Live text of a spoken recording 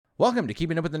Welcome to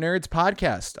Keeping Up with the Nerds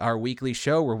podcast, our weekly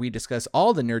show where we discuss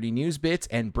all the nerdy news bits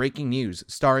and breaking news,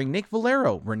 starring Nick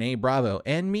Valero, Renee Bravo,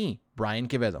 and me, Brian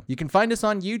Quevedo. You can find us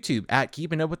on YouTube at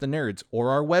Keeping Up with the Nerds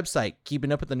or our website,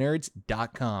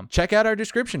 keepingupwiththenerd.com. Check out our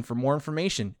description for more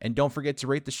information, and don't forget to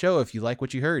rate the show if you like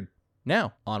what you heard.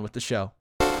 Now, on with the show.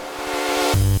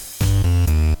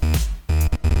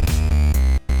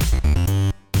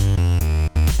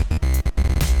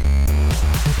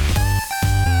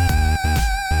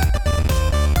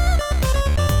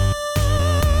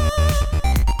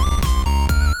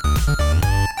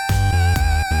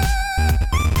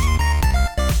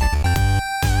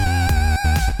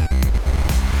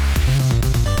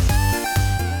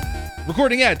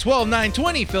 Recording at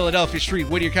 12920 Philadelphia Street,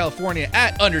 Whittier, California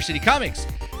at Undercity Comics.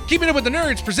 Keeping Up with the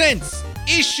Nerds presents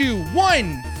issue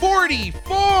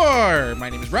 144.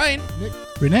 My name is Brian. Nick.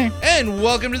 Renee. And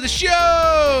welcome to the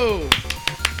show.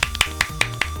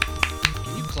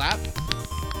 Can you clap?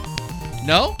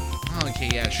 No? Okay,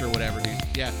 yeah, sure, whatever, dude.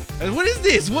 Yeah. What is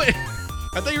this? What?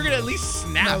 I thought you were going to at least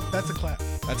snap. No, that's a clap.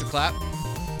 That's a clap?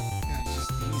 Yeah,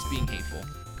 he's being hateful.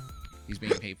 He's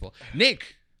being hateful.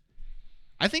 Nick.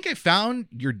 I think I found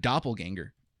your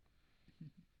doppelganger.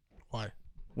 Why?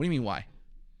 What do you mean, why?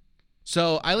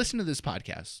 So I listened to this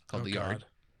podcast called The Yard.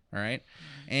 All right.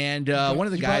 And one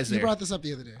of the guys there. You brought this up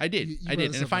the other day. I did. I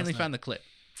did. And I finally found the clip.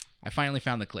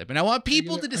 And I want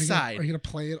people to decide. Are you going to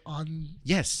play it on?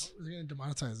 Yes. Are they going to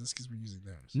demonetize this because we're using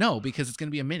theirs? No, because it's going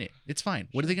to be a minute. It's fine.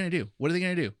 What are they going to do? What are they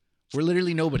going to do? We're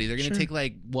literally nobody. They're going to take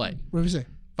like what? What do you say?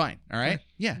 Fine. All right.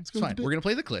 Yeah, it's fine. We're going to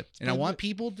play the clip. And I want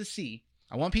people to see.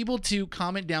 I want people to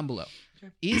comment down below.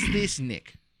 Okay. Is this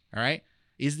Nick? All right.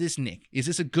 Is this Nick? Is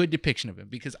this a good depiction of him?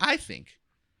 Because I think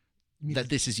that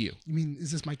this is you. You mean,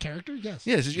 is this my character? Yes.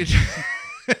 Yes.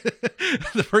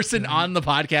 The person on the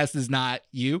podcast is not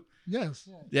you. Yes.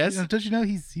 Yes. Don't you know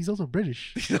he's also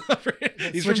British?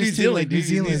 He's from New Zealand.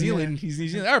 He's New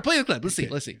Zealand. All right, play the clip. Let's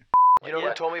see. You know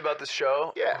who told me about this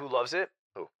show? Yeah. Who loves it?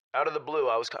 Who? Out of the blue,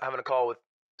 I was having a call with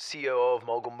COO of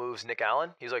Mogul Moves, Nick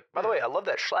Allen. He's like, by the way, I love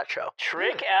that Schlatt show.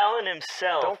 Trick Allen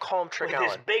himself. Don't call him Trick Allen.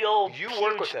 With his big old you huge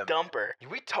work with him. dumper.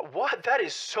 What? That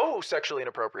is so sexually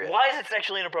inappropriate. Why is it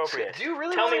sexually inappropriate? Do you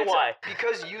really Tell me why.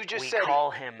 Because you just said... We call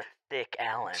him Thick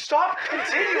Allen. Stop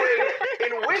continuing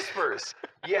in whispers.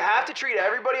 You have to treat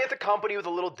everybody at the company with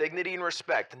a little dignity and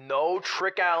respect. No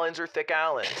Trick Allens or Thick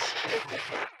Allens.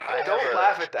 Don't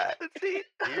laugh at that. Do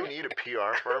you need a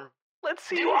PR firm? Let's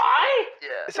see. Do I? Yeah.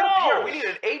 It's not PR. We need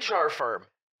an HR firm.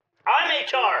 I'm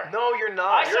HR. No, you're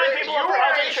not. I sign people up for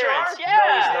health insurance. Yeah. No,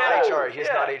 he's not HR. He's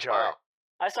not HR. Wow.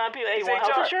 I sign people. Hey, you want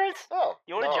health insurance? Oh.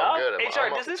 You want a job? HR,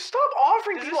 does this stop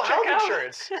offering people health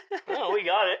insurance? No, we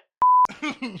got it.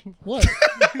 What?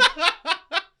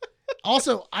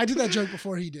 Also, I did that joke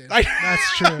before he did.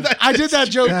 That's true. I did that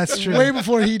joke way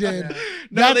before he did. Yeah.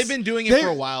 No, they've been doing it for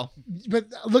a while. But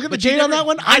look at the date on that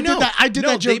one. I did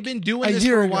that joke. They've been doing this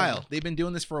for a while. They've been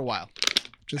doing this for a while.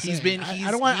 I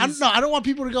don't want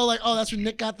people to go like, oh, that's where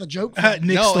Nick got the joke from.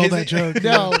 Nick stole that joke.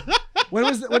 No. When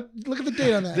was it? Look at the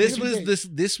date on that. This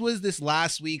was this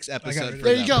last week's episode.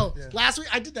 There you go. Yeah. Last week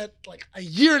I did that like a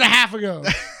year and a half ago.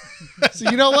 So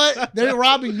you know what? They're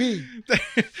robbing me.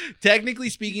 Technically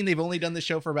speaking, they've only done the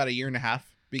show for about a year and a half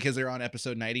because they're on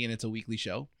episode 90 and it's a weekly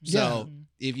show. So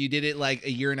if you did it like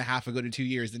a year and a half ago to 2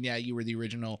 years, then yeah, you were the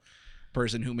original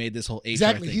person who made this whole HR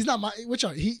exactly. thing. He's not my which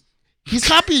one? He's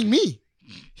copying me.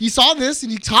 He saw this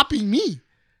and he's copying me.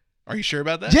 Are you sure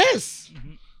about that? Yes.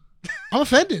 I'm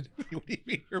offended. What do you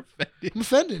mean you're offended? I'm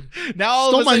offended. Now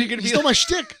all of a sudden you're gonna be stole my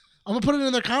shtick. I'm gonna put it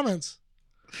in their comments.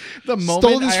 The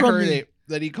moment I heard it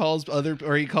that he calls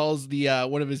the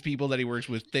one of his people that he works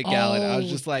with Thick Allen, I was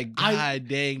just like, God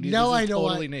dang, dude. No, this is I know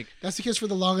totally why. Nick. That's because for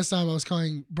the longest time I was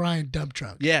calling Brian Dump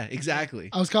Truck. Yeah, exactly.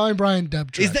 I was calling Brian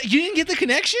Dump Truck. Is that you didn't get the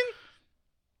connection?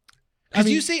 Because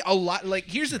you say a lot. Like,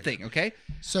 here's the thing, okay?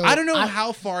 So I don't know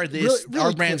how far this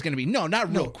our brand's going to be. No,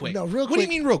 not real quick. No, real quick. What do you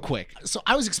mean real quick? So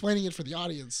I was explaining it for the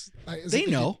audience. They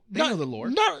know the lore.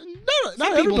 Not people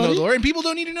everybody. know the lore, and people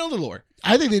don't need to know the lore.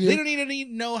 I think they do. They don't need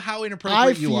to know how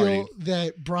inappropriate you are. I feel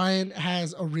that Brian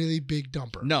has a really big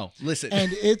dumper. No, listen.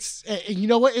 And you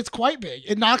know what? It's quite big.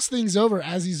 It knocks things over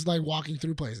as he's like walking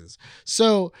through places.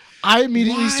 So I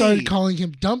immediately started calling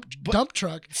him dump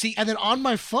truck. See, and then on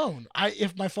my phone,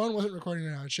 if my phone wasn't recording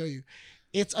it, I would show you.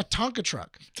 It's a Tonka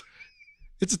truck.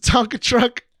 It's a Tonka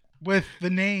truck with the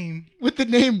name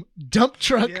dump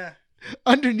truck. Yeah.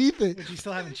 Underneath it, which you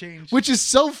still haven't changed, which is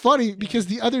so funny because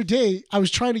the other day I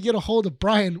was trying to get a hold of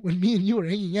Brian when me and you were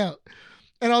hanging out,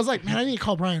 and I was like, man, I need to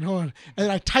call Brian, hold on. And then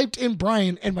I typed in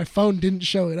Brian and my phone didn't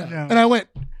show it up. No. And I went,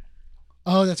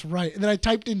 oh, that's right. And then I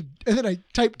typed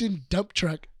in dump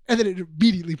truck and then it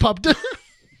immediately popped up.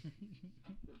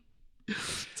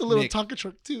 It's a little Nick, Tonka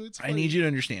truck too. It's funny. I need you to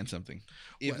understand something.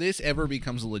 If What? this ever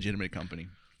becomes a legitimate company,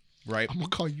 right? I'm gonna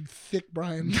call you Thick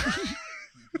Brian.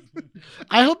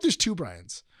 I hope there's 2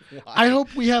 Brians. Why? I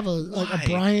hope we have a Why?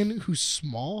 Brian who's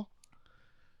small,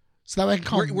 so that way I can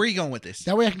call Where are you going with this?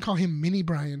 that way I can call him Mini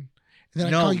Brian. And then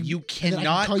I No, call you and then I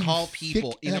cannot can you call Thick- people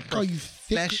and in I a can call you Thick-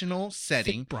 professional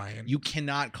setting. Thick Brian. You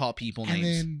cannot call people and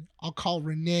names. then I'll call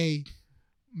Renee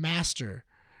Master,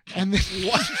 and then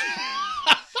What?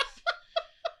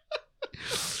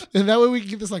 and that way we can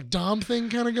get this like Dom thing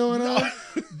kind of going on.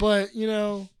 But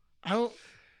I don't.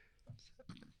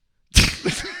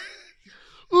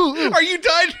 Ooh. Are you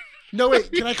done? No,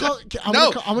 wait. Can I call?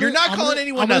 You're not calling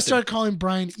anyone I'm gonna nothing. start calling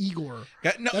Brian Igor.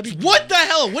 No, That'd be what good. the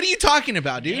hell? What are you talking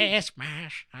about, dude? Yes,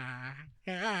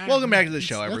 Welcome back to the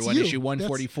show, That's everyone. you. Issue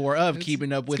 144 of that's-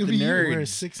 Keeping Up it's with the gonna be you. We're Nerds.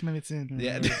 6 minutes in.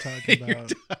 Yeah. We're talking You're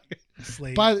about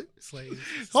slaves. By- slaves.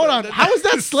 Hold on. How is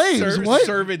that slaves? What?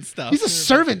 Servant stuff. He's a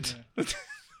servant.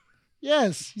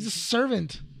 Yes, he's a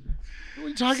servant. What are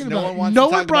you talking No about? one wants no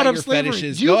to one talk brought about up your slavery.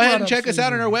 fetishes. You Go brought ahead and up check us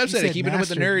out on our slavery. website at said master.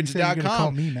 You said you're gonna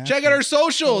call me keepingupwiththenerds.com. master. Check out our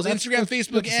socials, that's- Instagram, that's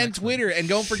Facebook, a and sex Twitter. And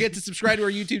don't forget to subscribe to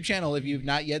our YouTube channel if you've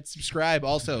not yet subscribed.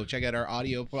 Also, check out our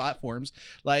audio platforms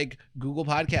like Google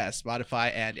Podcasts,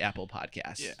 Spotify, and Apple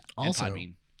Podcasts. Yeah. And Also,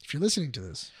 Podbean. if you're listening to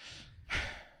this,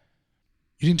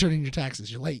 you didn't turn in your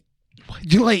taxes. You're late.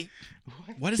 You're late.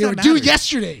 What does They that were matter? due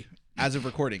yesterday. As of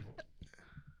recording,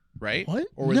 right? What?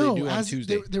 Or were no, they due on as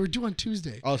Tuesday? They were due on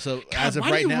Tuesday. Also, God, as of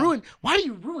why right do you now, why do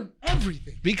you ruin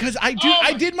everything? because I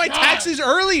Oh did my God. taxes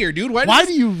earlier, dude. Why Why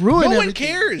do you ruin No one everything?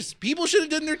 cares. People should have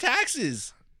done their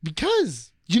taxes.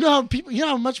 Because you know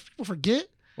how much people forget.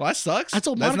 Well, that sucks. I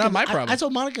told That's Monica, not my problem. I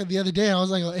told Monica the other day. I was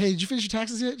like, "Hey, did you finish your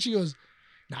taxes yet?" She goes,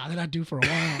 "Nah, they're not due for a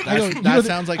while." I go, that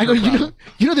sounds like I go, your problem.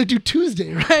 you know they're due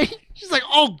Tuesday, right? She's like,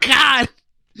 "Oh God,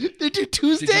 they're due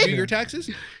Tuesday." Did you do your taxes?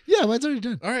 Yeah, mine's already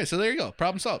done. All right, so there you go.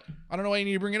 Problem solved. I don't know why you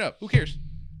need to bring it up. Who cares?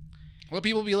 Let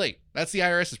people be late. That's the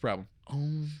IRS's problem.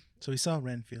 So we saw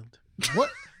Renfield. What?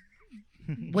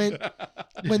 when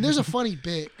there's a funny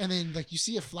bit and then like you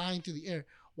see it flying through the air,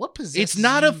 what possesses It's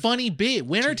not a you funny bit.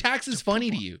 When are taxes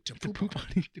funny to you? to poop on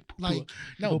it? Like,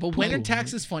 No, but when are Poop.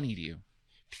 taxes funny to you?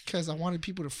 because I wanted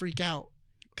people to freak out,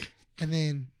 and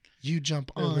then you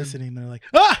jump They're on. listening. They're like,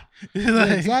 ah! Yeah, Like,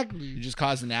 You exactly. just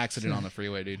caused an accident on the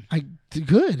freeway, dude.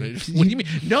 Good. What do you mean?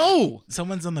 No.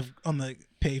 Someone's on the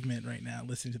pavement right now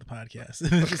listening to the podcast.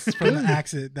 Just from the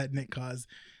accident that Nick caused.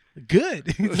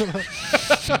 Good. You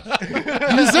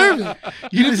deserve it.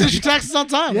 You didn't finish your taxes on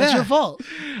time. That's Yeah. your fault.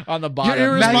 On the bottom.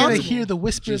 You're Now you're gonna irresponsible. hear the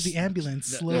whisper Just- of the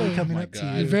ambulance Oh slowly coming my up God. to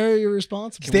You're you. very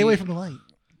irresponsible. Stay away from the light.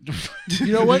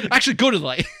 You know what? Actually, go to the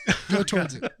light. Go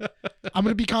towards it. I'm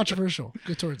gonna be controversial.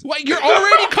 Go towards it. What? You're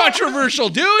already controversial,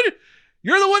 dude.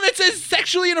 You're the one that says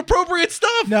sexually inappropriate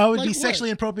stuff. No, it would Like be what? sexually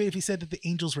inappropriate if he said that the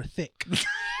angels were thick.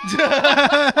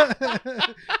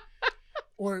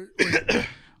 Or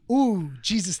ooh,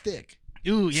 Jesus thick.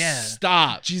 Ooh, yeah.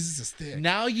 Stop. Jesus is thick.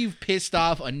 Now you've pissed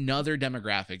off another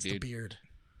demographic, The dude. beard.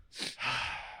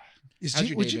 How's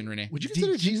your day been, Renee? Would you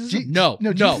consider Jesus? No,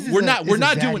 No, no, Jesus is we're a- not. is We're a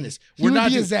not zaddy. doing this. He We're would not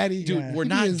be a doing, zaddy. dude. Yeah. We're He'd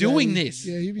be not a doing zaddy. this.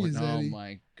 Yeah, he'd be a Oh zaddy.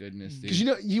 my goodness, dude.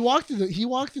 Because he walked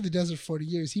through the desert for 40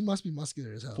 years. He must be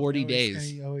muscular as hell. 40 And days.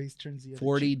 he always turns the other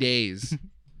 40 cheek. days.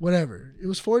 Whatever. It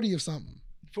was 40 of something.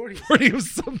 40. 40 of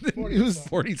something. It was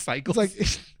 40 cycles.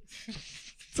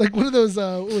 It's like one of those.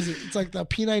 What was it? It's like the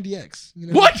P90X. You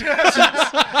know? What?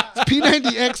 It's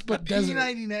P90X, but desert.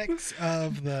 P90X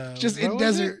of the Just in what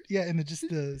was desert. it? Yeah, and just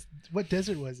the what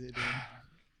desert was it?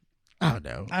 I don't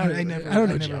know. I don't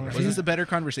know Was geography. this a better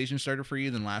conversation starter for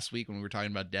you than last week when we were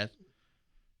talking about death?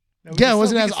 No, we Yeah, could it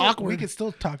wasn't we as could still- awkward. We could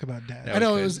still talk about that. Yeah. I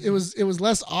know we it was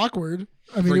less awkward.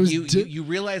 I mean, For it was. you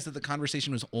realize that the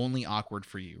conversation was only awkward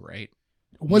for you, right?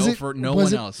 was no, it for no was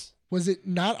one it, else? Was it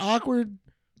not awkward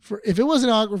for? If it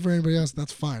wasn't awkward for anybody else,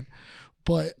 that's fine.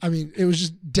 But I mean, it was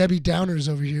just Debbie Downers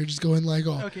over here, just going like,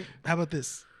 "Oh, Okay, how about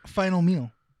this? Final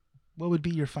meal. What would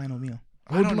be your final meal?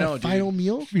 what would I be don't my know, dude. final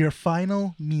meal?" Your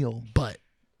final meal. But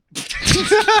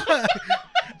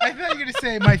I thought you were gonna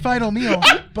say my final meal,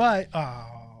 but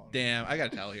Damn, I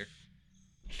got a towel here.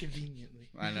 conveniently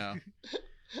I know.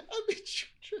 I made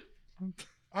you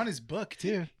on his book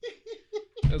too.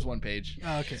 That was one page.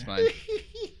 Oh, okay. It's fine.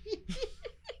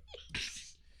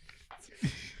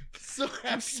 so It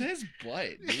happy. says butt,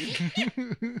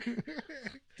 dude.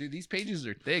 Dude, these pages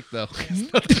are thick, though.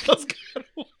 Nothing else got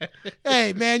away.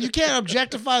 Hey, man, you can't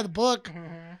objectify the book.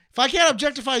 If I can't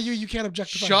objectify you, you can't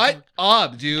objectify the Shut book.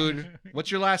 up, dude.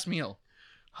 What's your last meal?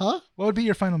 Huh? What would be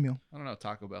your final meal? I don't know.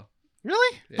 Taco Bell.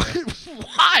 Really? Yeah.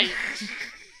 Why?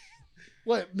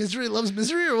 What? Misery loves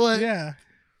misery or what? Yeah.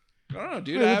 I don't know,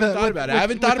 dude. With I haven't the- thought with- about it. with- I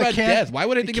haven't with thought the about can- death. Why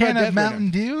would I The think can about of death right Mountain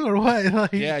now? Dew or what?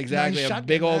 Like, Yeah, exactly. A shotgun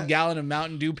big old that. gallon of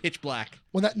Mountain Dew pitch black.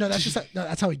 Well, that's just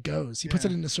that's how he goes. He puts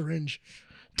it in a syringe.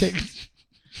 Take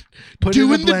put it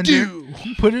in a doing the blender. do.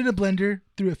 Put it in a blender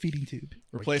through a feeding tube.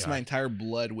 Replace God. my entire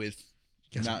blood with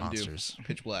Guys are Mountain Dew monsters.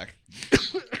 pitch black.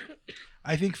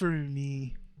 I think for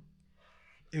me,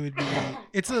 it would be.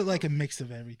 It's like a mix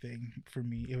of everything for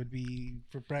me. It would be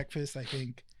for breakfast. I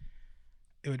think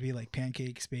it would be like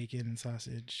pancakes, bacon, and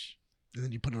sausage. And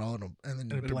then you put it all in a and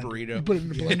then In a you blender. Burrito. You put it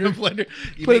in a In blender. a blender.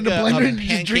 You Put it in make a blender and you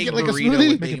just drink it like a pancake burrito smoothie? with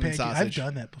Make a bacon and pancake. I've sausage.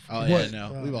 done that before. Oh yeah, What?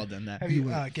 no, we've all done that. Have you You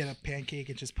would. get a pancake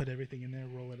and just put everything in there,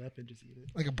 roll it up, and just eat it?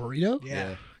 Like a burrito?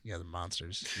 Yeah. Yeah, the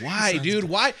monsters. Why, Sounds dude? good.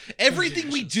 Why? Everything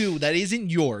we do that isn't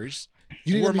yours,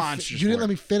 You didn't we're let me monsters. You didn't for let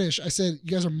it. me finish. I said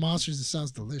you guys are monsters. It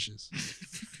sounds delicious.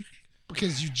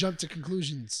 Because you jumped to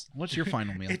conclusions. What's your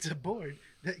final meal? It's a board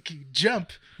that can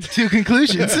jump to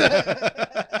conclusions.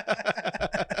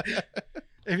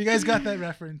 If you guys got that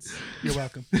reference, you're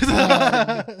welcome.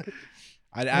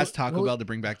 I'd ask Taco what- Bell to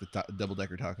bring back the double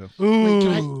decker taco.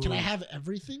 Wait, can I have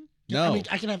everything? No. I mean,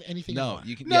 I can have anything I No, want.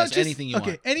 you can. No, Yes, just- anything you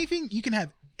okay, want. anything you can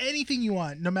have anything you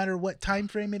want, no matter what time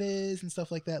frame it is and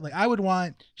stuff like that. Like I would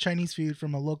want Chinese food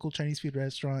from a local Chinese food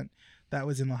restaurant that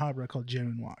was in La Habra called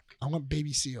Genuine Wok. I want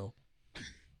baby seal.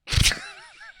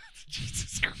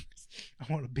 Jesus Christ.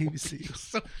 I want a baby seal.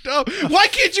 So dumb. Why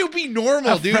can't you be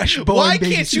normal, A dude? fresh-born Why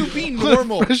baby can't you seal. be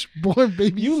normal? Fresh born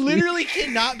baby You seal. literally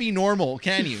cannot be normal,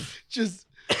 can you? just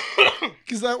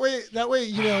because that way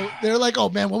you know they're like, oh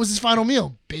man, what was his final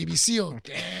meal? Baby seal.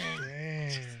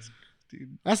 Dang.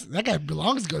 Dude. That guy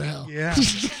belongs to go to hell. Yeah.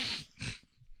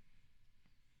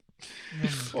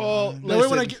 Well, That way, listen,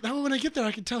 when I get there,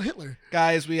 I can tell Hitler.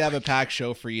 guys, we have a packed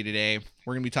show for you today.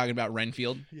 We're gonna be talking about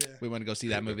Renfield. Yeah. We went to go see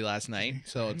that movie last night,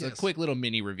 so it's a Yes. quick little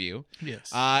mini review. Yes.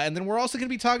 And then we're also gonna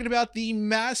be talking about the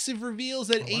massive reveals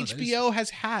that Oh, wow, that HBO has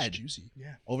had Juicy.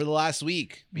 Yeah. over the last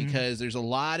week, because there's a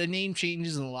lot of name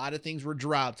changes and a lot of things were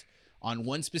dropped on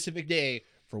one specific day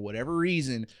for whatever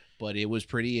reason, but it was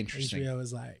pretty interesting. HBO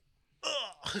is like,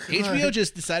 HBO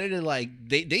just decided to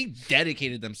they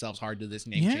dedicated themselves hard to this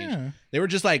name change. yeah. They were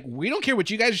just like, we don't care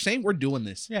what you guys are saying, we're doing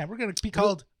this. Yeah, we're gonna be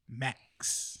called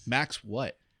Max. Max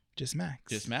what? Just Max.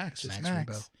 Just Max. Just Max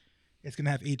Max. Rainbow. It's gonna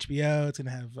have HBO. It's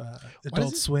gonna have does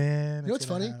Adult it- Swim. You know what's it's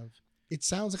gonna funny? have It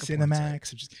sounds like a porn site.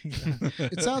 Cinemax. I'm just kidding.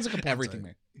 It sounds like a porn Everything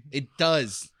site. there. It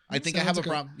does. I It think I have sounds a like a-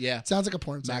 problem. Yeah. It sounds like a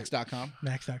porn site. Max.com.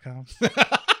 Max.com.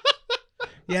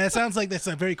 Yeah, it sounds like that's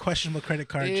a very questionable credit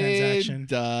card It transaction.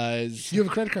 does. You have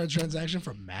a credit card transaction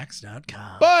from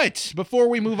Max.com. But before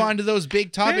we move on to those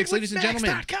big topics, ladies and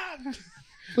gentlemen, Max.com?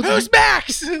 What's Who's that?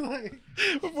 Max?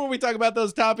 Like, before we talk about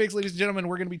those topics, ladies and gentlemen,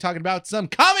 we're going to be talking about some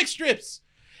comic strips.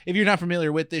 If you're not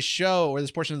familiar with this show or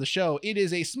this portion of the show, it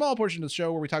is a small portion of the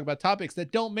show where we talk about topics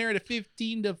that don't merit a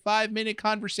 15 to 5 minute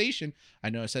conversation. I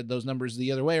know I said those numbers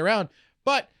the other way around,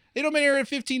 but they don't merit a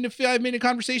 15 to 5 minute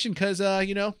conversation because,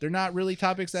 they're not really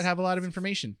topics that have a lot of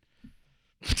information.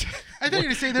 I thought you were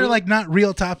gonna say they're like not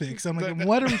real topics. I'm like,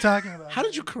 what are we talking about? How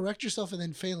did you correct yourself and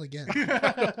then fail again?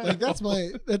 Like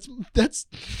that's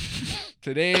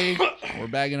Today, we're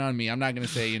bagging on me. I'm not going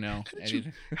to say,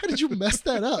 anything. how did you mess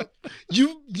that up?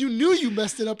 You knew you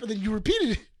messed it up and then you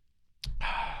repeated it.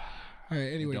 All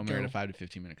right, anyway, Don't go. merit a 5 to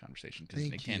 15 minute conversation because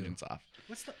Thank Nick you. tangents off.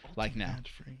 What's the Like now. ad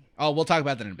free? Oh, we'll talk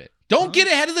about that in a bit. Don't get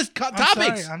ahead of the I'm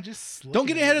topics. sorry, I'm just Don't get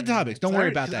looking ahead at of the it. topics. Don't I worry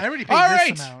already- about 'cause that. I already paid All this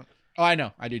right. amount. Oh, I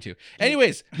know. I do too.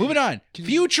 Anyways, moving on. Can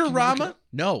you look it Futurama. up?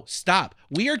 No, stop.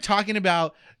 We are talking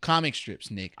about comic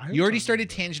strips, Nick. I am You already talking started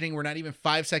tangenting. We're not even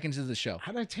 5 seconds into the show.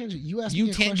 How did I tangent? You asked me a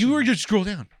You question. were just scroll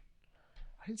down.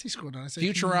 I didn't say scroll down. I said can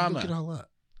you Futurama. look it all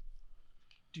up.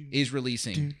 Is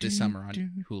releasing this summer on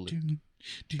Hulu.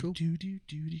 Cool.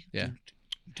 Yeah.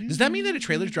 Does that mean that a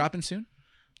trailer's dropping soon?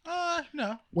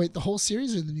 No. Wait, the whole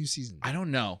series or the new season? I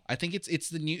don't know. I think it's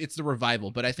the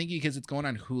revival, but I think because it's going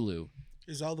on Hulu.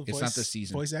 Is all the It's voice, not the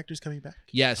season. voice actors coming back?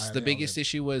 Yes, I the know, biggest yeah.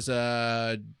 issue was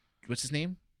what's his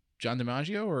name? John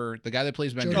DiMaggio or the guy that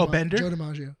plays Bender? Oh, Bender? Joe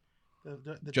DiMaggio.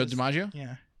 Joe DiMaggio?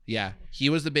 Yeah. Yeah, he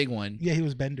was the big one, Yeah, he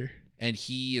was Bender. and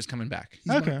he is coming back.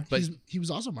 He's Okay. But- he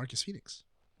was also Marcus Phoenix.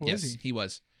 What yes, was he? he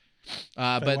was. If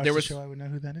I But watched there the was show, I would know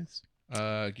who that is.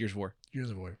 Gears of War.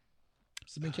 Gears of War.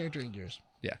 It's the main character in Gears.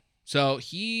 So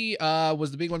he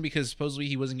was the big one because supposedly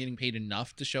he wasn't getting paid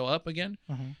enough to show up again.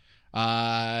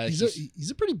 He's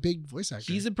a pretty big voice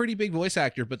actor. He's a pretty big voice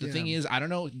actor, but the Yeah. thing is, I don't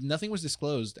know. Nothing was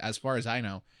disclosed as far as I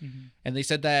know, Mm-hmm. and they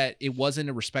said that it wasn't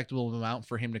a respectable amount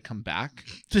for him to come back.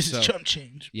 This So- is chump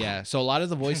change. Yeah, so a lot of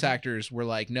the voice actors were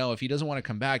like, "No, if he doesn't want to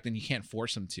come back, then you can't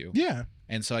force him to." Yeah.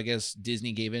 And so I guess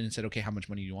Disney gave in and said, "Okay, how much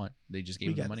money do you want?" They just gave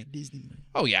We him the got money. Disney money.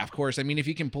 Oh yeah, of course. I mean, if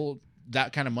you can pull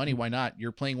that kind of money, why not?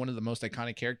 You're playing one of the most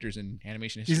iconic characters in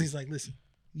animation history. Disney's like, listen,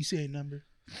 you say a number,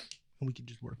 and we can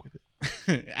just work with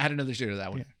it. Add another zero to that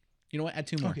one. Yeah. You know what? Add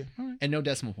 2 more. Okay, all right. And no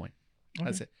decimal point. Okay.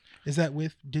 That's it. Is that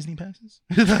with Disney passes?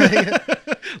 I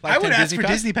Lifetime would ask Disney for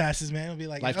pass? Disney passes, man. It'll be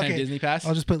like, Lifetime okay, Disney pass.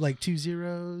 I'll just put like 2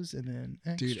 zeros and then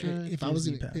extra. Dude, if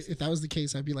that was the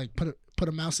case, I'd be like, put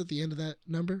a mouse at the end of that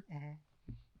number.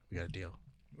 We got a deal.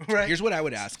 Right. Here's what I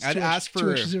would ask. I'd Two ask extra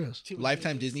for zeros.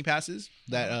 lifetime Disney passes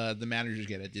that the managers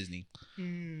get at Disney.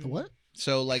 The what?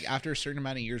 So like after a certain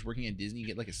amount of years working at Disney, you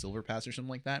get like a silver pass or something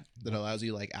like that allows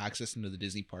you like access into the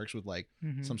Disney parks with like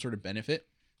some sort of benefit.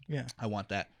 Yeah. I want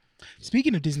that.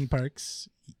 Speaking of Disney parks,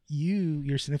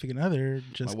 your significant other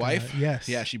just My wife? Yes.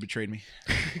 Yeah, she betrayed me.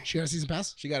 She got a season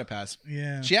pass? She got a pass.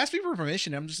 Yeah. She asked me for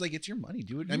permission. I'm just like, it's your money,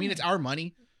 dude. I mean, it's our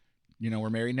money. You know,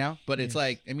 we're married now, but it's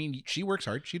like, I mean, she works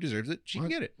hard. She deserves it. She can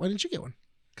get it. Why didn't you get one?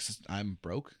 Because I'm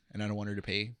broke and I don't want her to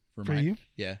pay for For mine. you?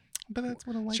 Yeah. But that's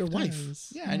what a wife your wife. does.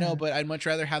 Yeah, I know, but I'd much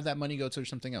rather have that money go to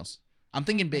something else. I'm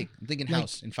thinking big. I'm thinking Like-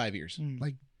 house in 5 years.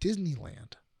 Like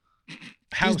Disneyland.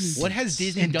 House. What has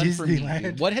Disney And done for me? Disneyland.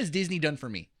 Dude? What has Disney done for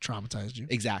me? Traumatized you.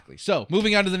 Exactly. So,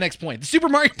 moving on to the next point. The Super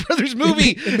Mario Brothers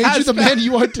movie. It made you has the man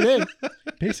you are today.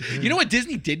 Basically. You know what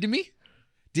Disney did to me?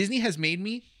 Disney has made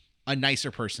me a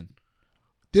nicer person.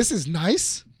 This is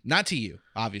nice. Not to you,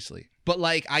 obviously. But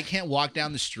like I can't walk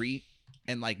down the street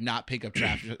and like not pick up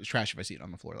trash if I see it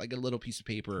on the floor. Like a little piece of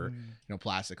paper,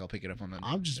 plastic, I'll pick it up on the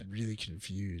I'm just really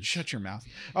confused. Shut your mouth.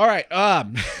 All right.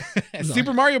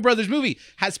 Super Mario Brothers movie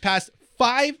has passed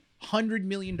 $500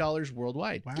 million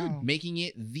worldwide. Wow. Dude, making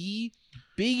it the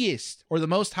biggest or the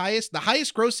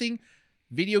highest grossing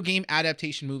video game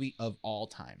adaptation movie of all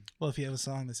time. Well, if you have a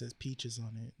song that says Peaches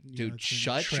on it. you know, Dude, it's been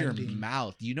shut your trending.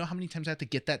 mouth. Do you know how many times I have to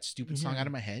get that stupid song out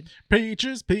of my head?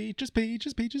 Peaches, peaches,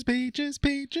 peaches, peaches, peaches,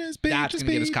 peaches, That's peaches,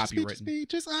 gonna get us peaches, copywritten.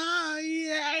 peaches, ah,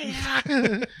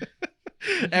 yeah.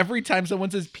 Every time someone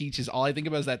says Peaches, all I think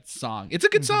about is that song. It's a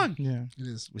good song. Yeah. It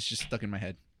is. It's just stuck in my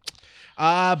head.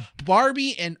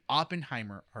 Barbie and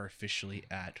Oppenheimer are officially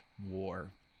at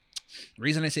war. The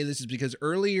reason I say this is because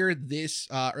earlier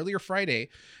Friday,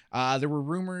 there were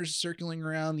rumors circling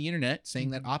around the internet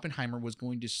saying that Oppenheimer was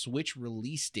going to switch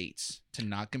release dates to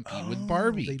not compete with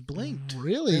Barbie. They blinked.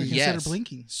 Really? They Yes. consider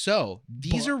blinking. So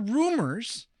these are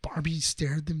rumors. Barbie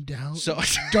stared them down. So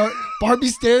Barbie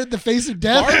stared at the face of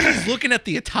death. Barbie's looking at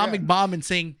the atomic bomb and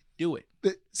saying, "Do it."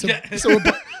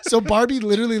 So Barbie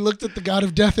literally looked at the god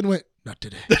of death and went, "Not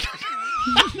today."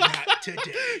 Not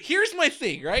today. Here's my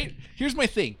thing, right? Here's my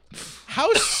thing.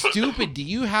 How stupid do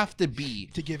you have to be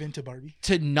To give in to Barbie.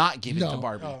 to not give it No. to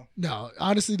Barbie? Oh. No,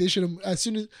 honestly, they should have. As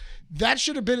soon as that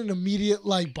should have been an immediate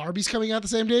like Barbie's coming out the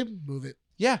same day. Move it.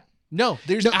 Yeah. No,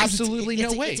 there's No, 'cause absolutely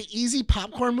no way. It's an easy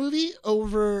popcorn movie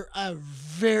over a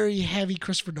very heavy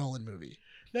Christopher Nolan movie.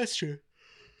 That's true.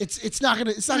 It's not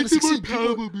gonna succeed.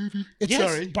 movie. It's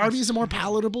Yes. Barbie is a more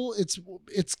palatable. It's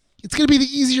gonna be the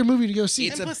easier movie to go see.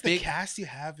 It's And a plus big- the cast you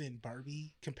have in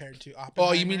Barbie compared to Oppenheimer.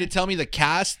 Oh, you mean to tell me the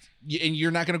cast and you're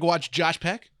not going to go watch Josh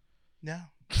Peck? No.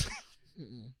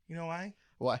 You know why?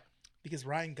 Why? Because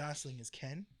Ryan Gosling is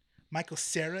Ken. Michael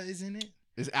Cera is in it.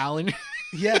 Is Alan?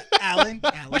 Yeah, Alan.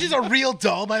 Which is a real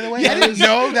doll, by the way. Yeah, I didn't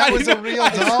know that was a real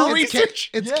doll. Research.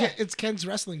 It's Ken's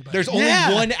wrestling buddy. There's only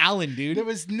Yeah. one Alan, dude. There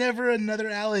was never another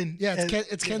Alan. yeah, And-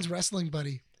 it's Ken's wrestling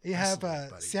buddy. You have wrestling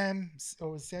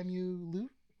buddy. Samuel Liu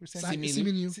or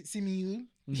Simu. Simu.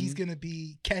 He's gonna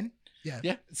be Ken.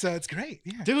 Yeah. So it's great.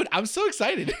 Yeah. Dude, I'm so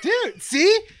excited. Dude,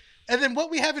 see? And then what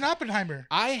we have in Oppenheimer?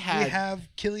 I We had have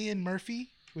Cillian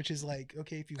Murphy, which is like,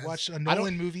 okay, if you watched a don't-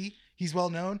 Nolan movie, he's well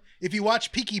known. If you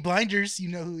watch Peaky Blinders, you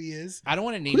know who he is. I don't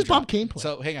want to name Who does drop. Bob Kane play?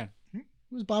 So hang on. Who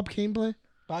does Bob Kane play?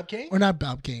 Bob Kane? Or not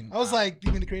Bob Kane? I was like,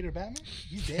 you mean the creator of Batman?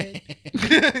 He's dead.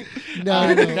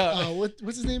 No. no.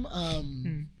 What's his name? Oh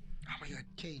my God,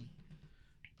 Kane.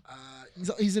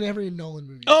 He's in every Nolan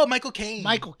movie. Oh, Michael Caine.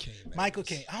 Michael Kane. Michael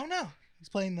Caine. I don't know. He's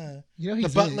playing the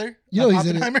He's butler. In it. You know of he's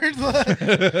in it.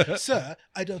 Oppenheimer. Sir,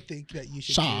 I don't think that you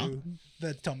should Sir. do the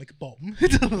atomic bomb.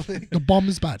 The bomb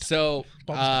is bad. So,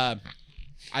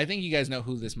 I think you guys know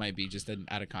who this might be, just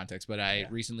out of context. But I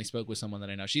recently spoke with someone that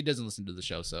I know. She doesn't listen to the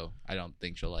show, so I don't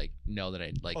think she'll know that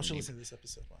I like. Oh, she'll name- listen to this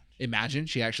episode. Watch. Imagine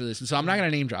she actually listens. So I'm not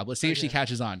gonna name drop. Let's see if she Okay.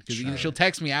 catches on, because Sure. she'll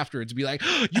text me afterwards and be like,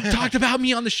 oh, "You talked about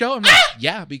me on the show." I'm like,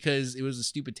 "Yeah," because it was a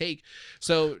stupid take.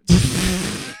 So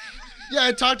Yeah,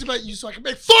 I talked about you so I can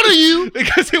make fun of you.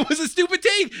 because it was a stupid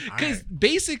take. Because Alright.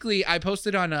 basically, I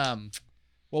posted on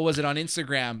what was it, on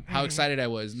Instagram, how excited I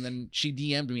was, and then she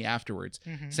DM'd me afterwards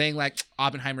saying like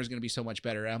Oppenheimer is gonna be so much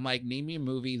better. And I'm like, name me a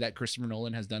movie that Christopher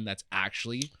Nolan has done that's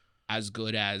actually as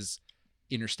good as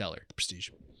Interstellar. Prestige.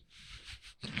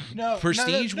 No,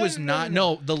 Prestige was not.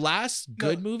 No, the last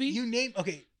good movie. You name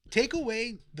Take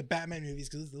away the Batman movies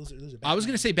because those are. Batman. I was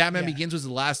gonna say Batman Begins was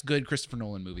the last good Christopher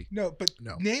Nolan movie. No, but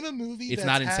name a movie. It's that's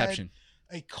not Inception.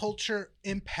 Had a culture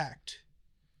impact.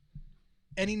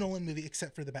 Any Nolan movie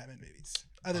except for the Batman movies.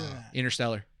 Other than that,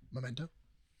 Interstellar. Memento.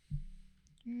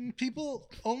 People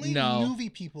movie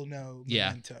people know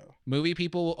Memento. Movie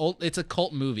people. It's a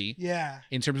cult movie. Yeah.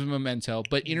 In terms of Memento,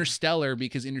 but Interstellar,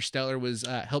 because Interstellar was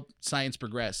helped science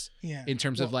progress. Yeah. In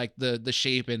terms of like the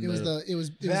shape and it was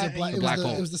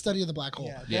the study of the black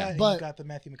hole. Yeah. But you got the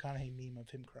Matthew McConaughey meme of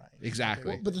him crying.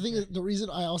 Exactly. But the thing is, the reason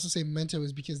I also say Memento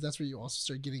is because that's where you also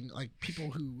start getting like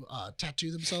people who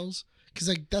tattoo themselves. Because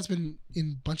like that's been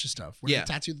in a bunch of stuff where they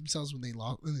tattoo themselves when they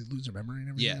lose their memory and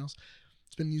everything else.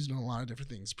 It's been used in a lot of different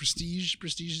things. Prestige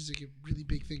is like a really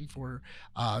big thing for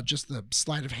just the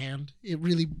sleight of hand. It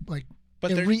really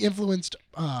re-influenced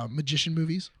magician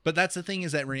movies. But that's the thing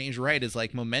is that Renee's right. Is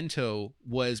like Memento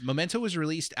was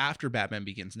released after Batman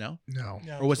Begins. No,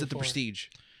 or was it The Prestige?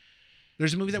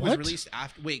 There's a movie that was released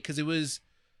after. Wait, because it was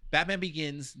Batman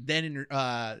Begins, then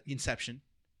Inception.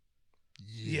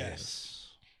 Yes.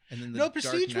 And then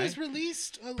Prestige was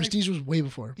released. Prestige was way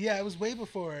before. Yeah, it was way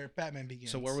before Batman Begins.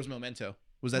 So where was Memento?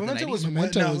 Was that Memento the 90s? was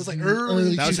Memento it was like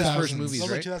early. That was his 2000s. first movies, It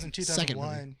was right? like 2002,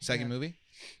 2001. Second movie.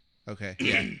 Okay,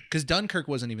 yeah, because Dunkirk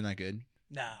wasn't even that good.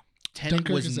 Nah. Tenet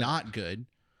Dunkirk was not good.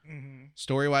 Mm-hmm.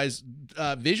 Story wise,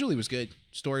 visually was good.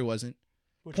 Story wasn't.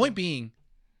 Point being,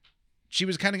 she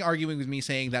was kind of arguing with me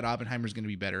saying that Oppenheimer's going to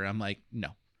be better. I'm like,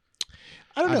 no.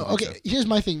 I don't know. think Okay, here's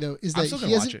my thing though: is I'm that still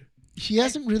gonna watch it. he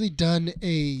hasn't really done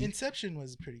a. Inception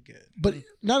was pretty good. But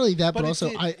not only that, but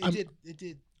also it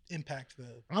did impact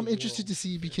the. I'm interested to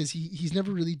see because he's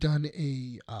never really done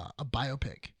a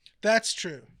biopic. That's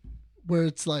true. Where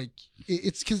it's like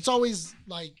it's because it's always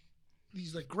like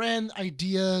these like grand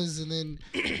ideas, and then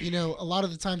a lot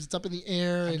of the times it's up in the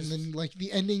air, and then like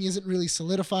the ending isn't really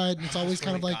solidified, and it's always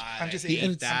kind of like I'm just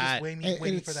waiting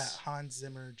for that Hans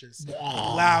Zimmer just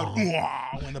loud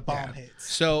when the bomb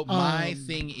hits. So my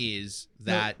thing is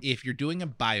that if you're doing a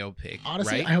biopic,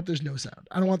 honestly, right? I hope there's no sound.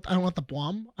 I don't want the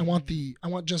bomb. I want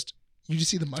just you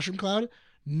just see the mushroom cloud,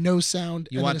 no sound.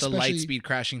 You want the light speed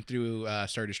crashing through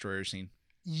Star Destroyer scene.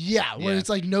 Yeah, where it's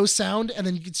like no sound, and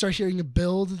then you can start hearing a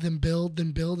build, then build,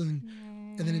 then build, and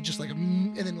then it just like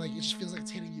and then like it just feels like it's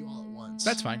hitting you all at once.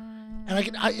 That's fine.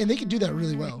 And and they can do that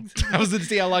really well. I was going to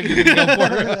see how long you're going to go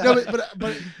for. No,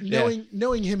 but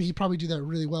knowing him, he'd probably do that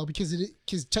really well because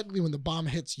technically when the bomb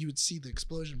hits, you would see the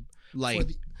explosion.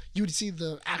 Light. You would see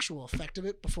the actual effect of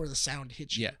it before the sound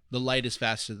hits you. Yeah, the light is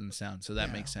faster than the sound, so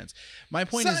that makes sense. My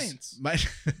point is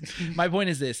my point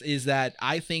is this: is that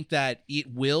I think that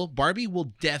Barbie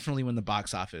will definitely win the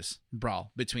box office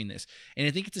brawl between this, and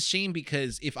I think it's a shame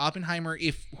because if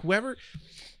whoever,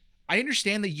 I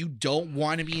understand that you don't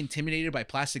want to be intimidated by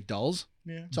plastic dolls.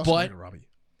 Yeah, it's also Margot Robbie.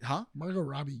 Huh? Margot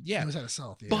Robbie knows how to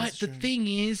sell theater. But the thing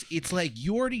is, it's like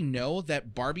you already know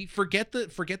that Barbie. Forget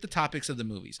the topics of the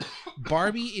movies.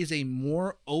 Barbie is a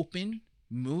more open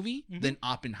movie than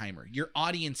Oppenheimer. Your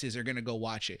audiences are gonna go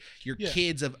watch it. Your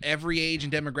kids of every age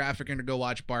and demographic are gonna go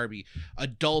watch Barbie.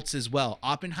 Adults as well.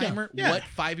 Oppenheimer. What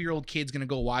 5-year-old kid's gonna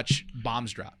go watch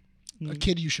bombs drop? A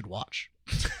kid you should watch.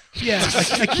 Yeah,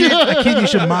 a kid you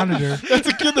should monitor. That's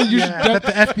a kid that you should. That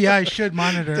the FBI should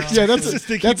monitor. Yeah, that's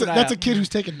a kid who's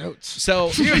taking notes. So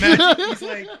you imagine he's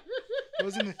like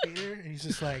goes in the theater and he's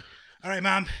just like, "All right,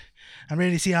 Mom, I'm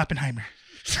ready to see Oppenheimer."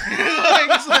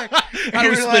 It's like I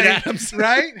was split atoms,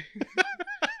 right?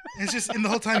 It's just, and the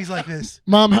whole time he's like this.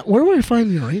 Mom, where do I find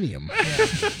uranium?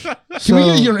 Yeah. Can we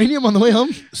get uranium on the way home?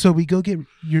 So we go get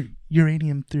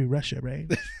uranium through Russia, right?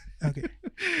 Okay.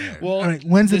 Well, all right.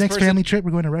 When's the next family trip? We're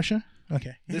going to Russia?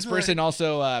 Okay. This person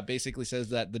also basically says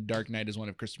that The Dark Knight is one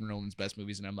of Christopher Nolan's best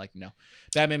movies, and I'm like, no.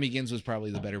 Batman Begins was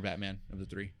probably the better Batman of the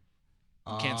three.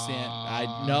 Can't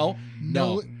stand. No.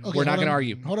 Okay, we're not going to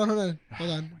argue. Hold on.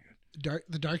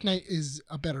 The Dark Knight is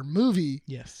a better movie.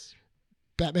 Yes.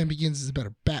 Batman Begins is a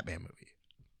better Batman movie.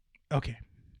 Okay.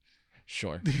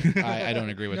 Sure. I don't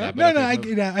agree with that. But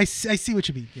I see what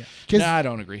you mean. Yeah. No, I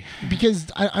don't agree. Because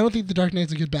I don't think The Dark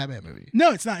Knight's a good Batman movie.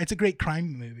 No, it's not. It's a great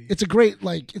crime movie. It's a great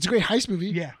heist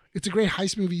movie. Yeah. It's a great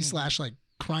heist movie / like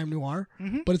crime noir.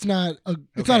 But it's not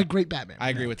a great Batman. I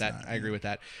agree with that. I agree with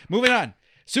that. Moving on.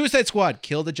 Suicide Squad: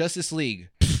 Kill the Justice League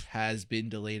has been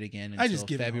delayed again until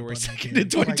February 2nd,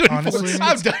 2024.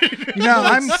 I'm done. No,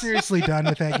 I'm seriously done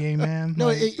with that game, man.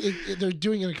 No, they're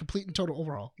doing it a complete and total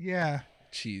overhaul. Yeah.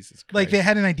 Jesus Christ. Like they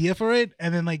had an idea for it,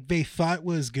 and then like they thought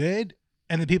was good,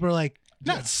 and then people are like,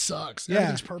 That sucks. Yeah.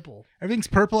 Everything's purple. Everything's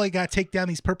purple. I got to take down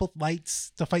these purple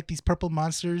lights to fight these purple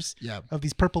monsters. Yeah. Of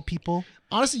these purple people.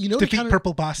 Honestly, you know what defeat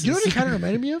purple bosses. You know what it kind of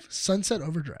reminded me of? Sunset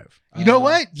Overdrive. You know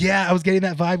what? Yeah, I was getting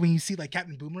that vibe when you see like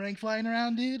Captain Boomerang flying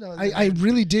around, dude. I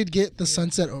really did get the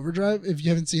Sunset Overdrive. If you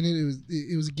haven't seen it,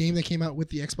 it was a game that came out with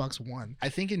the Xbox One. I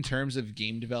think in terms of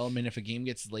game development, if a game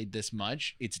gets delayed this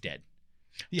much, it's dead.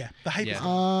 Yeah, the hype. Yeah. Is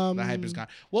gone. The hype is gone.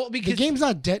 Well, because the game's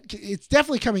not dead. It's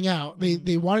definitely coming out.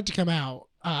 They want it to come out.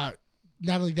 Not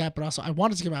only that, but also I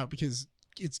want it to come out because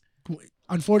it's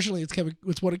unfortunately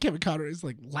it's one of Kevin Conroy's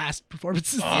like last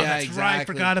performances. Oh, Yeah, that's exactly. right. I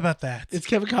forgot about that. It's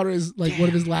Kevin Conroy's like one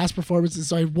of his last performances,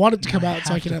 so I want it to come out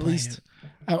so I can at least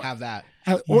have that.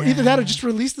 or either that or just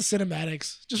release the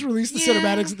cinematics. Just release the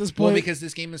cinematics at this point. Well, because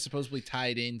this game is supposedly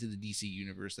tied into the DC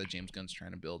universe that James Gunn's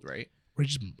trying to build, right?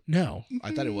 No,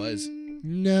 I thought it was.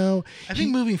 No. I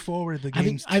think moving forward, the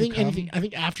game's I think to come. anything. I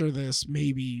think after this,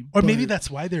 maybe, Or maybe but-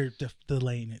 that's why they're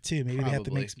delaying it too. Maybe they have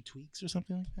to Probably. make some tweaks or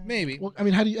something like that. Maybe. Well, I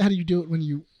mean, how do you do it when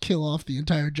you kill off the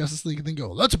entire Justice League and then go,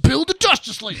 let's build the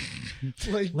Justice League?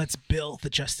 Like, Let's build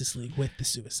the Justice League with the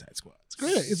Suicide Squad. it's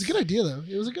great. It's a good idea, though.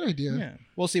 It was a good idea. Yeah.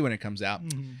 We'll see when it comes out.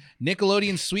 Mhm.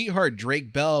 Nickelodeon's sweetheart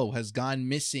Drake Bell has gone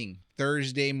missing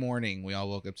Thursday morning. We all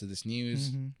woke up to this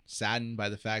news, saddened by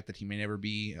the fact that he may never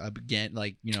be again,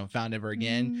 found ever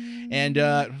again. And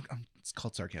it's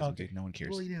called sarcasm, Okay. dude. No one cares.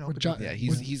 Well, you didn't What open Jo- it. Yeah,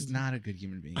 he's not a good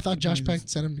human being. I thought Josh Peck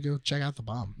sent him to go check out the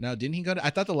bomb. No, didn't he go to?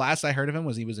 I thought the last I heard of him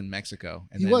was he was in Mexico.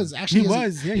 And He then- was actually. He has a-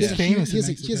 was, yeah, he he's has a famous huge-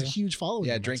 in he has a Mexico. huge following.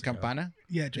 Yeah, in Drink Mexico. Campana.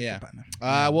 Yeah, Drake Yeah.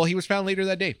 Campana. Well, he was found later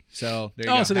that day. So there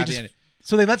you go. So they Happy just ending.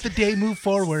 so they let the day move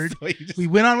forward. So he just- We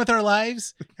went on with our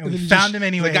lives and we then you found just- him He's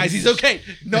anyway. like, guys, he's okay.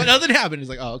 No, nothing happened. He's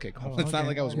like, oh, okay, cool. Oh, It's not okay.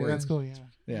 like I was Okay, worried. That's cool. Yeah.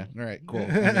 Yeah. All right.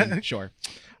 Cool. Sure.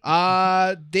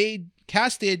 They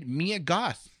casted Mia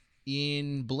Goth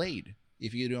in Blade.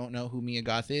 If you don't know who Mia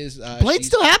Goth is, Blade's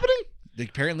still happening?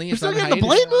 apparently We're it's still on getting the hiatus.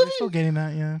 Blade We're movie? still getting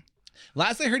that. Yeah.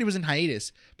 Last I heard, it was in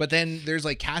hiatus, but then there's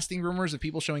like casting rumors of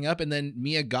people showing up, and then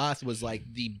Mia Goth was like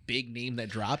the big name that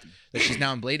dropped that she's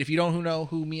now in Blade. If you don't know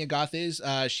who Mia Goth is,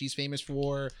 she's famous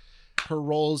for her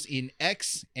roles in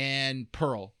X and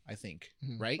Pearl, I think.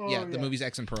 Right? Oh, yeah, the yeah. movies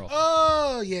X and Pearl.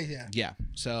 Oh yeah. Yeah,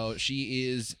 so she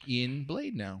is in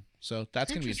Blade now, so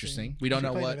that's gonna be interesting. We don't She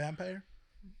know played what. a vampire.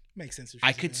 Makes sense. if I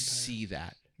she's a could vampire. see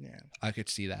that. Yeah. I could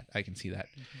see that. I can see that.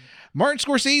 Martin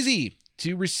Scorsese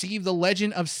to receive the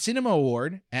Legend of Cinema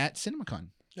Award at CinemaCon.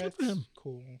 That's for him.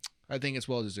 cool. I think it's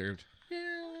well deserved.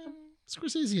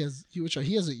 Scorsese has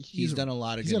He's done a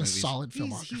lot of he's good got a movies. solid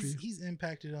filmography. He's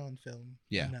impacted on film.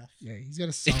 Yeah. Enough. Yeah, he's got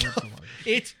a solid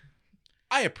filmography.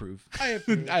 I approve. I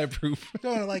approve. I approve.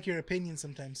 Don't like your opinion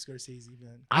sometimes, Scorsese,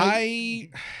 but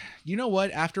You know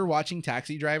what? After watching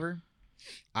Taxi Driver,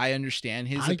 I understand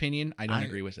his I- opinion. I don't I-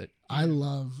 agree with it. I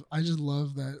just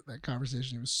love that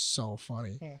conversation. It was so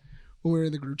funny. Yeah. When we were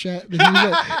in the group chat,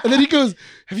 and then he goes,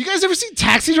 "Have you guys ever seen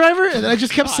Taxi Driver?" And then I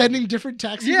just kept sending different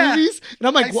taxi Yeah. movies, and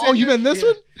I'm like, I "Whoa, sent you him- meant this yeah.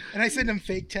 one?" And I sent him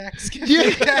fake taxi. Yeah.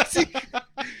 Fake taxi.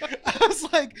 I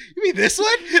was like, "You mean this one?"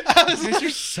 I was You're like,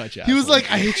 such a. He was like,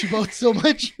 "I hate you both so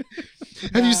much."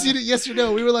 Have you seen it? Yes or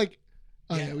no? We were like,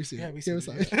 "Oh yeah, we see yeah, it. we see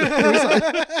saw it. it. We saw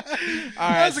it." All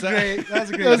That right, was a great. That was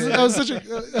a great. That was such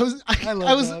a. I love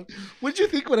I was. that. What did you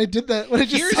think when I did that? When I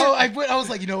just Oh, I was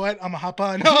like, you know what? I'm a hop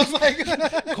on. I was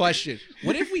like, Question: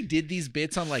 what if we did these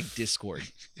bits on like Discord,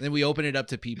 and then we open it up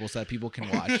to people so that people can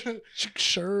watch?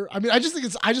 Sure. I mean, I just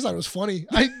thought it was funny.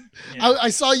 I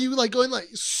saw you like going like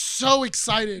so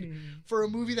excited for a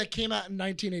movie that came out in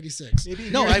 1986. maybe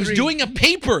No, here's I was three. doing a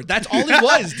paper. That's all it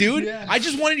was, dude. Yeah. I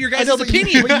just wanted your I guys' know, but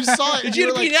opinion. when you saw it, Did you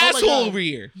you were be an like, "Oh my asshole God." over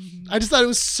here? I just thought it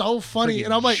was so funny, Freaking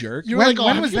and I'm like, jerk. you were like, "Oh,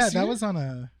 when have was you that? seen That it?" was on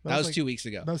a. That was like- 2 weeks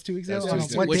ago. That was 2 weeks That ago. was 2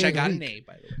 weeks ago, What which day I of the got an week? A,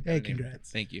 by the way. Hey, Got an A.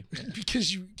 congrats. Thank you.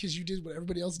 because you did what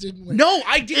everybody else did. And went, No,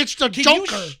 I did. it's the Can you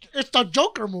Joker. It's the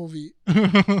Joker movie.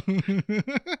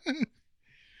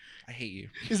 I hate you.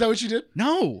 Is that what you did?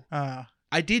 No, uh,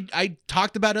 I did. I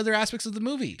talked about other aspects of the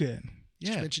movie. good. Did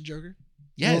you Yeah. mention Joker?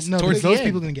 Yes. Well, no, towards because the those end.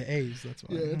 people didn't get A's. That's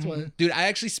why. Yeah, that's why. Dude, I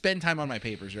actually spend time on my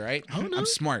papers. All right. Oh, no? I'm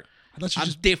smart. I thought you I'm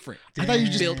just. different. I thought you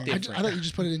just. built I different. thought you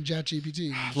just put it in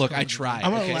ChatGPT. Look, I try.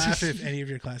 I'm gonna okay? laugh if any of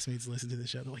your classmates listen to the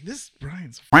show. They're like, "This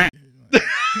Brian's God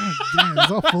damn,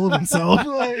 he's all full of himself."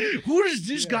 Like, Who does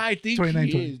this guy think 29,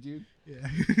 he 20. is, dude?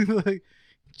 yeah, like,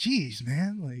 geez,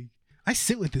 man, like I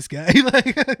sit with this guy.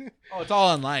 Like, Oh, it's all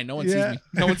online. No one sees Yeah. me.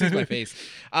 No one sees my face.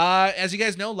 As you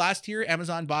guys know, last year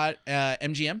Amazon bought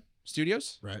MGM,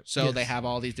 Studios. Right. So Yes. they have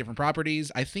all these different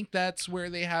properties. I think that's where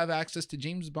they have access to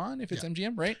James Bond if it's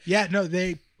MGM, right? Yeah, no,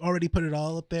 they already put it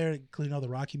all up there, including all the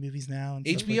Rocky movies now. And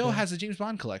stuff HBO like that. has a James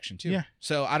Bond collection too. Yeah.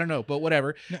 So I don't know, but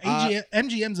whatever. No,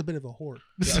 MGM's a bit of a whore,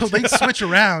 so they switch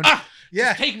around.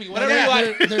 Just take me, whatever Yeah. you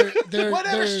want.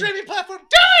 Whatever they're- streaming platform,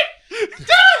 do it.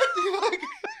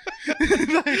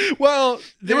 Well,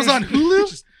 It was on there's-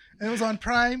 Hulu, and it was on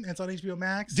Prime, and it's on HBO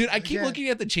Max. Dude, I keep Yeah. looking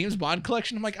at the James Bond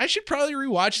collection. I'm like, I should probably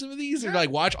rewatch some of these or like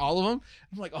watch all of them.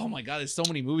 I'm like, oh my god, there's so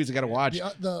many movies I gotta watch.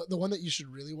 The one that you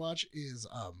should really watch is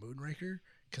Moonraker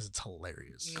because it's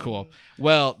hilarious. Cool.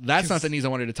 Well, that's not 'Cause the news I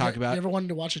wanted to talk You about. ever wanted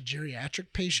to watch a geriatric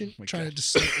patient my trying God. to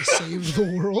save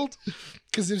the world?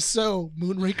 Because if so,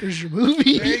 Moonraker's your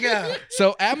movie. There you go.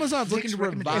 So Amazon's looking to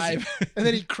Next revive. And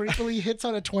then he creepily hits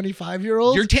on a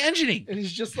 25-year-old, You're tangenting. and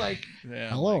he's just like, Yeah.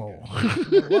 "Hello."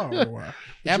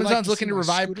 Amazon's to looking see to my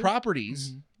revive scooter?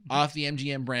 properties off the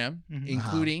MGM brand, Mhm.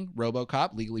 including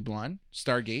RoboCop, Legally Blonde,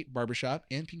 Stargate, Barbershop,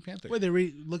 and Pink Panther. Wait, they're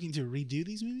looking to redo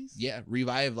these movies? Yeah,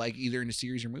 revive like either in a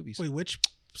series or movies. Wait, which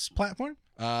platform?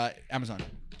 Amazon.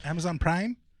 Amazon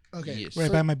Prime? Okay, Yes. Where I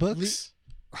so buy my books?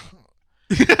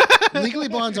 Legally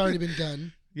Blonde's already been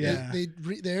done. Yeah. They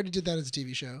already did that as a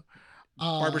TV show.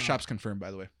 Barbershop's confirmed,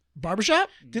 by the way. Barbershop.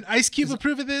 Did Ice Cube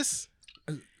approve of this?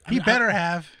 I He mean, better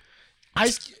have.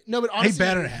 No, but honestly,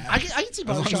 better have. I can see As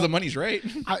long Barbershop. as the money's right.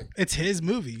 It's his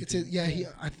movie. It's yeah.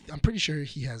 I'm pretty sure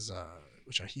he has.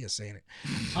 He is saying it.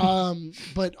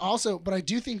 But I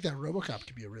do think that RoboCop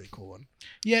could be a really cool one.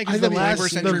 Yeah, I because think the that'd be last,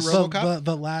 like 21st century RoboCop?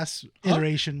 the last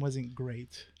iteration wasn't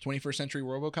great. 21st century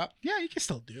RoboCop. Yeah, you can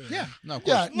still do it. Yeah, no, of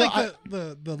course. Yeah, Like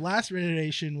the last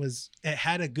iteration it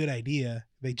had a good idea.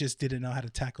 They just didn't know how to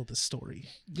tackle the story.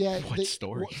 Yeah. What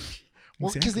story?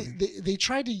 Well, because Exactly. they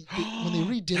tried to when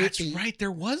they redid That's it. right.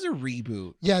 There was a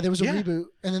reboot. Yeah, there was a Yeah. reboot,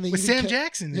 and then they With even Sam kept-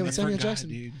 Jackson. Yeah, in with it. Samuel Forgot, Jackson.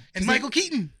 dude. And Michael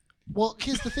Keaton. Well,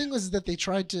 because the thing was that they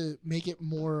tried to make it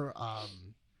more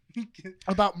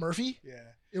about Murphy. Yeah.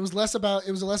 It was less about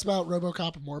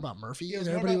RoboCop and more about Murphy, and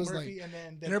everybody was like, and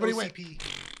then everybody went,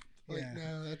 yeah.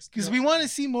 no, that's Because no. we want to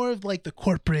see more of like the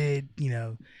corporate,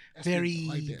 That's very,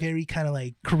 like that. very kind of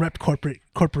like corrupt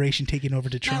corporation taking over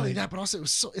Not only Detroit. that, but also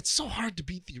it's so hard to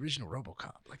beat the original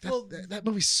RoboCop. Like that, Well, that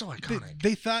movie's so iconic.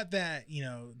 They thought that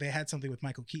they had something with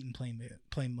Michael Keaton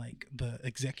playing like the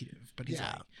executive, but he's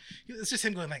Yeah. like, it's just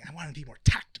him going like, I want to be more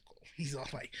tactical. He's all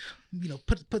like,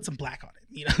 put some black on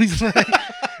it. He's like,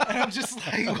 and I'm just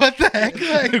like, what the heck?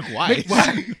 Like,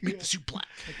 Why? Make the suit black.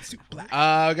 Make the suit black.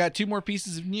 I got two more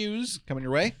pieces of news coming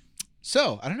your way.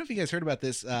 So I don't know if you guys heard about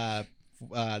this.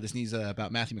 This news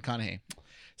about Matthew McConaughey.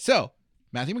 So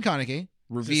Matthew McConaughey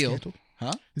revealed, Scandal?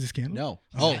 huh? Is it Scandal? No.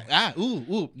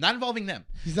 Oh. Not involving them.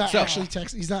 He's not So- actually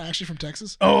Texas. He's not actually from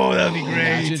Texas. Oh, that'd be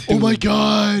Imagine, great. Oh my dude,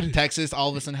 god, Texas all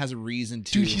of a sudden has a reason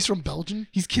to. dude, he's from Belgium.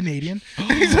 He's Canadian.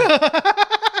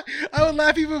 I would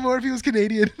laugh even more if he was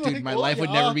Canadian. Dude, my life would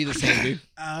never be the same, dude.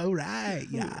 All right,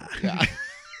 yeah. Yeah.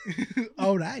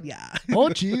 All right, yeah. Oh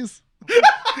jeez.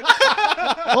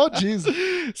 Oh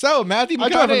jeez. So Matthew I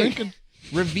drive a McConaughey Lincoln.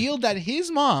 revealed that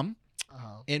his mom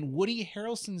Uh-huh. and Woody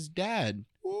Harrelson's dad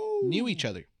knew each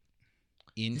other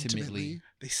intimately.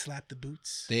 They slapped the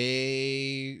boots.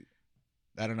 I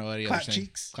don't know what Clap other saying.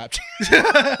 cheeks. Clap cheeks.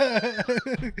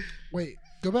 Wait,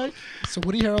 go back. So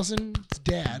Woody Harrelson's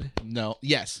dad. No.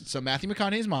 Yes. So Matthew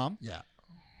McConaughey's mom Yeah.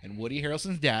 and Woody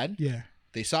Harrelson's dad, Yeah.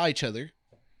 they saw each other.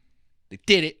 They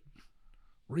did it.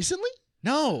 Recently?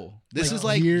 No. This Like is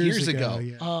like years ago.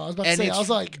 Yeah. I was about to And say. I it's- was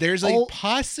like, there's a old,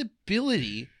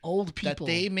 possibility old people.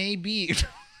 that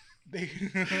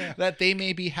they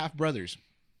may be half brothers.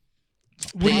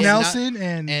 Woody He's Nelson not-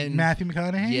 and and- Matthew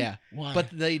McConaughey. Yeah. Why? But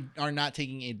they are not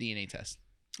taking a DNA test.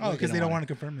 Oh, because they don't want to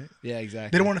confirm it. Yeah,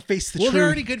 exactly. They don't want to face the Well, truth. they're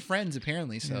already good friends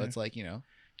apparently, so Yeah. it's like,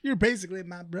 You're basically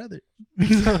my brother. So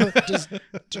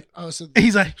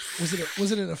He's like,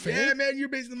 was it an affair? yeah, man, you're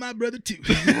basically my brother too.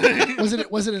 Was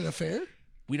it an affair?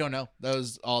 we don't know. That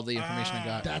was all the information I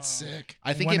got. That's sick.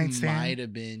 I think One it night stand? might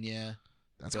have been, yeah.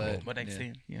 That's But- cool. What I Yeah.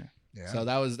 say? Yeah. Yeah. So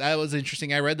that was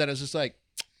interesting. I read that. I was just like,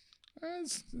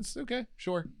 it's okay,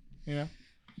 sure.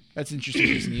 That's interesting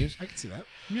piece of news. I can see that.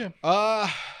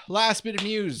 Last bit of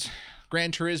news.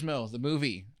 Gran Turismo, the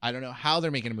movie. I don't know how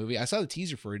they're making a movie. I saw the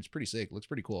teaser for it. It's pretty sick. Looks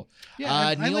pretty cool. Yeah,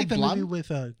 I Neil like the Blum- movie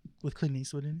with Clint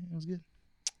Eastwood in it. It was good.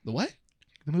 The what?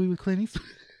 The movie with Clint Eastwood.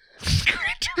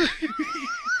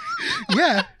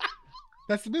 Yeah.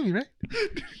 That's the movie, right?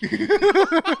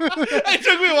 It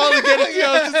took me a while to get it.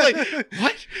 I was just like,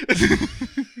 what?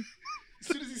 As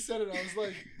soon as he said it, I was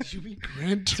like, "You mean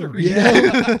Gran Torino?"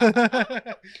 Yeah.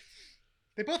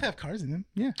 They both have cars in them.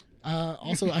 Yeah.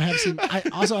 Also, I have seen. I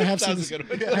have seen That was this. a good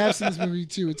one. I have seen this movie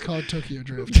too. It's called Tokyo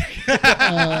Drift.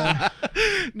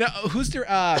 No, who's there?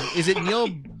 Is it Neil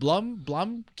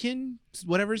Blumkin?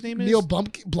 Whatever his name is. Neil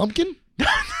Blumkin?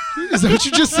 Is that what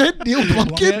you just said? Neil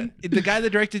Blumkin? Yeah, the guy that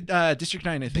directed District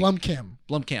 9, I think.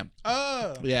 Blumkamp.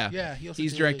 Oh, Yeah. yeah.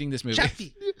 He's directing this movie.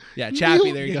 Chappie. Yeah,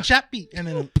 Chappie. There you go. Chappie, and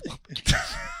then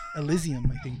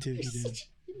Elysium, I think too. He did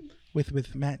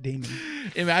with Matt Damon.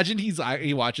 Imagine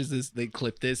he watches this, they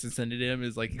clip this and send it to him.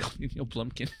 Is like Neil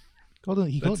Blumkin.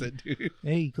 That's it, dude.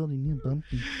 Hey, he called him Neil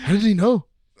Blumkin. How did he know?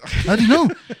 How do you know?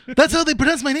 That's how they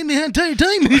pronounce my name the entire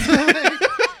time.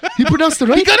 He pronounced it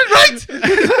right. He got it right.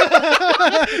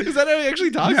 Is that how he actually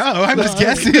talks? No, I'm just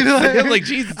guessing. Like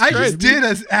Jesus I Christ. just did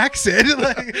an accent.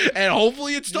 And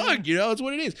hopefully it's stuck. You know, it's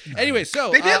what it is. Anyway,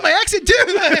 so They did my accent too.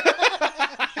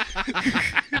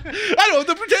 I don't have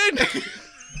to pretend.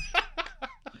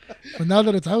 But now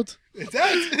that it's out, It's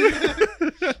out.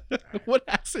 What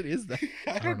accent is that?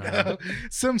 I don't know.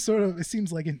 Some sort of. It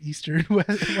seems like an Eastern.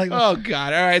 Like, Oh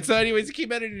God! All right. So, anyways, he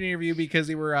came out in an interview because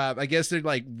they were, I guess, they're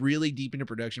like really deep into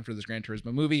production for this Gran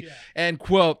Turismo movie, and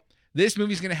quote, "This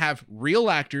movie's gonna have real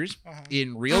actors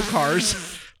in real cars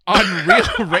on real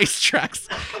racetracks,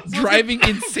 driving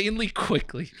insanely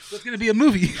quickly." So it's gonna be a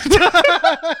movie.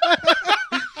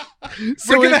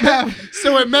 so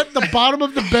it met the bottom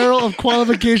of the barrel of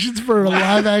qualifications for a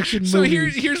live action movie. So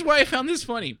here's why I found this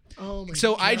funny. Oh my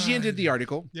So God. IGN did the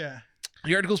article. Yeah.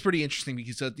 The article's pretty interesting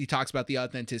because he talks about the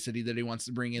authenticity that he wants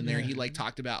to bring in there. Yeah. He like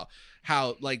talked about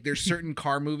how like there's certain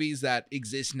car movies that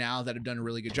exist now that have done a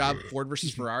really good job. Ford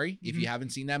versus Ferrari. If you haven't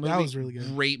seen that movie, That was really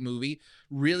good. Great movie.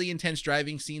 Really intense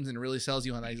driving scenes and it really sells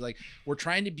you on that. He's like, we're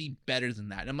trying to be better than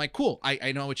that. And I'm like, cool.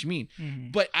 I know what you mean.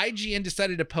 But IGN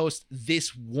decided to post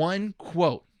this one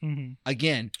quote.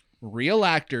 Again, real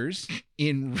actors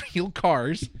in real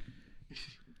cars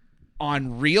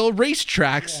on real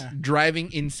racetracks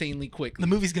driving insanely quickly. The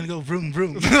movie's gonna go vroom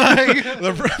vroom.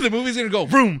 The movie's gonna go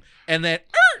vroom and then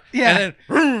and then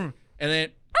vroom, and then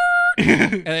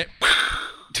and then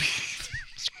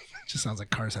Just sounds like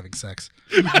cars having sex.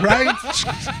 Right?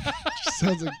 Just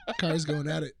sounds like cars going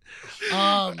at it.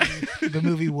 The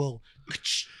movie will.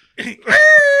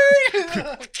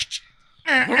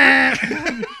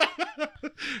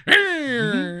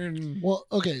 Well,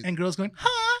 okay. And girls going,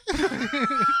 huh?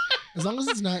 As long as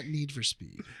it's not Need for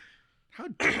Speed. How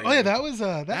dare Oh yeah, you. that was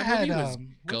that had movie was what's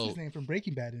goat. his name from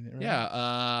Breaking Bad in it, right?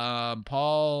 Yeah,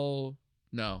 Paul.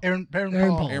 No, Aaron Aaron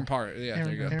Paul. Paul. Aaron Paul. Yeah,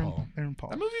 there you go. Aaron Paul.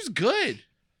 That movie's good.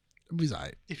 It was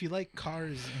alright. If you like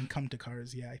cars and come to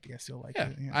cars, yeah, I guess you'll like Yeah,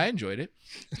 it. Yeah. I enjoyed it.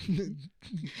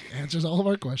 Answers all of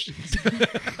our questions.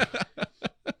 That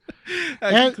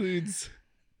And- concludes.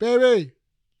 Baby,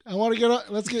 I want to get on.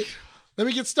 Let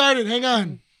me get started. Hang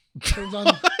on.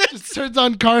 Just turns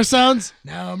on car sounds.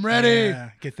 Now I'm ready. Yeah,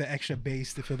 get the extra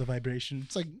bass to feel the vibration.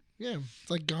 It's like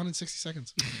gone in 60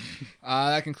 seconds.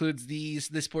 That concludes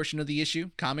this portion of the issue,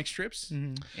 comic strips,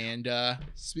 and So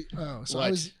What?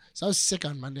 I was sick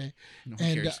on Monday, no one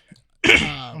and cares.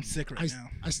 I'm sick right now.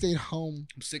 I stayed home.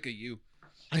 I'm sick of you.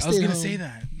 I was stayed gonna home. say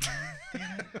that.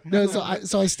 No,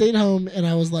 so I stayed home and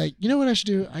I was like, you know what I should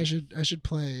do? I should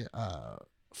play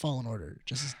Fallen Order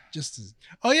just as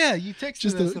Oh yeah, you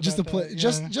texted us just to about play that,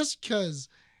 yeah. just because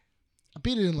I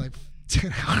beat it in like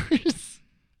 10 hours.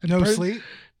 No sleep,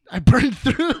 I burned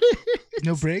through it.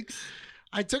 no breaks.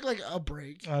 I took like a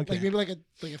break, Okay. like maybe like a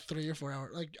 3 or 4 hour.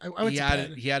 Like I went to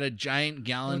bed. He had a giant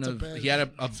gallon Went to of. bed. He had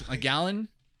a gallon.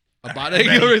 A bottle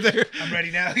over there. I'm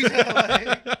ready now.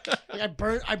 Like,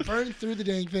 I burned through the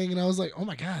dang thing, and I was like, oh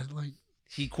my God, like.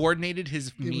 He coordinated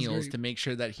his was meals great. to make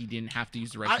sure that he didn't have to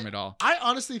use the restroom at all. I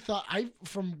honestly thought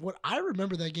from what I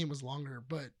remember, that game was longer,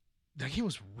 but that game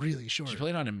was really short. Did you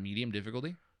play it on a medium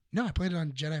difficulty? No, I played it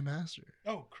on Jedi Master.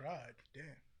 Oh crud! Damn.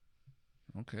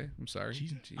 Okay, I'm sorry.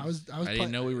 Jeez. I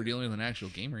didn't know we were dealing with an actual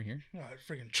gamer here. Oh,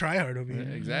 freaking try hard over here.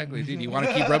 Exactly, dude. You want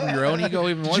to keep rubbing your own ego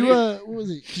even more? Did you dude? what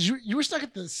was it? Because you were stuck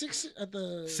at the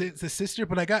It's the sister,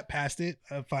 but I got past it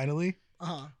finally.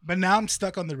 But now I'm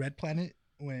stuck on the red planet.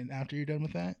 After you're done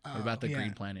with that, What about the yeah.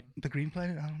 green planet? the green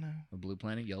planet. I don't know. The blue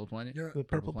planet? Yellow planet? You're, The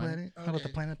purple planet. How about the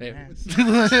Okay. planet? Hey.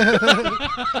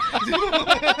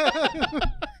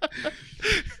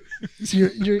 so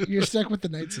you're stuck with the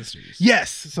Night Sisters. Yes,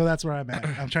 so that's where I'm at.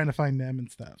 I'm trying to find them and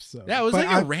stuff. So Yeah, it was But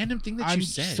like a random thing that I'm you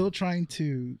said. still trying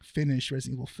to finish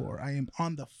Resident Evil 4. I am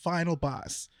on the final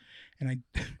boss, and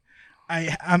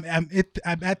I'm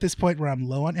at this point where I'm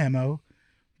low on ammo,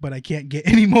 but I can't get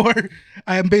any more.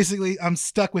 I'm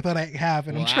stuck with what I have,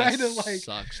 and Well, I'm trying that to like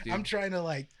sucks, dude. I'm trying to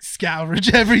like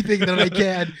scavenge everything that I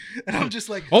can, and I'm just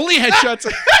like Only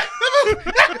headshots.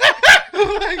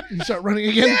 Like, You start running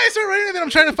again. yeah, I start running, and then I'm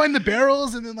trying to find the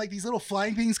barrels, and then like these little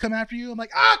flying things come after you. I'm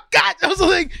like, oh god! I was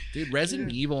like, Dude,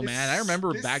 Resident Evil, man. I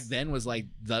remember back then was like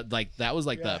that was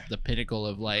like Yeah. the pinnacle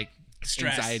of like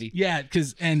anxiety. Yeah,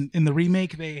 because and in the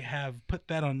remake they have put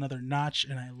that on another notch,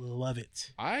 and I love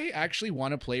it. I actually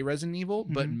want to play Resident Evil,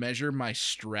 but Mhm. measure my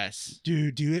stress.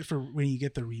 Dude, do it for when you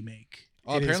get the remake.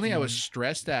 Oh, It is apparently I was one-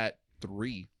 stressed at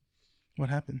 3. What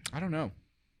happened? I don't know.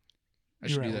 I You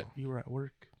should were do at- that. You were at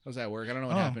work. I was at work. I don't know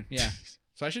what Oh. happened. Yeah.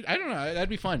 So I don't know. That'd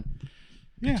be fun.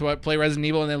 Yeah. So I play Resident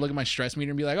Evil and then look at my stress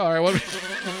meter and be like, all right, what?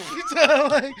 So,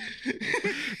 like,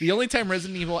 The only time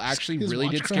Resident Evil actually His really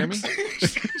watch did scare me.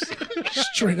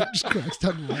 Straight up just cracks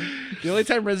down the line. The only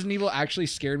time Resident Evil actually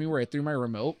scared me where I threw my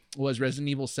remote was Resident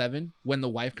Evil 7 when the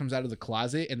wife comes out of the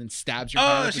closet and then stabs your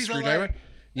hand with the she's all screwdriver. like,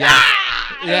 Yeah.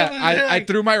 Yeah. I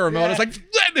threw my remote. I was like,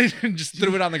 and just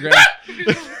threw it on the ground.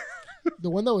 The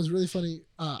one that was really funny,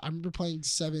 I remember playing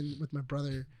 7 with my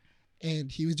brother,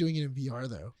 and he was doing it in VR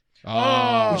though.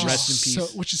 Oh, Which rest in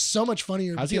peace. Which is so much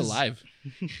funnier. How's he alive?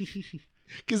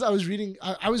 Because I was reading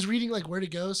like where to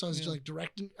go, so I was like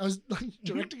directing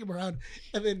him around,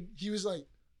 and then he was like,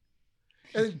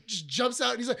 and then just jumps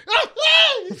out and he's like,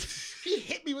 ah! He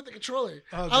hit me with the controller.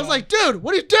 Oh, I was God. like, dude,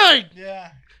 what are you doing?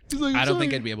 yeah. He's like, I don't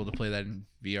think "Sorry." I'd be able to play that in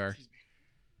VR.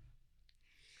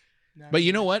 No. But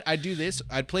you know what? I'd do this.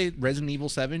 I'd play Resident Evil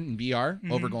 7 in VR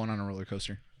over Mhm. going on a roller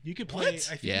coaster. You could play. I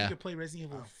think Yeah. you could play Resident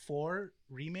Evil 4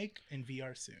 remake in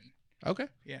VR soon. Okay.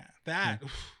 Yeah, that.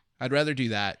 I'd rather do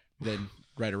that than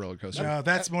ride a roller coaster. No,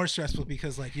 that's more stressful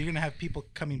because like you're gonna have people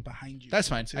coming behind you. That's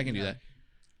fine. too, I can do you that. know?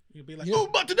 You'll be like, Yeah. oh,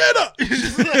 Mataneda! It's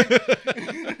just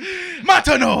like,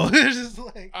 Matano! It's just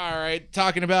like, All right.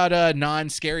 Talking about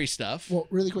non-scary stuff. Well,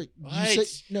 really quick, What?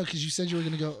 because you said you were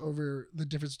going to go over the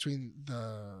difference between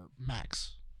the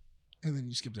Max, and then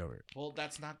you skipped over it. Well,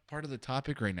 that's not part of the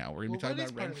topic right now. We're going to be talking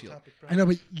about Renfield. I know,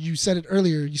 but you said it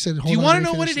earlier. You said, Do hold you on, want to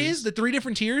let me know what it finish is? this. The 3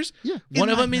 different tiers? Yeah. One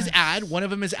of my them is God. ad. One of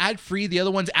them is ad free. The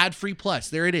other one's ad free plus.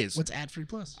 There it is. What's ad free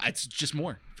plus? It's just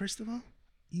more. First of all,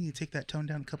 you need to take that tone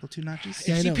down a couple 2 notches.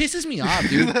 Yeah, I He know. pisses me off,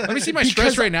 dude. Let me see my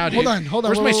stress Because- right now, dude. Hold on.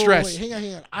 Where's my wait, stress? Wait,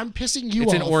 hang on. I'm pissing you It's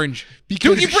off. an orange.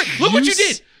 Because Dude, look what you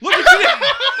did. Look what you did.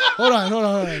 Hold on.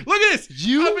 Look at this.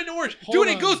 You- I'm in orange. hold Dude,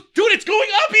 on. it goes. Dude, it's going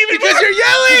up even Because more. you're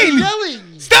yelling!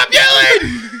 Yelling. Stop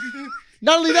yelling!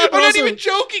 Not only that, but I'm not also even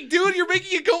joking, dude. You're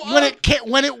making it go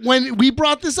up. when we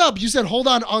brought this up, you said, "Hold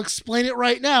on, I'll explain it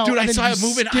right now." Dude, and I then saw you it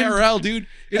moving skimmed- IRL, dude. It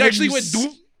and then actually you went.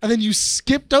 s- And then you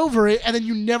skipped over it, and then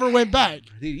you never went back.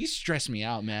 Dude, you stressed me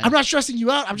out, man. I'm not stressing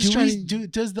you out. I'm just trying to.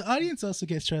 Does the audience also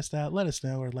get stressed out? Let us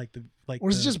know, or Or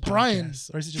is it the just Brian?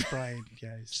 podcast. Or is it just Brian,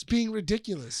 guys? Just being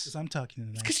ridiculous Because I'm talking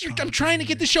tonight. Because I'm trying to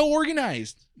get the show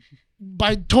organized.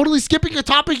 by totally skipping a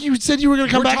topic you said you were going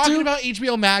to come We're back talking to. about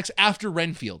HBO Max after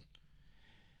Renfield.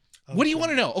 What do you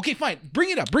want to know? Okay, fine.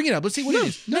 Bring it up. Let's see what it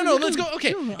is. No, let's go.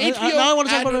 Okay. No, HBO. now I want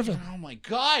to talk about ad- Renfield. Oh my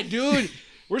god, dude.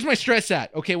 Where's my stress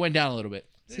at? Okay, went down a little bit.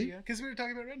 There you go. Because we were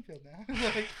talking about Renfield now.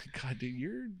 Like, God, dude,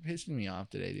 you're pissing me off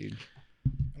today, dude.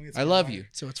 I'm gonna I spend love water. you.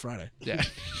 So it's Friday. Yeah.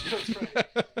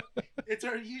 It's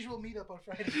our usual meetup on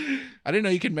Friday. I didn't know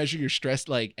you could measure your stress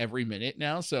like every minute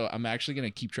now, so I'm actually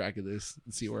gonna keep track of this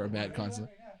and see where I'm at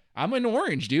constantly. I'm in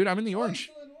orange, dude. I'm in the orange.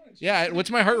 Yeah, what's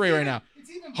my heart rate right now? It's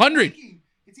even 100. blinking.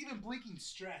 It's even blinking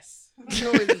stress.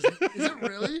 No, it isn't. Is it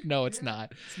really? No, it's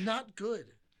not. It's not good.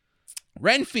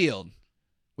 Renfield.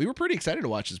 We were pretty excited to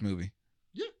watch this movie.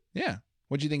 Yeah. Yeah.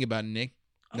 What'd you think about it, Nick?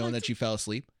 I Knowing liked that you fell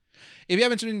asleep. If you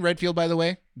haven't seen Redfield, by the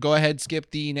way, go ahead, skip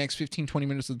the next 15, 20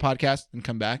 minutes of the podcast and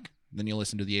come back. Then you'll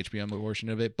listen to the HBO portion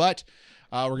of it. But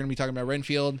we're going to be talking about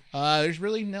Renfield. There's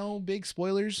really no big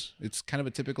spoilers. It's kind of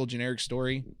a typical generic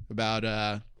story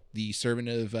about the servant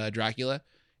of Dracula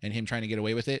and him trying to get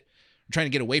away with it. Trying to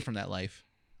get away from that life,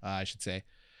 I should say.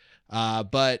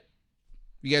 But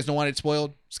if you guys don't want it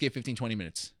spoiled, skip 15, 20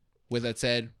 minutes. With that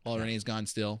said, while Renee's gone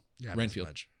still, Yeah, Renfield.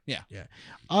 much. Yeah.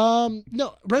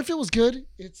 No, Renfield was good.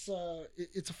 It's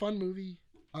a fun movie.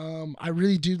 I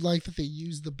really do like that they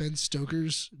used the Ben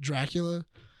Stoker's Dracula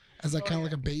as like kind of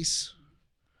like a base,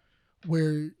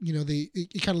 where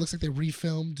it kind of looks like they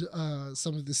refilmed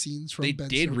some of the scenes from They Ben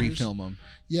did Stoker's. refilm them.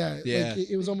 Yeah, Yeah. Like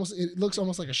it looks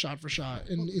almost like a shot for shot,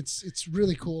 and it's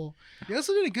really cool. They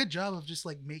also did a good job of just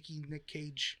like making Nick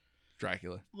Cage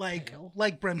Dracula.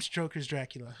 like Bram Stoker's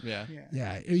Dracula. Yeah.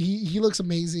 Yeah, he looks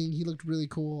amazing. He looked really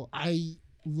cool. I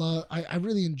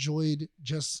really enjoyed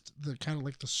just the kind of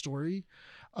like the story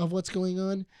of what's going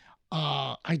on.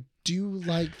 I do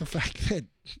like the fact that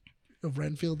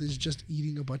Renfield is just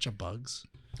eating a bunch of bugs.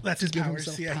 That's his Give powers.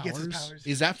 himself Yeah, he gets his powers. powers.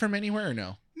 Is that from anywhere or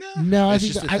no? No. No, I That's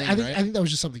think just a I thing, think right? I think that was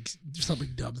just something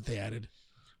dumb that they added.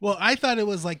 Well, I thought it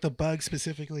was like the bug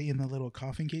specifically in the little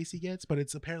coffin case he gets, but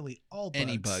it's apparently all bugs.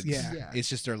 Any bugs. Yeah. It's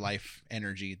just their life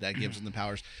energy that gives them the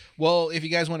powers. Well, if you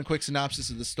guys want a quick synopsis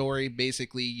of the story,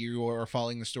 basically you are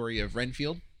following the story of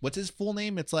Renfield. What's his full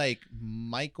name? It's like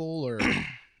Michael or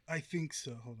I think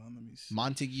so. Hold on, let me see.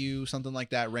 Montague, something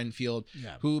like that. Renfield,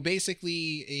 Yeah. who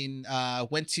basically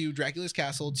went to Dracula's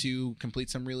castle to complete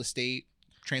some real estate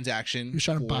transaction. He was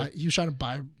trying to buy. He was trying to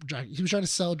buy. He was trying to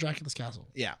sell Dracula's castle.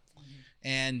 Yeah.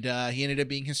 And he ended up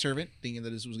being his servant, thinking that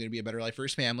this was going to be a better life for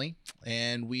his family.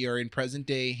 And we are in present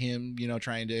day him,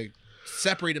 trying to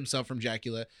separate himself from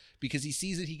Dracula because he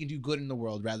sees that he can do good in the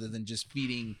world rather than just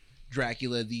feeding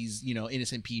Dracula these,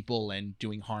 innocent people and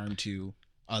doing harm to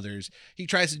others. He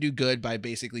tries to do good by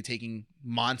basically taking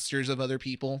monsters of other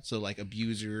people. So like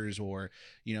abusers or,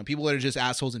 people that are just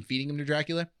assholes and feeding them to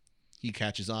Dracula. He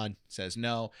catches on, says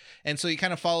no. And so you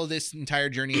kind of follow this entire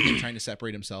journey of him trying to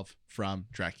separate himself from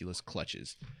Dracula's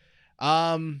clutches.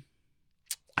 I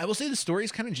will say the story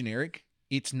is kind of generic.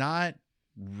 It's not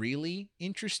really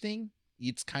interesting.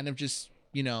 It's kind of just,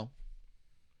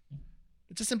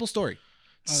 it's a simple story.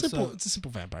 It's a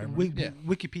simple vampire movie. Yeah.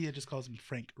 Wikipedia just calls him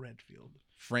Frank Redfield.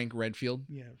 Frank Redfield.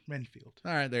 Yeah, Renfield.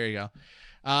 All right, there you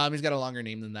go. He's got a longer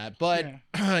name than that. But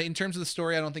in terms of the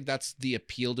story, I don't think that's the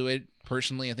appeal to it.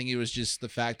 Personally, I think it was just the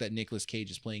fact that Nicolas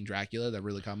Cage is playing Dracula that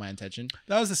really caught my attention.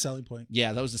 That was the selling point.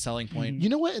 Yeah, that was the selling point. You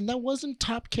know what? And that wasn't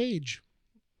top Cage.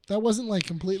 That wasn't like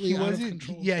completely out of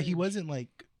control. Yeah, he wasn't like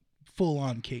full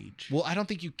on Cage. Well, I don't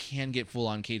think you can get full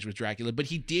on Cage with Dracula, but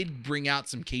he did bring out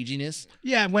some caginess.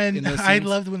 Yeah, in when those I scenes.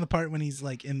 loved when the part when he's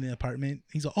like in the apartment,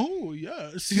 he's like, "Oh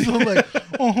yes," he's all like,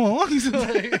 he's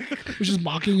like, Which is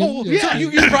mocking. Oh, him. yeah,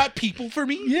 you brought people for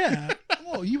me? yeah.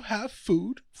 Oh, you have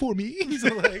food for me? He's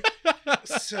all like,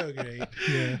 so great.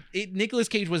 Yeah. Nicolas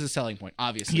Cage was a selling point,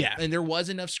 obviously. Yeah. And there was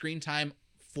enough screen time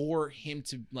for him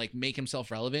to like make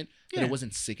himself relevant that Yeah. it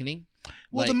wasn't sickening.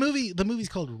 Well, Like- the movie's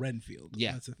called Renfield.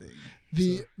 Yeah. That's the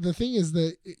thing. The thing is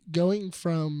that going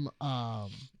from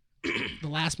the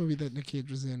last movie that Nick Cage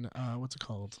was in, what's it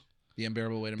called? The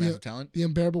Unbearable Weight of Massive Talent. The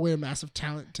Unbearable Weight of Massive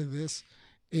Talent to this,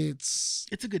 it's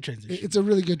It's a good transition. it's a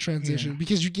really good transition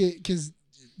because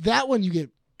that one you get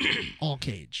all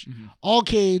Cage, Mhm. all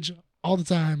Cage all the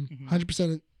time, Mhm.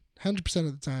 100%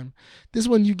 of the time. This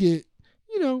one you get,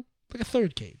 like a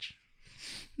third Cage.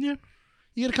 Yeah.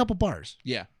 You get a couple bars.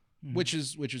 Yeah. Mhm. Which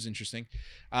was interesting.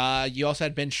 You also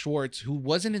had Ben Schwartz, who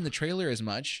wasn't in the trailer as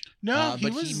much. No,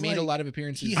 but was he made a like- lot of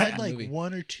appearances. He in had the like movie.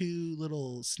 one or two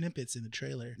little snippets in the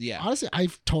trailer. Yeah. Honestly, I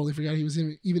totally forgot he was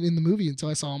even in the movie until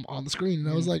I saw him on the screen, and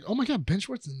I was like, "Oh my god, Ben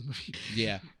Schwartz is in the movie."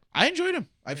 Yeah. I enjoyed him.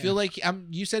 I feel like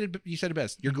you said it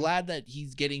best. You're glad that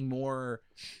he's getting more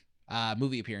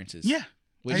movie appearances. Yeah.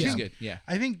 Which I is think- good. Yeah.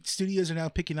 I think studios are now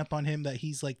picking up on him that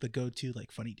he's like the go-to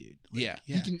like funny dude. Like, Yeah.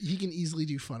 He can easily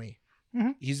do funny.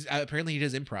 He's apparently he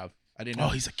does improv. I didn't know. Oh,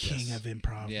 he's a king Yes. of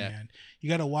improv, Yeah. man. You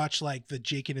got to watch like the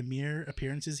Jake and Amir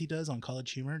appearances he does on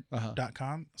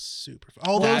collegehumor.com. Super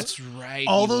fun. That's right.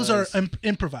 All he those are was.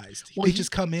 improvised. Well, they he-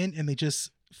 just come in and they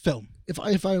just film. If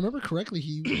I remember correctly,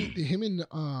 him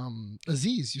and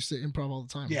Aziz used to improv all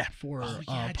the time. Yeah. For Oh,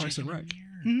 yeah, Parks and Jake Rec.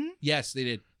 Mhm. Yes, they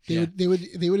did. They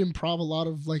Yeah. would improv a lot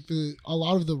of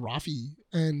the Rafi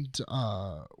and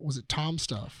was it Tom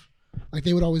stuff. Like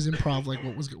they would always improv like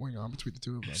what was going on between the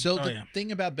two of them. So Oh, the yeah.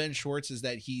 thing about Ben Schwartz is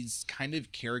that he's kind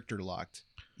of character locked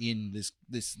in this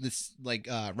like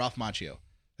Ralph Macchio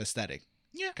aesthetic.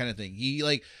 Yeah. Kind of thing. He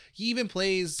even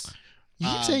plays you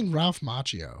keep saying Ralph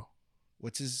Macchio.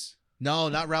 what's his No,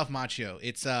 not Ralph Macchio.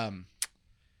 It's now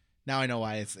I know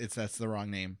why that's the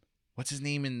wrong name. What's his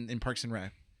name in Parks and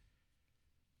Rec?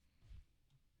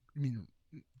 I mean,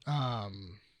 oh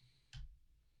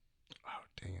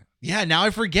dang it! Yeah, now I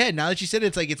forget. Now that you said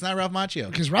it, it's not Ralph Macchio.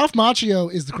 Because Ralph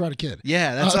Macchio is the Karate Kid.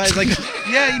 Yeah, that's why I was like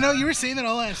Yeah, you were saying that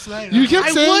all last night. You kept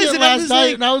I saying was, it and I last was night,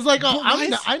 like, and I was like, "Oh, but why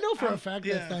is- I know for a fact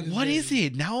yeah. that's not his what name. is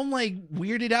it? Now I'm like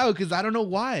weirded out because I don't know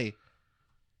why.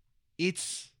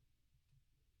 It's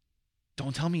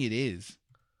don't tell me it is.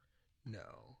 No.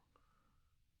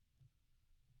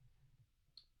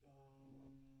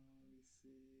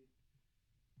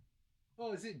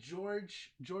 Oh, is it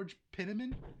George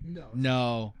Pinnaman? No.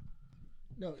 No.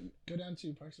 No. Go down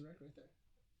to Parks and Rec right there.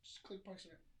 Just click Parks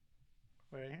and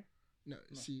Rec. Right here. No.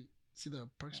 See the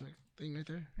Parks and Rec thing right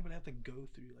there. Yeah, but I have to go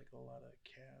through like a lot of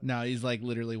cast. No, he's like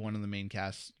literally one of the main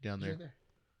casts down It's there. right there.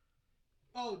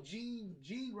 Oh, Gene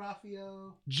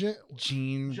Raffio,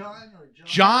 Gene John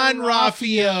John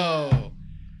Raffio.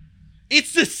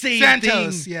 It's the same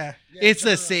Santos. thing. Yeah. It's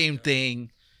the same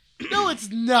thing. No, it's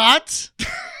not.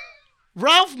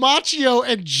 Ralph Macchio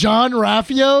and John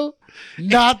Raffio,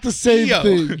 not the same Yo.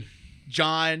 thing.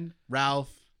 John, Ralph,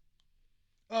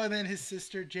 Oh, and then his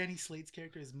sister Jenny Slate's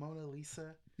character is Mona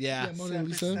Lisa. Yeah, Yeah, Mona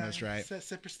Lisa. That's right.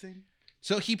 Sipperstein.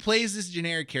 So he plays this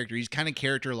generic character. He's kind of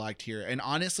character locked here. And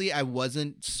honestly, I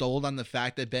wasn't sold on the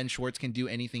fact that Ben Schwartz can do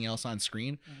anything else on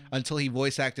screen until he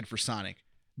voice acted for Sonic.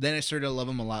 Then I started to love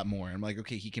him a lot more. I'm like,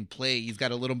 okay, he can play. He's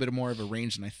got a little bit more of a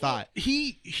range than I thought.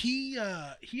 He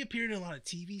appeared in a lot of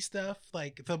TV stuff.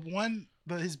 Like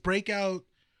his breakout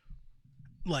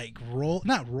work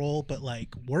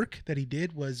that he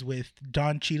did was with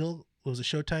Don Cheadle. It was a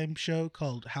Showtime show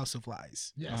called House of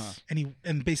Lies. Yes.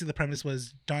 And basically the premise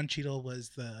was Don Cheadle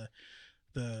was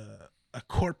a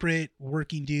corporate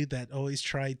working dude that always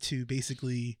tried to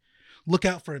basically look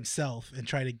out for himself and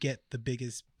try to get the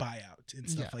biggest buyout and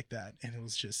stuff like that. And it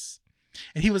was just,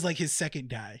 and he was like his second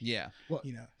guy. Yeah. Well,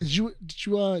 you know.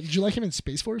 Did you like him in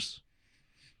Space Force?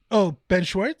 Oh, Ben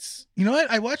Schwartz? You know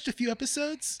what? I watched a few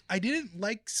episodes. I didn't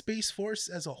like Space Force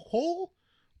as a whole,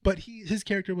 but his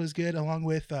character was good, along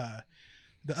with the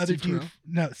other dude.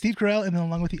 No, Steve Carell, and then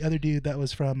along with the other dude that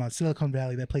was from Silicon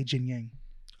Valley that played Jin Yang.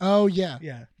 Oh yeah,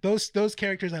 yeah. Those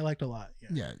characters I liked a lot.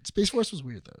 Yeah, Space Force was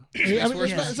weird though.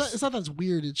 It's not that it's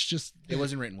weird. It's just it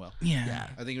wasn't written well. Yeah.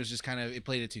 I think it was just kind of it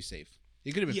played it too safe.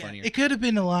 It could have been funnier. It could have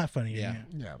been a lot funnier.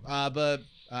 Yeah. But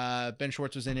Ben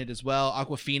Schwartz was in it as well.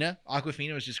 Aquafina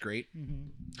was just great.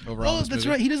 Overall, oh, that's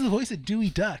right. He does the voice of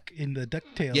Dewey Duck in the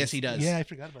DuckTales. Yes, he does. Yeah, I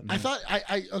forgot about that. I thought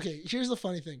okay. Here's the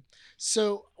funny thing.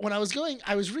 So when I was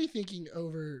rethinking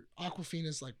over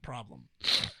Aquafina's like problem,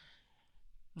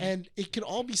 and it could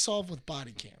all be solved with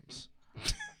body cams.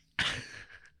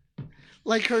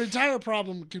 Like her entire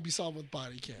problem could be solved with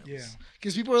body cams. Yeah.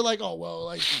 Because people are like, oh well,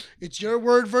 like it's your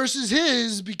word versus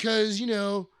his because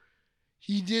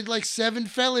he did like 7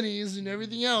 felonies and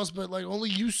everything else, but like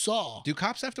only you saw. Do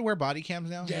cops have to wear body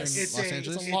cams now? Yes, here in Los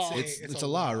Angeles. It's a law. It's a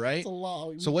law, right? It's a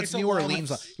law. So what's New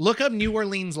Orleans law? Look up New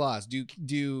Orleans laws.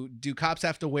 Do cops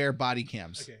have to wear body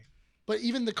cams? Okay. But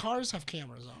even the cars have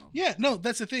cameras on them. Yeah, no,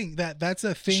 that's the thing. That's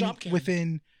a thing Shop cam.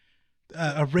 within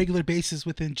a regular basis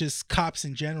within just cops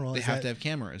in general. They have to have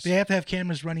cameras. They have to have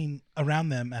cameras running around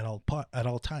them at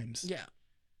all times. Yeah.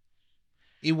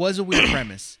 It was a weird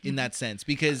premise in that sense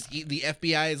because the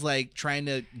FBI is like trying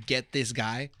to get this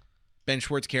guy, Ben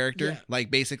Schwartz character,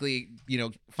 like basically,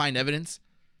 find evidence,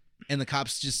 and the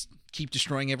cops just keep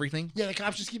destroying everything. Yeah, the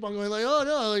cops just keep on going like, oh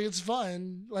no, like it's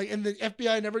fine. Like, and the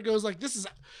FBI never goes like, this is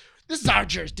our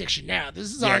jurisdiction now.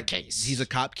 This is our case. He's a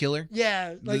cop killer.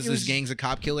 Yeah, like this gang's a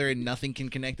cop killer, and nothing can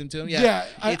connect him to him. Yeah, yeah.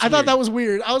 I thought that was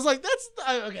weird. I was like, that's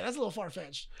a little far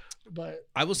fetched. But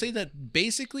I will say that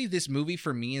basically this movie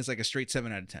for me is like a straight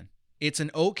 7 out of 10. It's an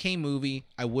okay movie.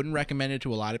 I wouldn't recommend it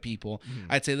to a lot of people.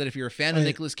 I'd say that if you're a fan of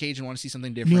Nicolas Cage and want to see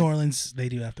something different, New Orleans, they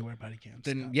do have to wear body cams.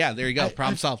 Then yeah, there you go.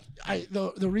 Problem solved.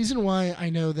 The reason why I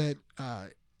know that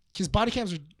because body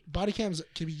cams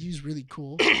can be used really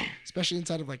cool, especially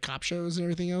inside of like cop shows and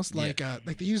everything else. Like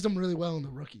they used them really well in The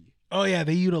Rookie. Oh yeah,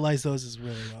 they utilize those as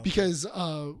really well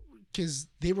because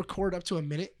they record up to a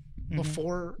minute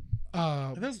before.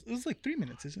 It was like 3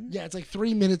 minutes, isn't it? Yeah, it's like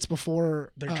 3 minutes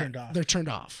before they're turned off. They're turned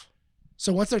off.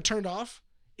 So once they're turned off,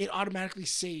 it automatically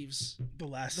saves the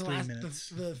last 3 minutes.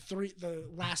 The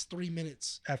last 3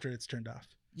 minutes after it's turned off.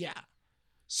 Yeah.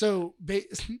 So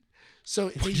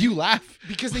you laugh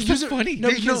because they use it funny.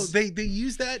 They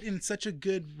use that in such a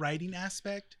good writing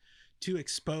aspect to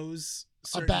expose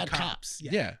certain bad cops.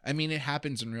 Yeah, I mean it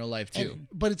happens in real life too.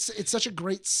 But it's such a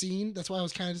great scene. That's why I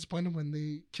was kind of disappointed when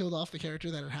they killed off the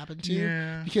character that it happened to.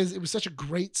 Yeah. Because it was such a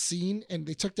great scene, and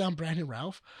they took down Brandon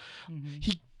Routh.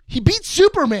 He beat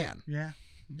Superman. Yeah.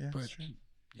 But that's true.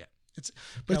 yeah,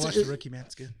 I watched The Rookie, man.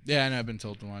 It's good. Yeah, I know. I've been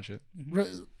told to watch it.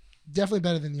 Definitely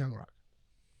better than Young Rock.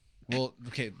 Well,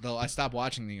 okay, though I stopped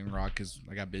watching the Young Rock because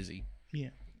I got busy. Yeah.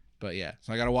 But yeah,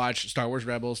 so I got to watch Star Wars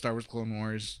Rebels, Star Wars Clone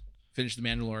Wars, finish The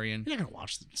Mandalorian. You're not gonna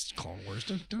watch the Clone Wars.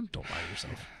 Don't lie to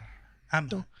yourself.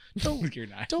 Don't. You're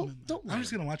not. Don't. I'm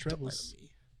just gonna watch Rebels.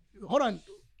 Hold on,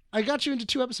 I got you into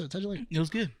 2 episodes. How'd you like it? It was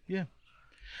good. Yeah.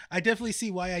 I definitely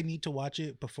see why I need to watch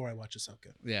it before I watch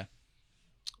Ahsoka. Yeah.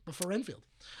 Before Renfield.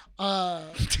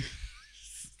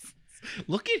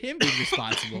 Look at him being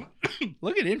responsible.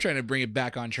 Look at him trying to bring it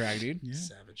back on track, dude. Yeah.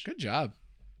 Savage. Good job.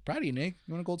 Proud of you, Nick.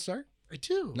 You want a gold star? I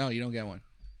do. No, you don't get one.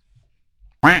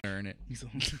 Earn it.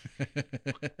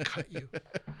 Cut you.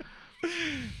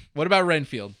 What about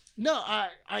Renfield? No, I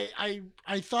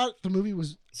thought the movie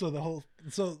was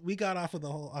so we got off of the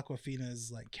whole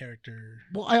Aquafina's like character.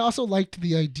 well. I also liked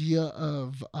the idea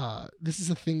of this is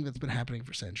a thing that's been happening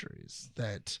for centuries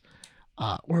that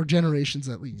or generations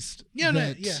at least. Yeah,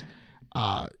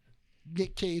 that,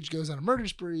 Nick Cage goes on a murder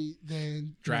spree,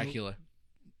 then Dracula.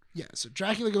 So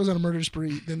Dracula goes on a murder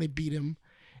spree, then they beat him,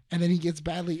 and then he gets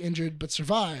badly injured but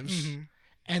survives, Mhm.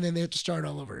 and then they have to start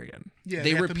all over again. Yeah,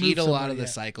 They have to repeat a move lot somewhere, of the yeah.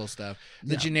 cycle stuff,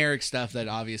 the Yeah. generic stuff that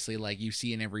obviously like you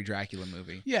see in every Dracula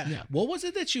movie. Yeah. Yeah. What was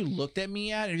it that you looked at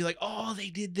me at and you're like, oh, they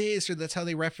did this, or that's how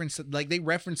they reference it? Like they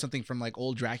reference something from like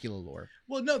old Dracula lore.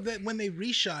 Well, no, that when they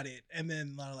reshot it, and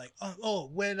then like,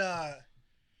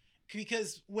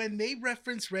 because when they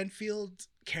reference Renfield's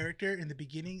character in the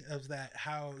beginning of that,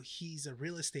 how he's a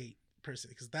real estate person,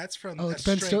 because that's from It's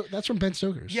that's from Ben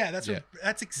Stoker's. Yeah,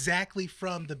 that's exactly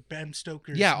from the Ben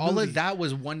Stoker's. Yeah, all movie. of that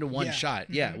was 1-to-1 Yeah. shot.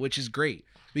 Yeah, Mhm. which is great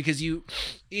because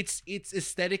it's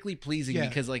aesthetically pleasing Yeah.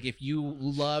 because like if you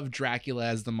love Dracula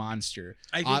as the monster,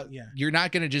 I think, yeah. you're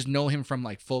not gonna just know him from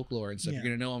like folklore and stuff. Yeah.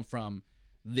 You're gonna know him from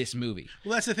this movie.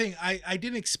 Well, that's the thing. I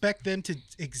didn't expect them to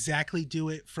exactly do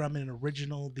it from the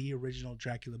original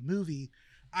Dracula movie.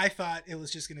 I thought it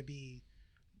was just going to be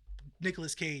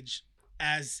Nicolas Cage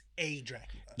as a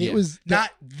Dracula. It was Not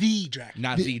the Dracula.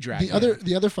 Not the Dracula.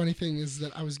 The other funny thing is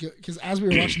that I was because as we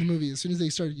were watching the movie, as soon as they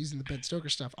started using the Ben Stoker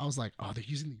stuff, I was like, oh, they're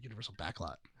using the Universal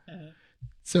backlot.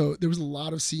 So there was a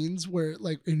lot of scenes where,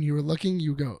 like, when you were looking,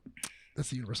 you go, "That's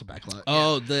the Universal backlot."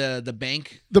 Oh, the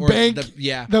bank. The Or bank.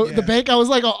 yeah. The bank. I was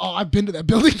like, oh, I've been to that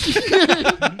building.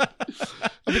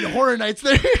 I've been to Horror Nights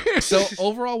there. So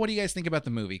overall, what do you guys think about the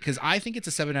movie? Because I think it's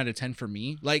a 7 out of 10 for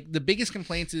me. Like the biggest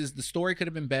complaints is the story could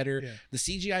have been better. Yeah. The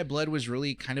CGI blood was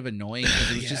really kind of annoying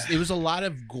because it was it was a lot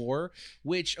of gore.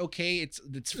 Which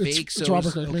it's fake. It's So Robert it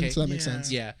was Kirkman, okay. so that makes Yeah.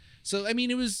 sense. Yeah. So I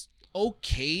mean, it was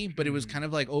okay, but it was kind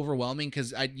of like overwhelming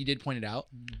because you did point it out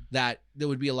that there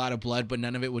would be a lot of blood, but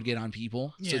none of it would get on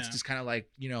people. So it's Yeah. just kind of like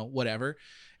whatever.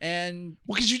 And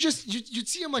Well, because you'd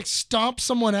see him like stomp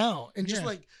someone out and just Yeah.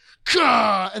 like,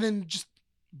 "Gah!" and then just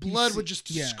blood would just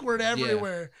yeah. squirt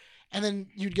everywhere, and then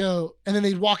you'd go, and then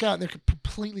they'd walk out and they're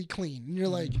completely clean, and you're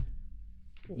like,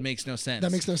 it makes no sense.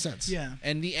 that makes no sense. Yeah.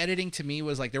 And the editing to me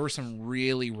was like there were some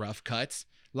really rough cuts.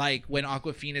 Like when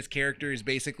Awkwafina's character is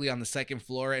basically on the second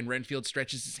floor and Renfield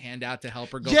stretches his hand out to help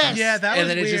her go. Yes. past- Yeah, that and was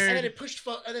then it's weird. just And then it pushed,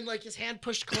 and then like his hand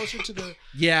pushed closer to the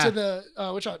yeah, to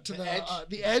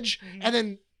the edge, and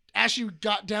then as you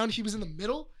got down, he was in the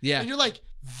middle. Yeah. and you're like,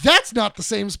 that's not the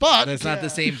same spot. that's not the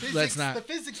same. Physics, That's not. The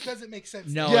physics doesn't make sense.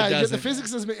 No, yeah, it the doesn't.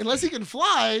 physics doesn't unless he can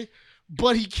fly,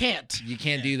 but he can't. You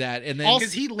can't do that. And then Also-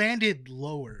 Because he landed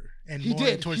lower and He more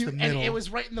did towards He- the and middle. it was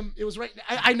right in the. It was right.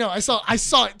 I know. I saw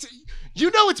it. You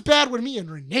know it's bad when me and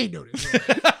Renee noticed.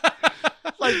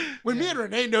 Like when me and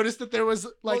Renee noticed that there was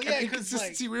like Well, yeah, an 'cause,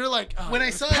 inconsistency. We were like, oh, when I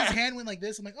it's saw bad. his hand went like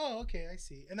this, I'm like, oh, okay, I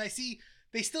see. And I see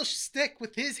they still stick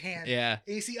with his hand. yeah.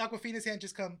 And you see Aquafina's hand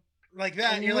just come like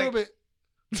that, and a you're little like,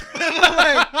 bit.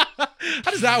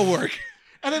 How does that work?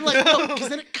 And then like no, because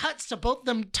then it cuts to both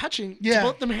them touching, Yeah. to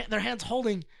both them their hands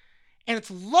holding, and it's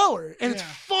lower and it's Yeah.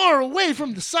 far away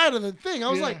from the side of the thing. I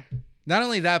was Yeah. like, Not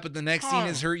only that, but the next scene Huh.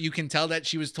 is her. You can tell that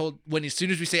she was told when as soon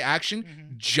as we say action,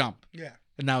 Mhm. jump. yeah,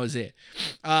 And that was it.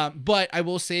 But I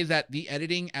will say that the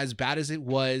editing, as bad as it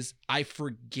was, I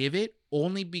forgive it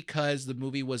only because the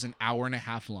movie was an hour and a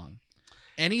half long.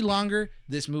 Any longer,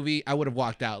 this movie, I would have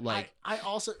walked out. Like, I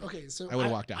also okay, so I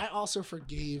would've walked out. I also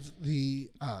forgave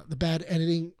the bad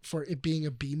editing for it being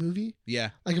a B movie, yeah,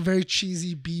 like a very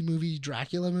cheesy B movie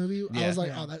Dracula movie. I Yeah. was like,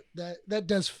 Yeah. oh, that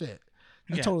does fit.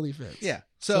 That Yeah. totally fits. yeah.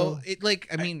 So, So- it like,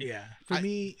 I mean, yeah. For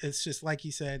me, it's just like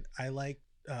you said. I like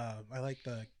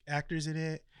the actors in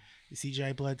it. The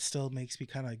CGI blood still makes me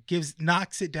kind of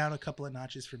knocks it down a couple of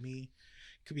notches for me,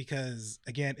 because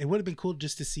again, it would have been cool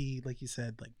just to see, like you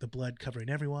said, like the blood covering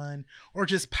everyone, or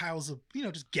just piles of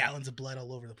just gallons of blood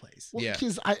all over the place. Well, Yeah.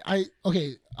 because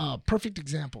perfect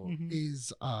example Mhm.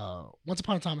 is Once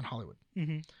Upon a Time in Hollywood.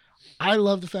 Mm-hmm. I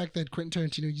love the fact that Quentin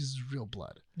Tarantino uses real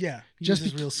blood. Yeah, he Just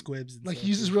uses bec- real squibs. And Like stuff, he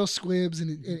uses too. real squibs,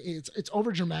 and it's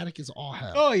over dramatic as all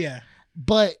hell. Oh yeah.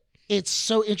 But it's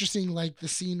so interesting, like the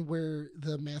scene where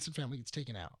the Manson family gets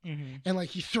taken out, Mm-hmm. and like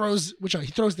he throws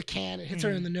the can, it hits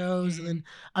her in the nose, and then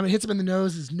it hits him in the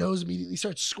nose. His nose immediately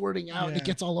starts squirting out, and it Yeah.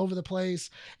 gets all over the place,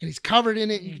 and he's covered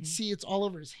in it. And you can Mhm. see it's all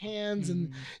over his hands, and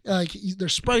Mm-hmm. like they're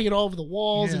spreading it all over the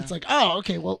walls, and Yeah. it's like, oh,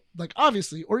 okay, well, like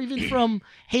obviously, or even from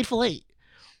Hateful Eight,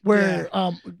 where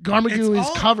Garmagoo is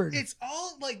covered. It's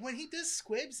all like when he does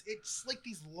squibs, it's like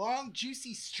these long,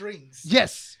 juicy strings.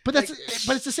 Yes, but Like-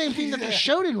 it's the same thing that they Yeah.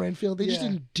 showed in Renfield. They just Yeah.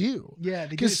 didn't do. Yeah,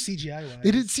 they did it 'Cause CGI wise.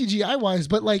 They did CGI wise,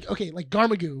 but like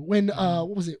Garmagoo when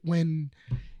what was it when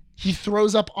he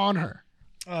throws up on her,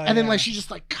 and then like she's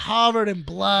just like covered in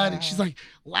blood, and she's like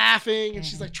laughing, and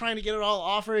she's like trying to get it all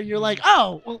off her, and you're like,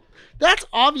 oh, well, that's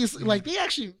obviously like they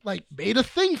actually like made a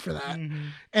thing for that,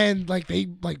 and like they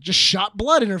like just shot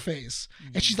blood in her face,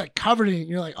 and she's like covered in it, and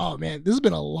you're like, oh man, this has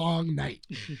been a long night.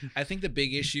 I think the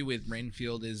big issue with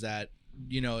Renfield is that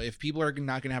if people are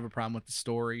not going to have a problem with the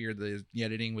story or the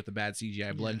editing with the bad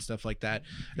CGI blood and stuff like that,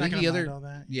 I think the other, all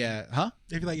that.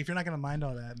 if you're not gonna mind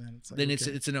all that, then it's like, then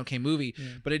it's an okay movie. Yeah.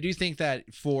 But I do think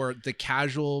that for the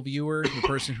casual viewer, the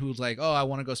person who's like, oh, I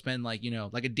want to go spend like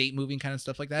a date movie and kind of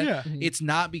stuff like that, it's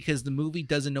not, because the movie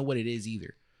doesn't know what it is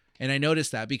either. And I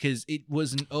noticed that because it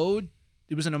was an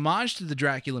homage to the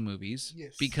Dracula movies,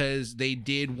 because they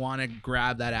did want to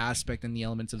grab that aspect and the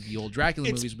elements of the old Dracula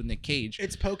movies with Nick Cage.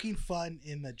 It's poking fun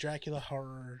in the Dracula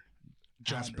horror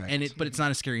genre, but it's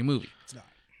not a scary movie. It's not.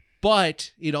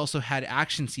 But it also had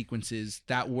action sequences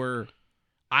that were,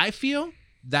 I feel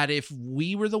that if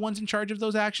we were the ones in charge of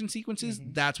those action sequences,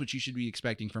 that's what you should be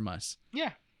expecting from us.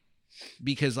 Yeah.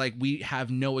 Because like we have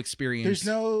no experience.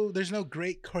 There's no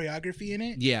great choreography in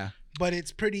it. Yeah. But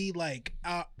it's pretty like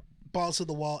balls to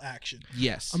the wall action.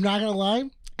 Yes. I'm not gonna lie.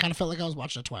 Kind of felt like I was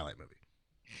watching a Twilight movie.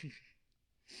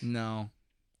 No.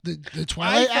 The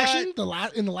Twilight action,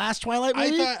 in the last Twilight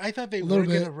movie. I thought they were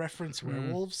gonna reference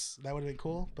werewolves. That would have been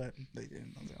cool, but they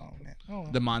didn't. I was like, oh man. Oh.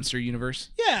 The monster universe.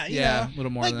 Yeah. Yeah. A little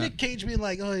more. Like than Nick that. Cage being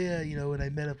like, oh yeah, when I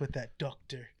met up with that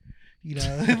doctor.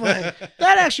 Like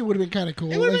that actually would have been kind of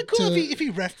cool. It would have been cool if he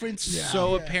referenced. Yeah.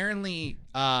 So apparently,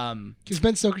 because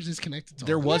Ben Stoker's is connected to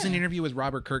there was an interview with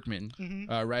Robert Kirkman,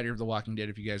 writer of The Walking Dead.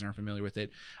 If you guys aren't familiar with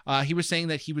it, he was saying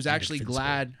that he was actually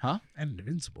glad, and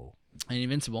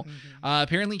Invincible.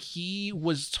 Apparently, he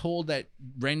was told that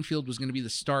Renfield was going to be the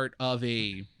start of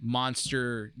a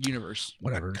monster universe.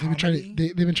 Whatever.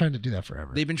 They've been trying to do that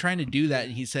forever. They've been trying to do that,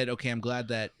 and he said, "Okay, I'm glad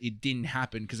that it didn't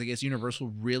happen because I guess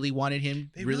Universal really wanted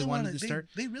him. They really wanted to start.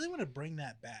 They really want to bring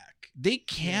that back. They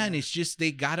can. Yeah. It's just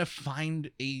they gotta find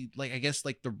a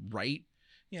the right.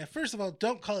 Yeah. First of all,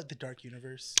 don't call it the Dark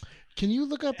Universe. Can you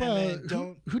look up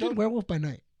who did Werewolf by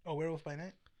Night? Oh, Werewolf by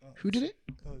Night. Oh, who did it?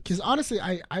 Because honestly,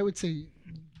 I would say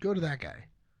go to that guy.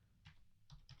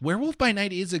 Werewolf by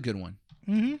Night is a good one.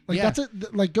 That's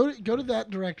it. Like go to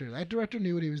that director. That director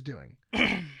knew what he was doing,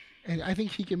 and I think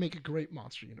he can make a great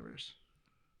monster universe.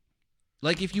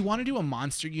 Like if you want to do a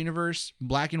monster universe,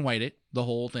 black and white it, the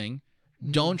whole thing.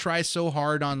 Don't try so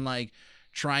hard on like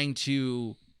trying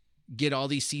to get all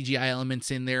these CGI elements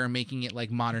in there and making it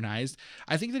like modernized.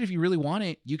 I think that if you really want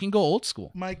it, you can go old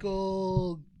school.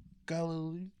 Michael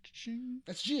Giacchino?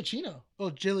 That's Giacchino.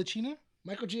 Oh, Giacchino?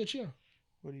 Michael Giacchino.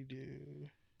 What did he do?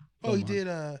 Oh, he did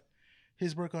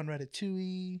his work on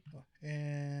Ratatouille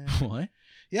and what?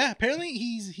 Yeah, apparently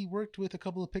he worked with a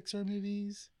couple of Pixar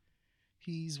movies.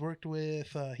 He's worked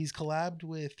with he's collabed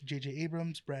with J.J.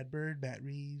 Abrams, Brad Bird, Matt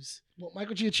Reeves. Well,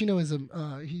 Michael Giacchino is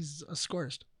he's a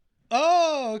scorist.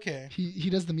 Oh, okay. He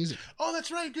does the music. Oh,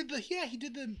 that's right. He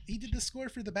did the score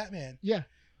for the Batman. Yeah.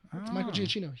 It's Michael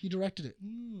Giacchino. He directed it.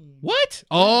 What?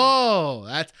 Oh,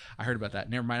 I heard about that.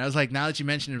 Never mind. I was like, now that you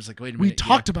mentioned it, I was like, wait a minute. We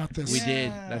talked about this. We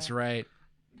did. That's right.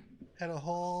 Had a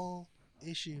whole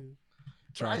issue.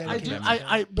 But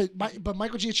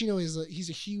Michael Giacchino he's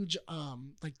a huge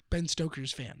like Ben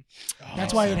Stoker's fan.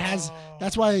 That's why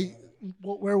that's why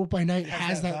Werewolf by Night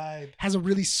has a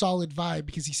really solid vibe,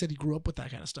 because he said he grew up with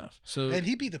that kind of stuff. So and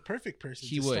he'd be the perfect person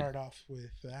to start off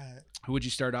with that. Who would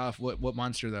you start off? What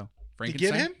monster though?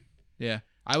 Frankenstein? To get him? Yeah.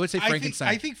 I would say Frankenstein.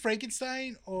 I think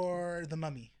Frankenstein or the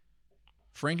Mummy.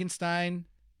 Frankenstein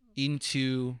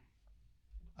into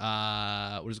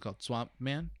what is it called? Swamp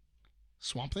Man?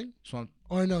 Swamp Thing? Swamp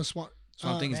Thing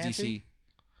is DC.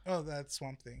 Oh, that's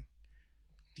Swamp Thing.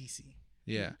 DC.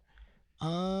 Yeah.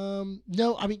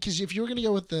 No, I mean, because if you were gonna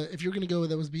go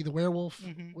that would be the werewolf,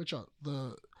 which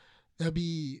that'd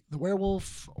be the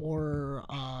werewolf or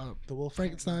the wolf.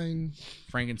 Frankenstein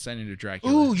into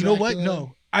Dracula. Ooh, you know what?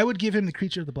 No, I would give him the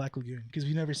Creature of the Black Lagoon, because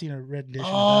we've never seen a rendition.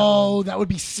 Oh, that would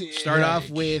be sick. Start off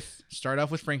with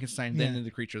Frankenstein, then into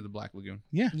the Creature of the Black Lagoon.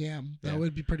 Yeah, that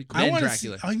would be pretty cool. Then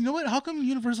Dracula. You know what? How come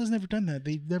Universal has never done that?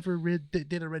 They never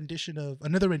did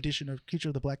another rendition of Creature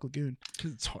of the Black Lagoon.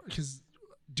 Because it's hard. Because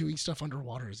doing stuff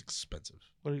underwater is expensive.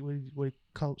 What do you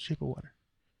call it? Shape of Water.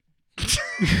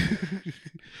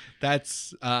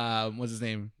 That's what's his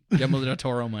name? Guillermo del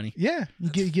Toro money. Yeah, you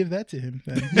give that to him.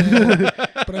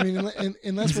 But I mean,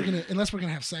 unless we're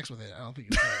gonna have sex with it, I don't think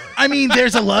it's gonna work. I mean,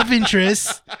 there's a love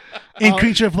interest in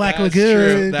Creature of Black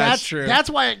Lagoon. That's true. That's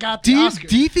why it got the Oscar.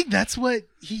 Do you think that's what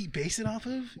he based it off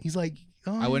of? He's like,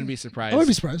 I wouldn't be surprised. I wouldn't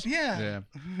be surprised. Yeah.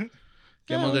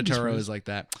 Guillermo del Toro is like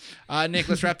that. Nick,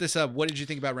 let's wrap this up. What did you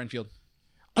think about Renfield?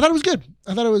 I thought it was good.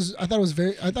 I thought it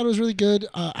was really good.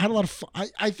 I had a lot of fun.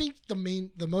 I think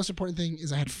the most important thing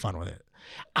is I had fun with it.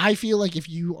 I feel like if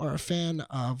you are a fan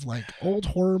of like old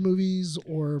horror movies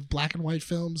or black and white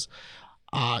films,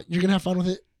 you're gonna have fun with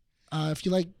it. If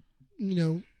you like,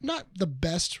 not the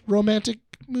best romantic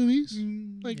movies,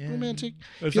 like yeah. romantic.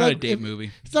 It's Feel not like a date if-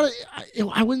 movie. It's not.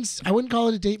 I wouldn't call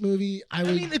it a date movie. I I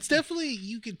would. mean, it's definitely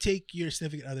you could take your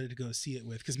significant other to go see it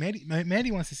with because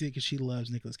Maddie wants to see it because she loves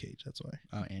Nicolas Cage. That's why.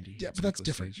 Oh, Andy. Yeah, It's but that's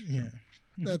Nicolas different. Cage.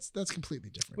 Yeah. That's completely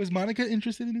different. Was Monica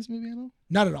interested in this movie at all?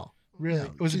 Not at all. Really?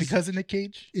 No, Was it she's- because of Nick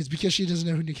Cage? It's because she doesn't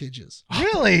know who Nick Cage is.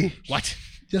 Really? What?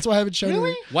 That's why I haven't shown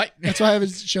her. What? That's why I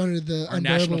haven't shown her the Our unbearable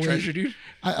national weight. treasure, dude.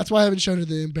 That's why I haven't shown her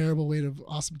the unbearable weight of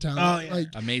awesome talent. Oh, yeah. Like,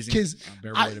 Amazing. because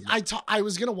Unbearable weight of- I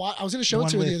was gonna watch. I was gonna show it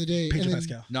to her the other day, and Pedro then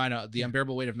Pascal. No, I know the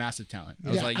unbearable weight of massive talent. I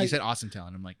was Yeah, like, you said awesome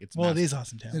talent. I'm like, it's Well, it massive. is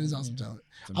awesome talent. it is awesome talent.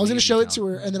 It's I was gonna amazing show it to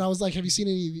talent. her, and then I was like, "Have you seen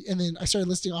any?" And then I started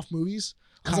listing off movies.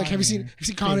 I was like, Con "Have you Air,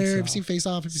 seen Con Air? Have you Face seen Off, Face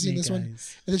Off? Have you seen this one?"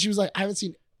 Eyes, And then she was like, "I haven't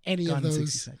seen any Gone of in 60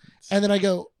 those." Seconds. And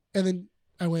then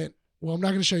I went, "Well, I'm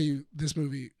not gonna show you this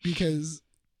movie because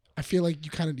I feel like you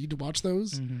kind of need to watch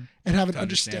those Mhm. and have an To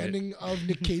understand understanding of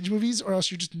Nick Cage movies, or else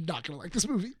you're just not gonna like this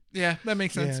movie. Yeah, that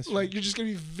makes sense. Yeah, that's Like you're just gonna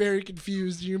be very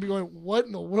confused. You're gonna be going, "What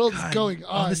in the world is God, going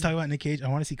all on?" this talk about Nick Cage. I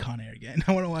want to see Con Air again.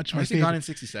 I want to watch I my see Gone in favorite.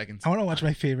 60 seconds. I want to watch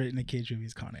my favorite Nick Cage movie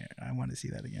is Con Air. I want to see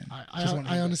that again. Just wanna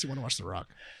I go. honestly want to watch The Rock.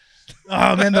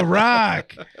 Oh man, The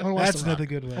Rock. I want to watch That's The Rock. another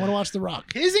good one. I want to watch The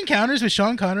Rock. His encounters with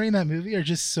Sean Connery in that movie are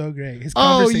just so great. His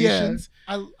Oh yeah, conversations.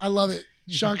 I love it.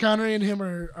 Sean Connery and him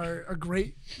are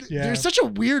great. Yeah. They're such a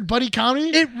weird buddy comedy.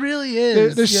 It really They're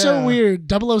is. so yeah. weird.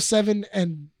 007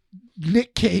 and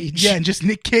Nick Cage. Yeah, and just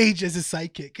Nick Cage as his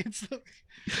sidekick. It's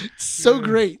so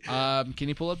great. Can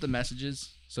you pull up the messages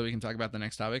so we can talk about the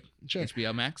next topic? Sure.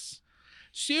 HBO Max.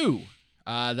 So,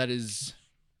 that is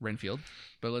Renfield.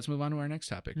 But let's move on to our next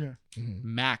topic. Yeah.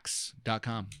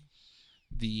 Max.com.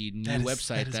 The new that is,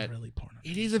 website that is really porno.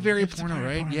 it is a very It's porno, very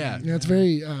right? porno. Yeah. Yeah, it's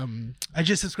very I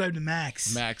just subscribed to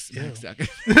Max. Max. Ew. Max.com.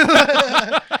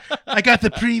 I got the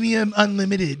premium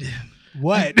unlimited.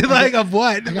 What? Like of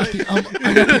what? I got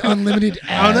the unlimited ads.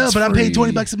 I don't know, but I'm paying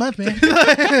free. $20 a month,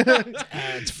 man.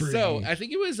 Ads free. So I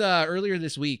think it was earlier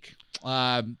this week.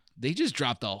 They just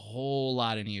dropped a whole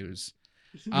lot of news.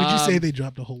 Would you say they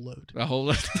dropped a whole load? A whole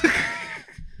lot.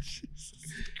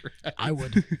 I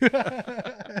would.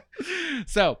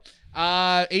 So,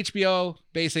 HBO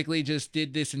basically just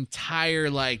did this entire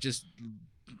just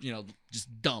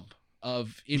dump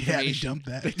of Yeah, they information. dumped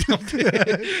that. They dumped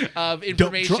it, of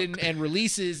information truck. and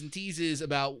releases and teases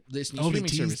about this new Oh, they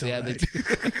streaming teased service.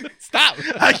 all They stop.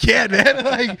 I can't, man.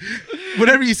 Like,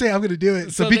 whatever you say, I'm gonna do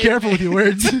it. So be they- careful with your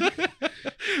words.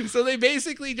 So they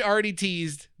basically already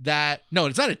teased that. No,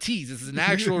 it's not a tease. This is an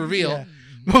actual reveal. Yeah.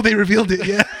 Oh, they revealed it.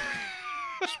 Yeah,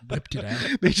 Whipped it out.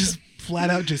 they just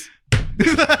flat out just.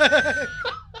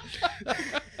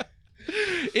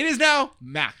 It is now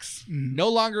Max. Mhm. No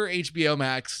longer HBO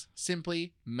Max,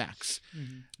 simply Max.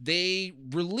 They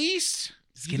released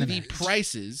Skin of the Max.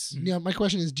 prices. Yeah, my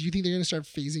question is, do you think they're going to start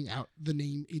phasing out the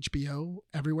name HBO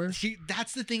everywhere? See,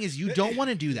 that's the thing is you don't want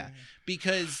to do that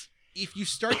because if you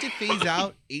start to phase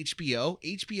out HBO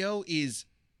is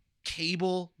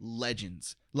cable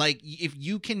legends. Like if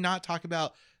you cannot talk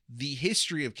about the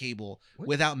history of cable What?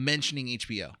 without mentioning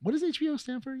HBO. What does HBO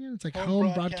stand for again? It's like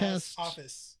Home Broadcast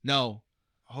Office. No.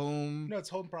 Home. No, it's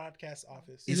Home Broadcast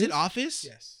Office. Is it Office?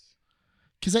 Yes.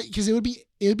 Because it would be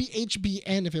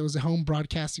HBN if it was a home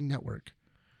broadcasting network.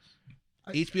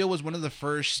 HBO was one of the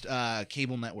first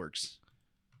cable networks.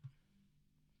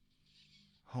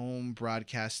 Home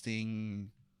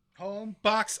broadcasting Home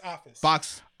Box Office.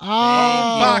 box. Oh,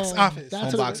 Box Office. That's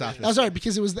Home what box it- office. That's right,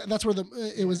 because that's where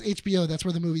it was HBO. That's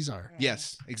where the movies are.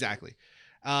 Yes, exactly.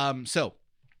 So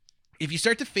if you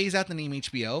start to phase out the name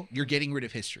HBO, you're getting rid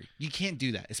of history. You can't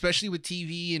do that, especially with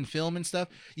TV and film and stuff.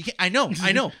 You can't. I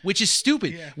know, which is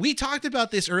stupid. Yeah. We talked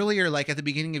about this earlier, like at the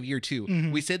beginning of year 2.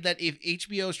 Mhm. We said that if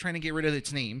HBO is trying to get rid of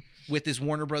its name with this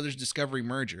Warner Brothers Discovery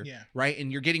merger, Yeah. right,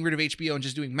 and you're getting rid of HBO and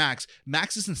just doing Max,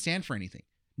 Max doesn't stand for anything.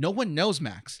 No one knows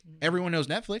Max. Everyone knows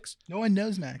Netflix. No one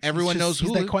knows Max. Everyone He's knows He's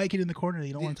Hulu. that quiet kid in the corner that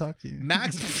you don't want to talk to.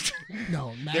 Max.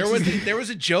 No, Max there was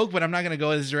a joke, but I'm not going to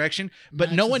go in this direction. But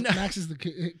Max no is- one. Max is the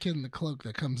kid in the cloak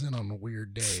that comes in on a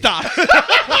weird day. Stop.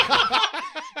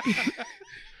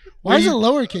 Why is it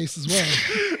lowercase as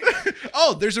well?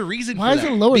 Oh, there's a reason Why for is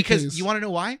that. it lowercase? Because you want to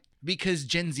know why? Because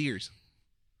Gen Zers.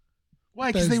 Why?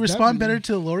 What Because they does that respond mean? better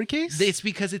to lowercase? It's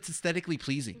because it's aesthetically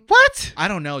pleasing. What? I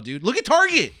don't know, dude. Look at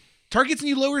Target. Target's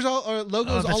new logos all Oh,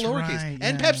 logo's all that's lowercase, right,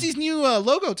 and yeah. Pepsi's new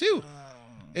logo too.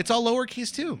 It's all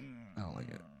lowercase too. I don't like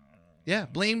it. Yeah,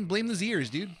 blame the Zers,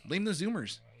 dude. Blame the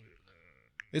Zoomers.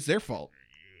 It's their fault.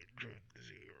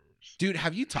 Dude,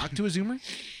 have you talked to a Zoomer?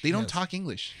 They don't Yes. talk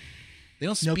English. They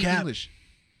don't No speak cap. English.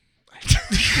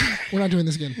 We're not doing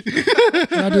this again. We're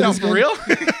not doing No, this for again.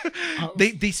 real?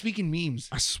 They speak in memes.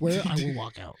 I swear I will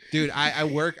walk out. Dude, I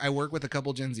work with a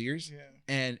couple Gen Zers,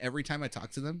 And every time I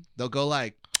talk to them, they'll go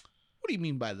like, "What do you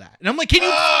mean by that?" And I'm like, "Can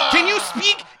you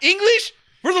speak English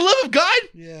for the love of God?"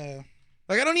 Yeah.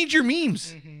 Like, I don't need your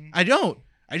memes. Mm-hmm. I don't.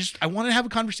 I want to have a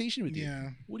conversation with you. Yeah.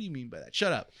 What do you mean by that?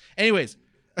 Shut up. Anyways,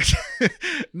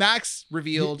 Max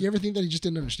revealed. You ever think that he just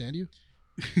didn't understand you?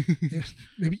 Yeah,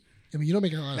 maybe. I mean, you don't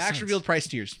make a lot of sense. Max revealed price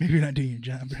tiers. Maybe you're not doing your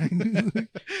job, right?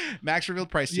 Max revealed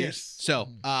price tiers. Yes. So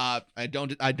I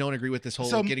don't agree with this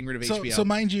whole getting rid of HBO. So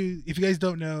mind you, if you guys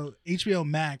don't know, HBO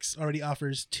Max already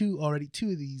offers two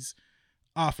of these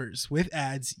offers. With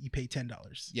ads, you pay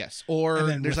 $10. Yes. Or And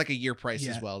then there's with- like a year price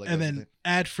as well. that And goes then with it.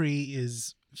 ad free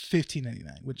is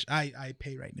 $15.99, which I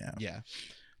pay right now. Yeah.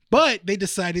 But they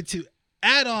decided to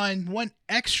add on one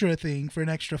extra thing for an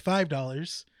extra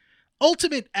 $5.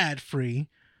 Ultimate ad free,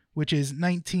 which is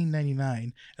 $19.99.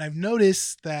 And I've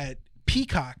noticed that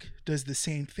Peacock does the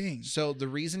same thing. So the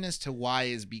reason as to why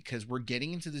is because we're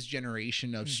getting into this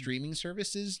generation of streaming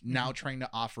services now trying to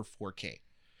offer 4K.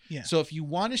 Yeah. So if you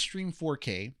want to stream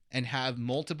 4K and have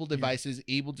multiple devices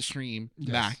able to stream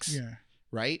Max, Yeah.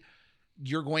 right?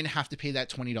 You're going to have to pay that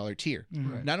 $20 tier.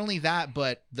 Mhm. Not only that,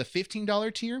 but the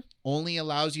 $15 tier only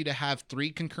allows you to have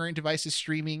 3 concurrent devices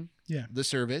streaming Yeah. the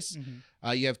service.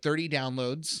 Mhm. You have 30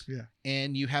 downloads. Yeah.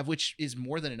 And you have, which is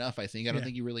more than enough, I think. I don't Yeah.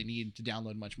 think you really need to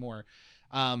download much more.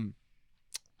 And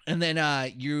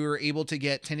then you're able to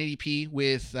get 1080p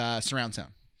with surround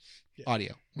sound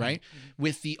audio, right?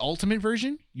 With the ultimate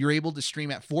version, you're able to stream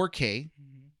at 4K.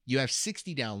 You have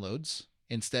 60 downloads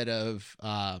instead of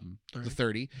the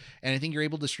 30. And I think you're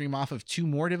able to stream off of 2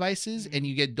 more devices and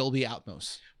you get Dolby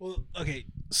Atmos. Well, okay.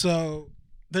 So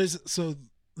this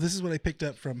is what I picked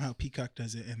up from how Peacock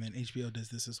does it, and then HBO does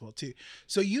this as well too.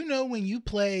 So when you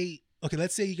play, okay,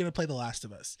 let's say you're gonna play The Last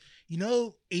of Us.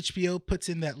 HBO puts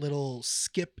in that little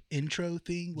skip intro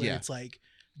thing where it's like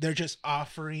they're just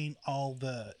offering all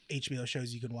the HBO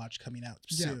shows you can watch coming out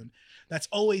soon. That's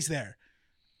always there.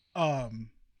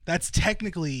 That's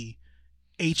technically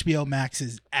HBO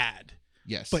Max's ad.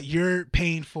 Yes. But you're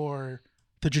paying for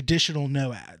the traditional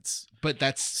no ads. But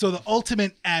that's... So the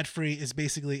ultimate ad free is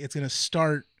basically it's going to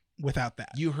start without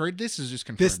that. You heard this is just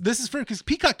confirmed. This is for because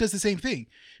Peacock does the same thing.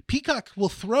 Peacock will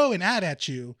throw an ad at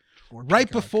you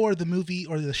right before the movie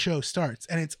or the show starts,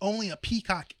 and it's only a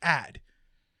Peacock ad.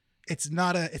 It's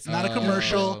not a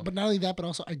commercial. But not only that, but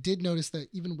also I did notice that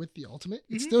even with the ultimate,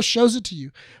 it still shows it to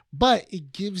you, but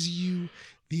it gives you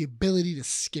the ability to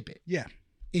skip it. Yeah.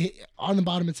 On the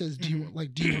bottom it says, "Do you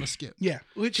want to skip?" Yeah,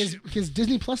 because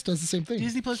Disney Plus does the same thing.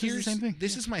 Disney Plus does the same thing.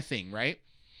 This is my thing, right?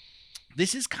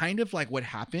 This is kind of like what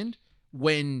happened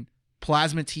when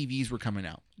plasma TVs were coming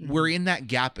out. We're in that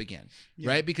gap again,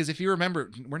 right? Because if you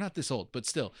remember, we're not this old, but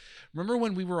still, remember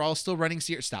when we were all still running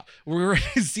CRT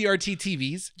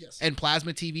TVs and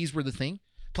plasma TVs were the thing?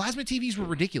 Plasma TVs were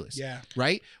ridiculous. Yeah.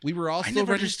 Right? We were all I still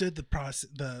never running... understood the process,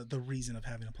 the reason of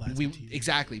having a plasma TV.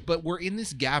 Exactly. But we're in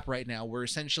this gap right now where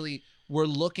essentially we're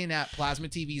looking at plasma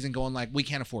TVs and going like, we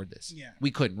can't afford this. Yeah.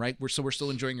 We couldn't, right? We're still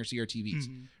enjoying our CRTVs,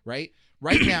 right?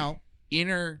 Right now, in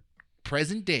our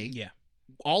present day,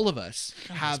 all of us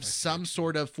have some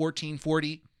sort of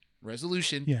 1440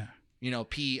 resolution. Yeah. A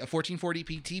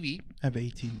 1440p TV. I have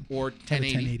 18. Or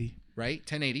 1080. Right?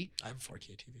 1080. I have a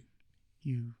 4K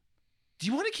TV. Do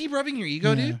you want to keep rubbing your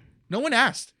ego, dude? No one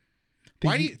asked.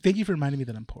 Thank you for reminding me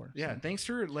that I'm poor. Yeah, thanks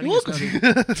for letting us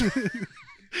know.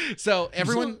 So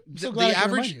everyone, the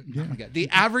average, oh my God, the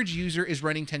average user is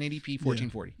running 1080p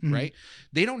 1440, right?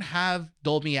 They don't have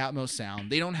Dolby Atmos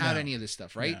sound. They don't have any of this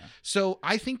stuff, right? So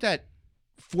I think that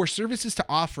for services to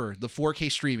offer the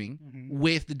 4K streaming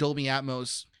with the Dolby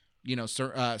Atmos,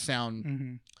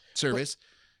 sound service,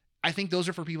 I think those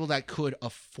are for people that could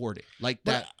afford it, like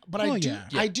that. But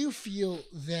I do feel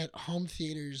that home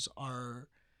theaters are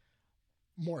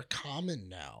more common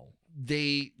now.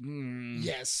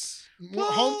 Yes,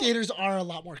 home theaters are a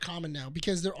lot more common now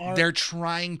because they're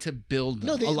trying to build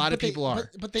them. A lot of people are.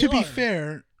 But to be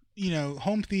fair,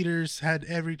 home theaters had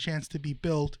every chance to be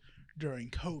built during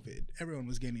COVID. Everyone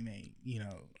was getting a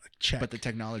check, but the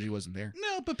technology wasn't there.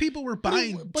 No, but people were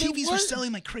buying. TVs were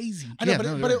selling like crazy. I know,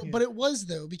 but it was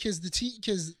though because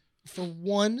because for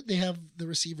one, they have the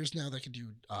receivers now that can do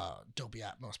Dolby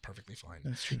Atmos perfectly fine.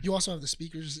 That's true. You also have the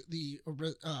speakers, the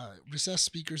recessed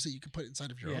speakers that you can put inside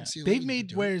of your own ceiling. They've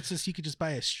made where it's just you could just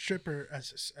buy a strip. Of,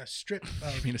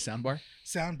 you mean a soundbar?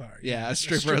 Soundbar. Yeah, a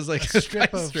stripper. I was like a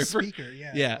strip of speaker.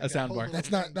 Yeah, a soundbar.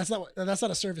 That's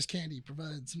not a service Candy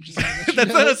provides.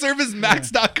 That's not a service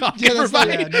Max.com. Yeah,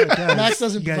 Max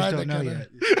doesn't you guys provide don't that know kind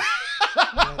yet.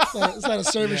 It's not a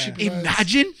service she provides.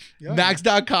 Imagine Yeah.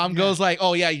 Max.com goes like,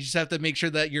 oh yeah, you just have to make sure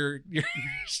that your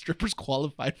strippers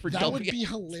qualified for That would W. be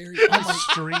hilarious.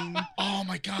 Stream. Oh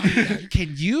my god. That,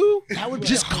 Can you that would be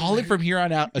just call it hilarious. from here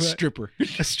on out a What? stripper?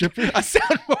 A stripper? A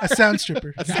soundboard. A sound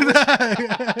stripper. Dude,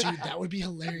 that would be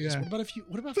hilarious. Yeah. What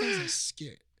about if it was a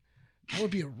skit? That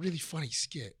would be a really funny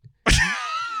skit. If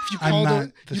you I'm call not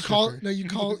the you call stripper. no, you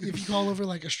call if you call over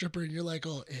like a stripper and you're like,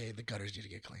 oh, hey, the gutters need to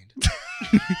get cleaned.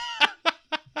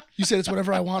 You said it's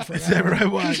whatever I want for an It's whatever hour. I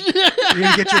want. You're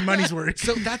gonna get your money's worth.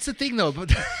 So that's the thing, though. But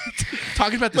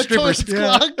talking about the My strippers, toilet's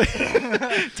Yeah.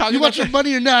 clogged. talking You about want your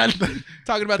money or not?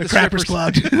 talking about The the, crapper's strippers,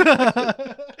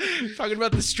 clogged. talking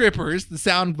about the strippers, the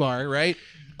sound bar, right?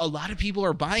 A lot of people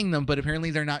are buying them, but apparently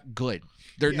they're not good.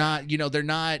 They're not. They're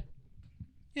not.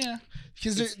 Yeah.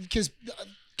 Because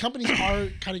companies are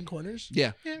cutting corners.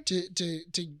 Yeah.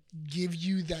 To give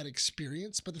you that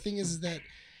experience. But the thing is that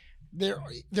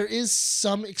there is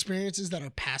some experiences that are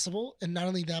passable, and not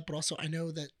only that, but also I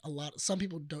know that some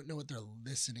people don't know what they're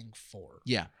listening for.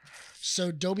 Yeah.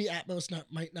 So Dolby Atmos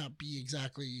might not be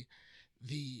exactly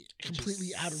the completely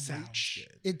just out of sounds reach.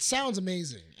 good. It sounds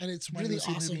amazing, and it's really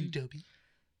awesome.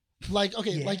 Like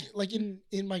okay, Yeah. like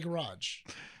in my garage,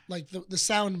 like the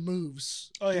sound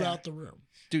moves Oh, yeah. throughout the room.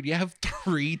 Dude, you have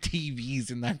 3 TVs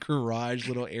in that garage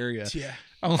little area. Yeah.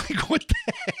 I'm like, what the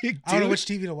heck, dude? I don't know which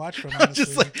TV to watch from. I'm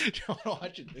just honestly. like, do you want to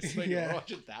watch it this way? Do you want Yeah. to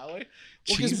watch it that way?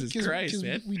 Well, Jesus Christ,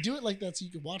 man. We do it like that so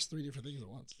you can watch 3 different things at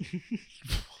once.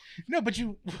 No, but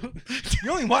you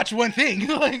only watch one thing.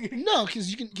 Like, No, because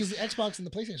the Xbox and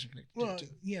the PlayStation connect. well,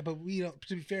 yeah, but we don't.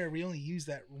 To be fair, we only use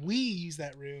that. We use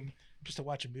that room just to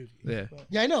watch a movie. Yeah.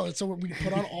 Yeah, I know. And so we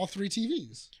put on all 3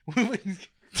 TVs.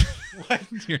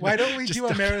 Why don't we Just do a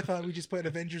don't- marathon? We just put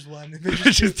Avengers 1, Avengers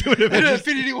 2, Just do it. and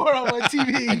Infinity War on one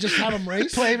TV. And just have them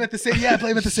race. play them at the same. Yeah, play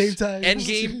them at the same time.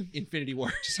 Endgame, Infinity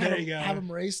War. Just There have you them, go. have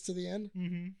them race to the end.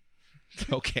 Mm-hmm.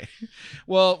 Okay.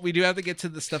 Well, we do have to get to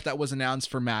the stuff that was announced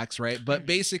for Max, right? But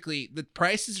basically, the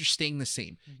prices are staying the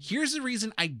same. Here's the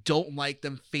reason I don't like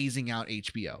them phasing out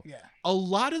HBO. Yeah. A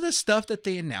lot of the stuff that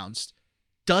they announced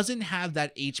doesn't have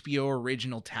that HBO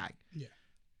original tag. Yeah.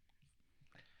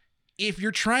 If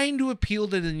you're trying to appeal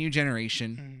to the new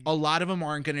generation, a lot of them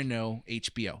aren't going to know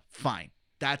HBO. Fine.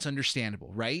 That's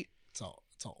understandable, right? It's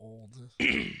all old.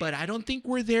 But I don't think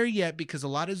we're there yet because a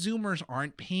lot of Zoomers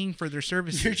aren't paying for their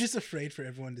services. You're just afraid for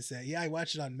everyone to say, "Yeah, I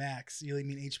watched it on Max." You really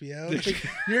mean HBO?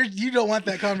 You don't want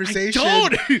that conversation.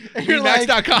 don't. You're like,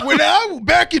 Max.com.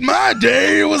 back in my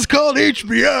day, it was called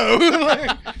HBO.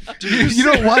 Like, you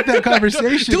don't want that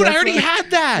conversation. Dude, I That's already why- had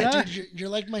that. Yeah. Dude, you're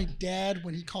like my dad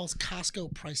when he calls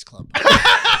Costco Price Club.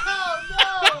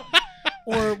 Oh,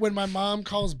 Or when my mom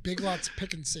calls Big Lots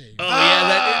Pick and Save. Oh, yeah.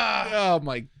 That, oh,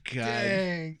 my God.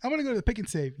 Dang. I'm going to go to the Pick and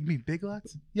Save. You mean Big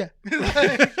Lots? Yeah.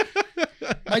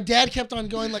 My dad kept on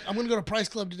going like, I'm going to go to Price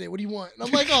Club today. What do you want? And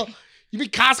I'm like, oh, you mean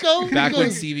Costco? Back He when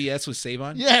goes, CVS was Save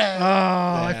On? Yeah.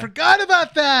 Oh, I Yeah. forgot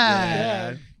about that.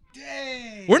 Yeah.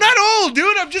 Dang. We're not old,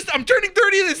 dude. I'm turning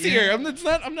 30 this year. I'm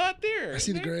not there. I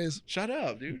see the grays. Shut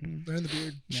up, dude. They're in the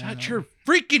beard. Shut your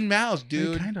freaking mouth, They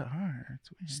dude. kind of are.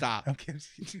 It's weird. Stop. Okay.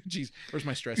 Jeez, where's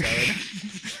my stress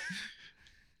out?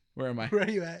 Where am I? Where are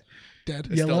you at? Dead.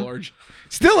 It's still Yellow? orange.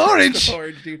 Still orange. Still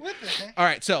orange, dude. What the heck? All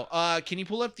right, so can you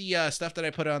pull up the stuff that I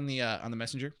put on the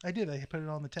messenger? I did. I put it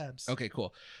on the tabs. Okay,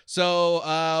 cool.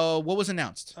 So what was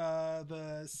announced?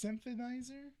 The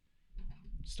Symphonizer,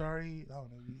 starring. Oh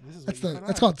no, this is what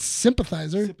That's called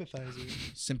Sympathizer. Sympathizer.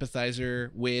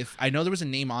 Sympathizer with. I know there was a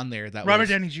name on there that Robert was,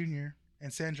 Downey Jr.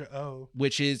 and Sandra Oh.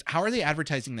 which is how are they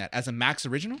advertising that as a Max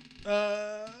original?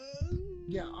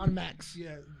 Yeah, on Max.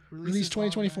 Yeah. Release on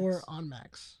 2024 Max. on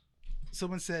Max.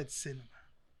 Someone said cinema.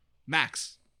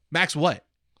 Max what?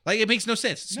 Like it makes no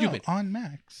sense. It's stupid. No, on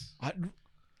Max.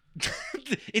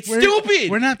 It's We're-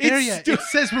 stupid. We're not there It's yet. stu- It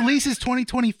says releases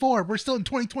 2024. We're still in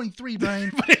 2023,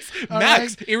 Brian. but it's All Max.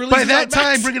 right? It releases By that on time,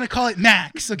 Max. we're gonna call it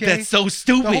Max. Okay. That's so the whole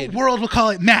stupid. world will call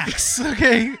it Max.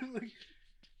 Okay.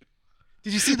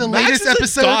 Did you see the Max latest is a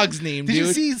episode? dog's name, Did you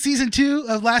dude. see season 2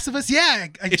 of Last of Us? Yeah,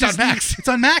 It's on Max. It's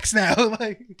on Max now.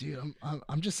 Like, Dude,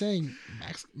 I'm just saying,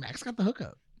 Max got the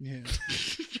hookup. yeah.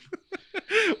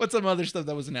 What's some other stuff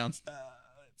that was announced?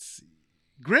 Let's see.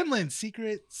 Gremlins: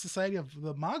 Secret Society of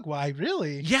the Mogwai.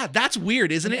 Really? Yeah, that's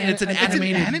weird, isn't it? And it's an It's It's an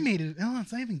animated. animated. Oh,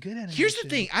 it's not even good animation. Here's the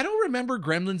thing: I don't remember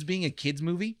Gremlins being a kids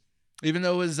movie, even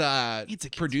though it was It's a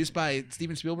kids produced by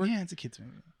Steven Spielberg. Yeah, it's a kids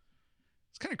movie.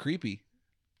 It's kind of creepy,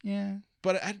 Yeah.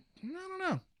 but I don't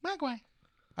know. Mogwai.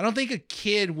 I don't think a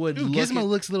kid would Ooh, look. Gizmo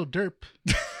looks a little derp.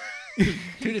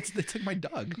 Dude, it's like my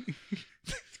dog.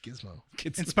 Gizmo.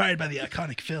 Inspired by the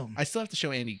iconic film. I still have to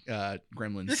show Andy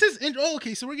Gremlins. This is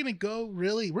okay. So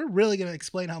we're really gonna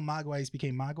explain how Mogwais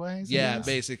became Mogwais. Yeah,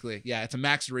 basically. Yeah, it's a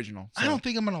Max original. So. I don't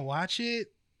think I'm gonna watch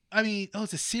it. I mean,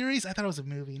 it's a series. I thought it was a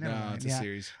movie. Never No, mind. it's a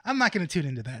series. I'm not gonna tune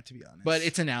into that, to be honest. But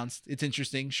it's announced. It's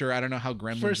interesting. Sure, I don't know how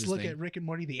Gremlins. First is look thing. at Rick and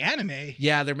Morty, the anime.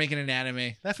 Yeah, they're making an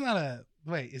anime. That's not a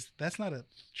that's not a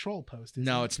troll post. Is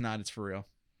No, it? it's not. It's for real.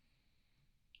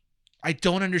 I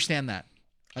don't understand that.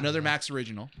 Another Max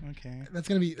original. Okay. That's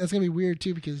gonna be weird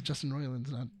too because Justin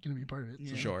Roiland's not gonna be part of it. Yeah.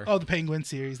 So. Sure. Oh, the Penguin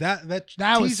series. That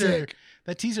was teaser. sick.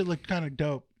 That teaser looked kind of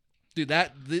dope. Dude,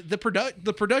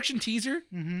 the production teaser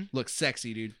Mm-hmm. looks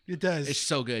sexy, dude. It does. It's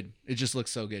so good. It just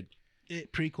looks so good.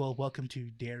 It prequel. Welcome to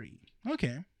Derry.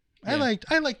 Okay. Yeah.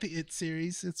 I liked the It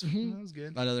series. That was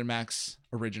good. Another Max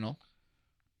original.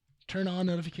 Turn on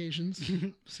notifications.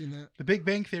 Seen that? The Big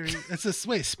Bang Theory. That's a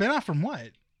spinoff from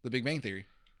what? The Big Bang Theory.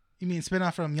 You mean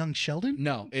spinoff from Young Sheldon?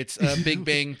 No, it's a Big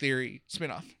Bang Theory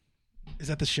spinoff. Is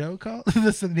that the show called?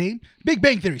 That's the name? Big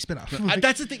Bang Theory spinoff.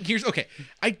 That's the thing.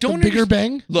 I The don't bigger understand-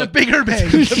 bang. Look, the bigger bang.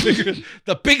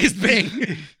 the biggest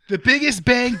bang. The biggest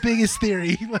bang, biggest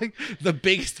theory. Like The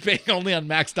biggest bang only on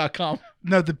Max.com.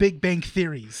 no, the Big Bang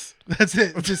theories. That's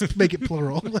it. Just make it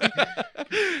plural.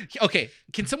 Okay,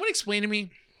 can someone explain to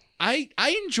me? I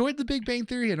enjoyed the Big Bang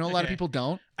Theory. I know a lot of Okay. people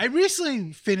don't. I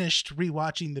recently finished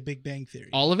rewatching the Big Bang Theory.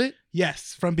 All of it?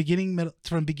 Yes, from beginning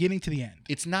to the end.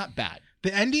 It's not bad.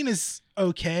 The ending is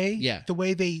okay. Yeah. The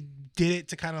way they did it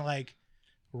to kind of like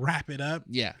wrap it up.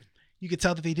 Yeah, You could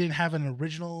tell that they didn't have an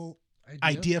original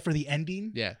idea for the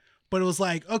ending. yeah, But it was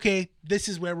like, okay, this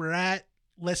is where we're at.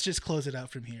 Let's just close it out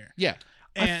from here. yeah.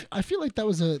 And I feel like that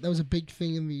was a big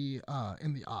thing in the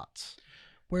aughts,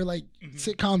 where like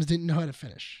sitcoms didn't know how to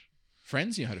finish.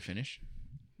 Friends, you know how to finish.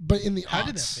 But in the How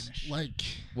did that aughts, finish? like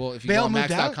Well, if you They go all on moved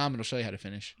Max.com, it'll show you how to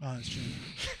finish. oh, that's true.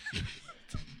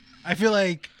 I feel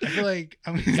like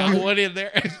I'm Got one in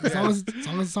there. as long as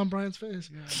it's on Brian's face.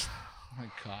 Oh my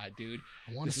god, dude!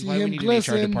 I want This to is see why we him need an HR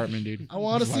glisten. department, dude. I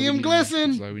wanna This is why see we him need glisten.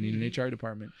 That's why we need an HR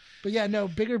department. But yeah, no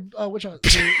bigger. Which one?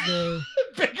 The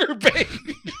Bigger bang.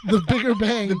 the bigger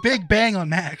bang. the Big Bang on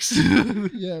Max.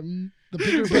 Yeah, the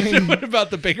bigger bang. What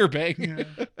about the bigger bang?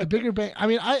 Yeah. The bigger bang. I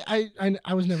mean,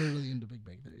 I was never really into Big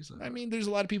Bang Theory. So. I mean, there's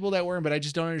a lot of people that weren't, but I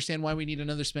just don't understand why we need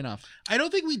another spinoff. I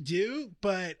don't think we do,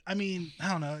 but I mean, I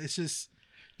don't know. It's just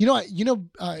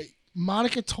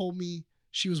Monica told me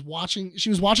she was watching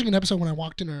an episode when I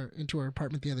walked into her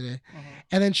apartment the other day,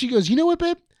 and then she goes, "You know what,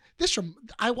 babe?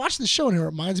 I watched this show and it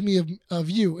reminds me of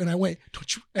you." And I went,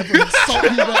 "Don't you ever insult me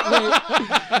that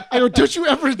way?" I go, "Don't you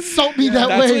ever insult me that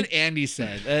That's way?" what Andy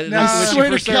said. No, When I she swear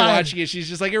to first started God. watching it, she's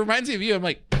just like, it reminds me of you. I'm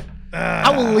like, I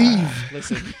will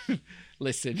leave.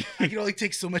 listen. I can only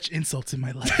take so much insults in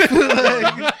my life.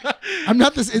 I'm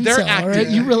not this They're incel. All right,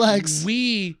 acting. you relax.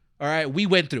 We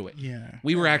went through it. Yeah.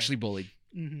 We were actually bullied.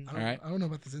 Mhm. I don't, all right. I don't know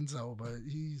about this incel, but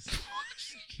he's.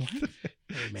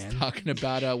 Hey man, Talking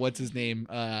about what's his name?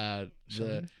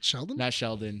 Sheldon. Not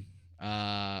Sheldon.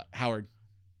 Howard.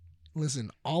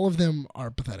 Listen, all of them are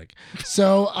pathetic.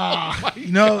 So,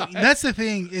 No, that's the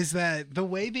thing is that the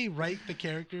way they write the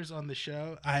characters on the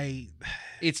show,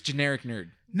 It's generic nerd.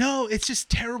 no, it's just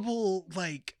terrible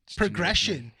like It's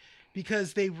progression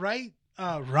because they write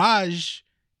Raj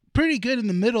pretty good in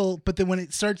the middle, but then when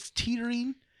it starts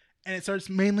teetering and it starts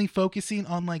mainly focusing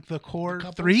on like the core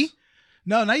couples? three,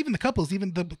 no, not even the couples,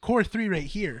 even the core three right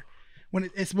here. When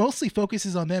it's mostly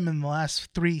focuses on them in the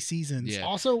last 3 seasons. Yeah.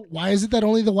 also, why is it that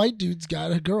only the white dudes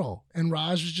got a girl and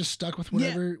Raj was just stuck with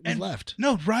whatever was and- left?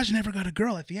 No, Raj never got a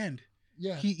girl at the end.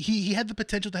 Yeah, He had the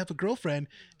potential to have a girlfriend,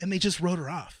 and they just wrote her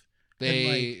off.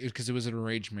 Because it was an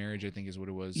arranged marriage, I think is what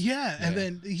it was. Yeah, and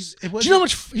then it was. do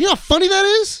you know how funny that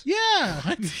is?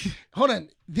 Yeah. Hold on,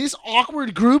 this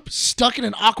awkward group stuck in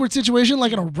an awkward situation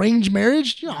like an arranged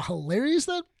marriage. You know how hilarious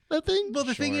that thing? Well,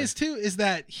 the thing Sure. is too is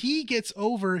that he gets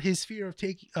over his fear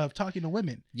of talking to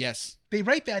women. Yes. They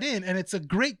write that in, and it's a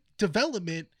great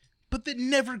development, but that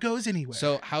never goes anywhere.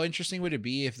 So how interesting would it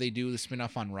be if they do the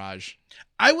spinoff on Raj?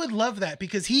 I would love that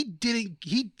because he didn't.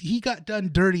 He got done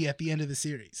dirty at the end of the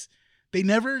series. They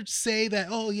never say that.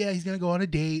 Oh yeah, he's gonna go on a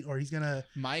date or he's gonna.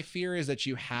 My fear is that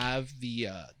you have the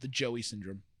Joey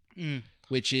syndrome,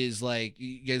 which is like,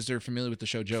 you guys are familiar with the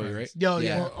show Joey, right? Yo,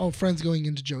 yeah. Oh, friends going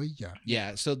into Joey. Yeah,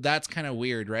 Yeah, so that's kind of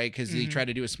weird, right? Because they Mhm. tried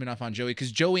to do a spinoff on Joey,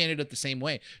 because Joey ended up the same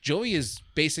way. Joey is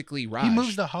basically Raj. He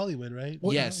moves to Hollywood, right?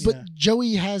 Well, Yes. but Yeah.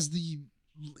 Joey has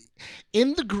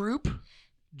in the group.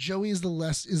 Joey is the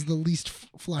least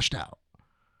flushed out.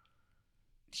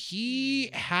 he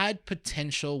had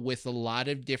potential with a lot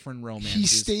of different romances. He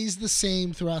stays the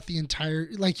same throughout the entire.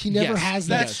 Like he never has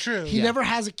that. That's true. He never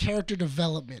has a character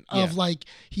development of like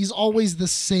he's always the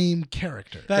same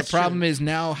character. The problem is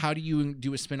now, how do you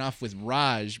do a spinoff with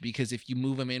Raj? Because if you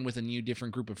move him in with a new,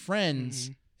 different group of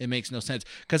friends, it makes no sense.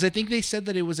 Because I think they said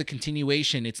that it was a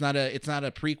continuation. It's not a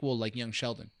prequel like Young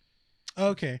Sheldon.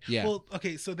 Okay. Yeah. Well,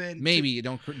 okay. So then maybe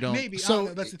don't. Maybe. So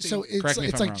that's the thing. so Correct me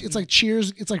if it's I'm like wrong. it's like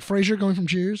Cheers. It's like Frasier going from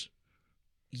Cheers.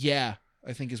 Yeah,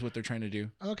 I think is what they're trying to do.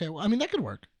 Okay. Well, I mean that could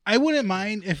work. I wouldn't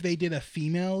mind if they did a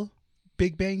female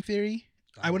Big Bang Theory.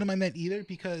 I wouldn't mind that either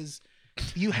because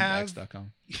you have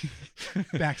Bax.com.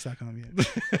 Bax.com.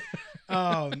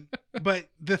 Yeah. But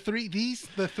the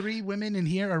three women in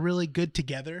here are really good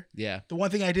together. Yeah. The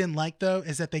one thing I didn't like though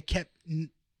is that they kept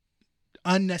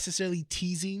unnecessarily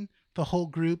teasing the whole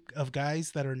group of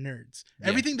guys that are nerds. Yeah.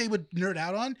 Everything they would nerd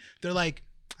out on, they're like,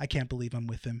 I can't believe I'm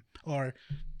with him, or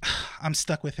I'm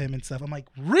stuck with him and stuff. I'm like,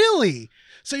 really?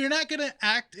 So you're not gonna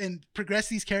act and progress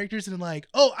these characters and like,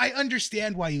 oh, I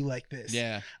understand why you like this.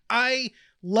 Yeah. I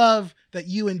love that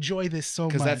you enjoy this so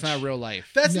much. Because that's not real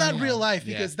life. That's No. not real life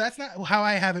because that's not how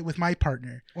I have it with my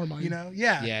partner. Or mine. You know?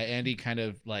 Yeah. Yeah, Andy kind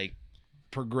of like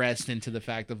progressed into the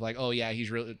fact of like, oh yeah,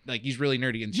 he's really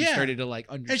nerdy, and she started to like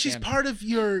understand. And she's part of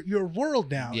your world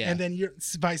now. Yeah. And then you're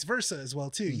vice versa as well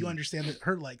too. You understand that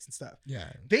her likes and stuff.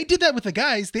 Yeah. They did that with the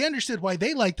guys. They understood why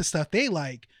they like the stuff they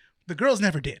like. The girls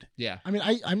never did. Yeah. I mean,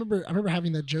 I remember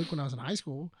having that joke when I was in high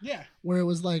school. Yeah. Where it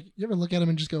was like, you ever look at him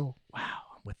and just go, "Wow,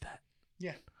 I'm with that."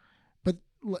 Yeah. But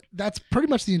that's pretty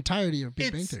much the entirety of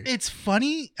Big Bang Theory. It's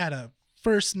funny at a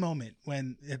first moment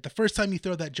at the first time you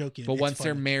throw that joke in. But it's once funny.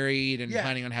 they're married and Yeah.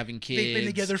 planning on having kids, They've been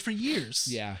together for years.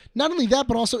 Yeah. Not only that,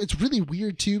 but also it's really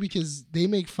weird too because they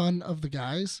make fun of the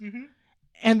guys, Mm-hmm.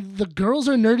 and the girls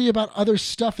are nerdy about other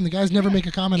stuff, and the guys never make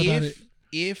a comment about it.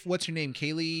 If what's her name,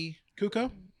 Kaylee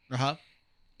Kuko?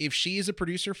 if she is a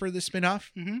producer for this spinoff,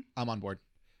 I'm on board.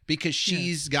 Because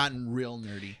she's gotten real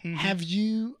nerdy. Have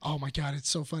you? Oh my god, it's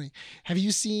so funny. Have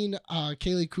you seen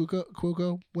Kaylee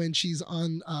Cuoco when she's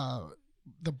on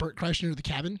the Bert Kreischer The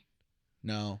Cabin?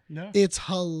 No. It's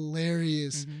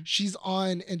hilarious. She's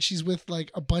on and she's with like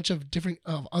a bunch of different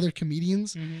other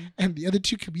comedians, and the other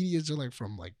two comedians are like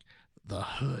from like the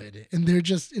hood, and they're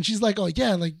just, and she's like, oh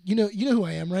yeah, like you know who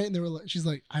I am, right? And they were like, she's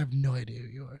like, I have no idea who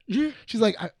you are. She's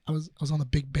like, I was on the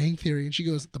Big Bang Theory, and she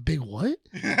goes, the big what?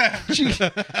 she's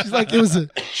like, it was a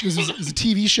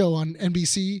TV show on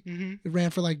NBC. It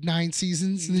ran for like 9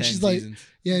 seasons, and then 10 she's like, seasons.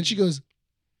 yeah, and she goes,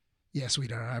 yeah,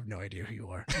 sweetheart, I have no idea who you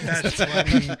are. That's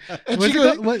funny. And What's she it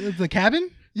goes, called? What, The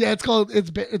Cabin? yeah, it's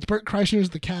Bert Kreischer's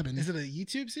The Cabin. Is it a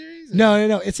YouTube series?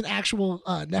 No. It's an actual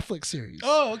Netflix series.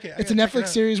 Oh, okay. It's a Netflix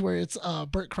series where it's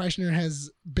Bert Kreischer has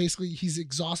basically, he's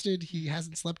exhausted. He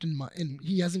hasn't slept and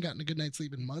he hasn't gotten a good night's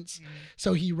sleep in months.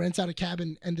 So he rents out a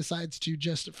cabin and decides to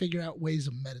just figure out ways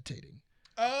of meditating.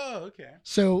 Oh, okay.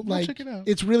 So I'll like, check it out.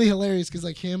 it's really hilarious because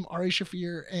like him, Ari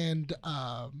Shaffir, and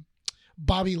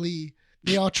Bobby Lee,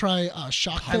 they all try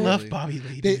shock I therapy. love Bobby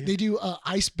Lee. They dude. they do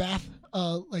ice bath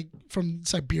like from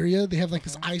Siberia. They have like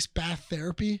this ice bath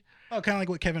therapy. Oh, kind of like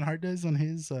what Kevin Hart does on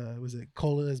his was it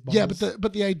Cola's balls? Yeah,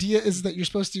 but the idea is that you're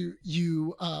supposed to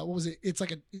what was it? It's like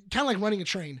a kind of like running a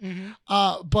train.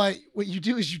 But what you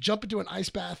do is you jump into an ice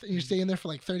bath and you stay in there for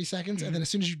like 30 seconds, and then as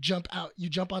soon as you jump out, you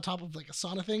jump on top of like a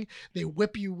sauna thing. They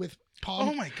whip you with palm.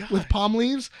 Oh my God. With palm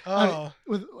leaves. Oh.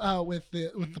 With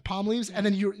the palm leaves, and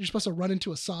then you're supposed to run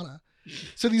into a sauna.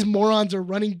 So these morons are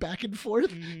running back and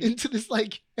forth into this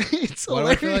like it's Why do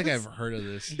I feel like hilarious. I've heard of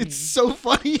this? It's so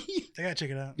funny. I gotta check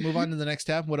it out. Move on to the next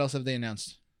tab. What else have they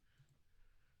announced?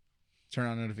 Turn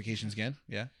on notifications again.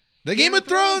 Yeah. The Game of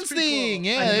Thrones thing.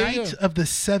 Yeah. A there you Knight go. of the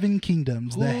Seven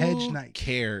Kingdoms, the Hedge Who Knight.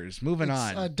 cares? Moving It's,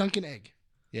 on. Duncan Egg.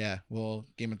 Yeah. Well,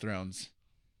 Game of Thrones.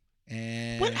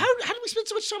 And What? How did we spend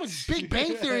so much time on Big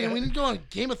Bang Theory and we didn't go on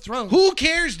Game of Thrones? who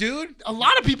cares, dude? A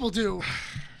lot of people do.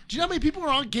 Do you know how many people are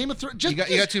on Game of Thrones? You got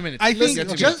 2 minutes. I think You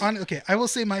got 2 just- minutes. I will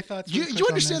say my thoughts. you really quick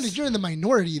on understand this. that you're in the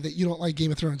minority that you don't like Game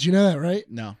of Thrones. You know that, right?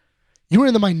 No. You were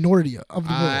in the minority of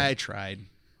the I world. tried.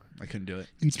 I couldn't do it.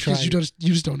 It's because you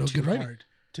just don't know too good writing. hard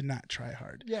to not try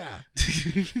hard. Yeah.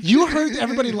 You heard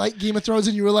everybody like Game of Thrones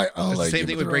and you were like, oh, It's like the same Game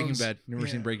thing of with Breaking Thrones. Bad. Never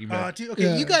seen Breaking Oh, Bad. dude, okay,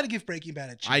 Yeah. you got to give Breaking Bad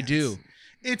a chance. I do.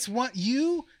 It's what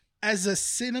you, as a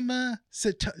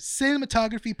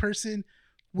cinematography person,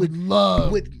 would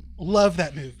love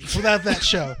that movie, love that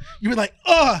show. You were like,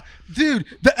 oh, dude,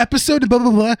 the episode, blah blah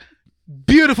blah,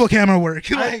 beautiful camera work.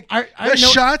 Like I the know-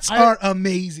 shots are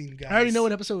amazing, guys. I already know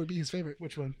what episode would be his favorite.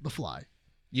 Which one? The Fly.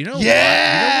 You know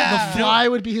Yeah! The Fly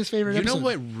would be his favorite You know episode.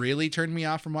 what really turned me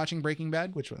off from watching Breaking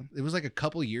Bad? Which one? It was like a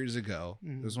couple years ago.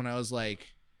 It was when I was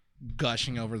like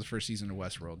gushing over the first season of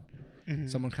Westworld. Mhm.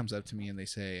 Someone comes up to me and they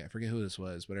say, I forget who this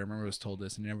was, but I remember I was told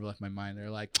this and it never left my mind.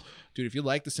 They're like, dude, if you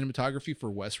like the cinematography for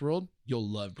Westworld, you'll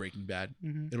love Breaking Bad.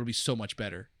 Mhm. It'll be so much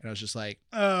better. And I was just like,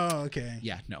 Oh, okay.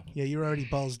 yeah, no. Yeah, you're already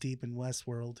balls deep in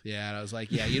Westworld. Yeah, and I was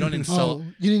like, yeah, you don't insult,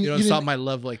 you you don't insult my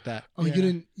love like that. Oh, Yeah.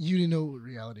 you didn't know what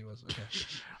reality was. Okay.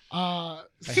 I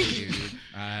hate you, dude.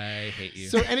 I hate you.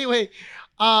 So anyway,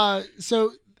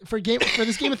 so for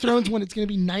this Game of Thrones one, it's going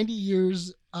to be 90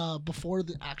 years before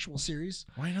the actual series.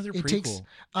 Why another It prequel?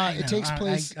 takes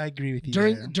place I agree with you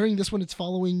during there. during this one. It's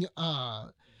following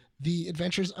the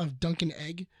adventures of Duncan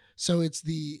Egg. So it's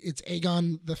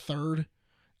Aegon the Third,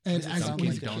 and Does it as sound when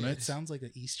Dunkin' he's a like kid. Donuts? It sounds like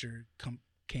an Easter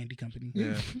candy company.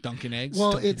 Yeah, Dunkin' Eggs.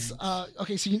 Well, Dunkin' it's Eggs.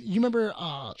 okay. So you remember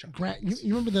Grant?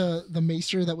 You remember the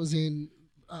maester that was in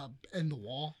the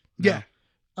Wall? Yeah.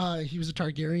 He was a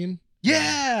Targaryen.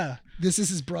 Yeah. This is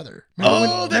his brother.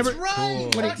 Oh, that's remember- right. Cool. He When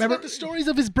he- talks remember- about the stories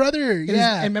of his brother. And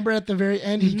Yeah. and remember at the very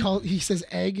end, he says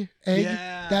egg.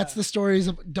 Yeah. That's the stories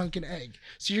of Duncan Egg.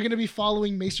 So you're gonna be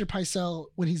following Maester Pycelle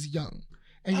when he's young,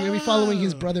 and you're gonna be following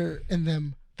his Oh. brother and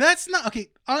them. That's not okay.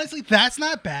 Honestly, that's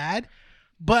not bad,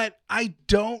 but I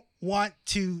don't want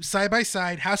to side by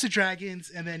side House of Dragons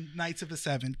and then Knights of the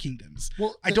Seven Kingdoms.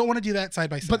 Well, I don't want to do that side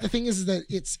by side. But the thing is that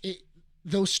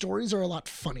those stories are a lot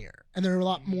funnier, and they're a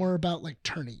lot more about like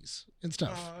tourneys and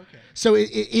stuff. Oh, okay. So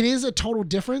it is a total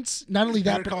difference. Not only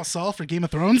that, Better but Call Saul for Game of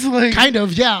Thrones, like kind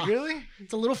of, yeah. really.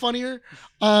 It's a little funnier.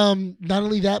 Not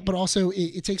only that, but also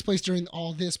it takes place during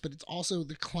all this, but it's also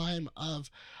the climb of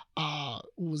what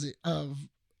was it of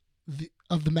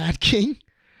the Mad King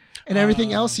and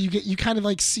everything else. So you kind of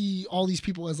like see all these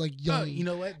people as like young, Oh, you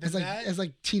know what? as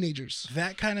like teenagers.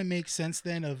 That kind of makes sense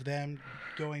then of them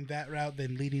going that route,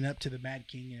 then leading up to the Mad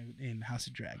King in House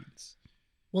of Dragons.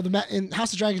 Well, in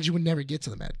House of Dragons, you would never get to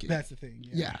the Mad King. That's the thing.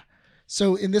 Yeah.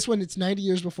 So in this one, it's 90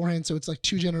 years beforehand. So it's like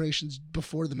 2 generations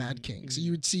before the Mad King. So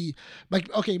you would see,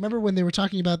 like, okay, remember when they were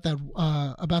talking about that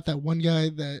one guy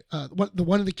that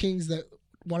one of the kings that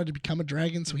wanted to become a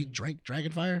dragon, so he drank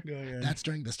dragon fire. Oh, yeah. That's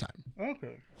during this time.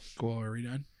 Okay. Cool. Are we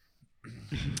done?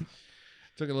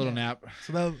 Took a little nap.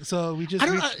 So we just I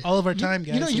don't reached all of our time,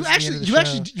 guys. You know, This you is the end of the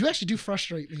actually show. do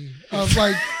frustrate me. Of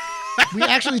like, we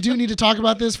actually do need to talk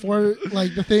about this for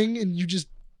like the thing, and you just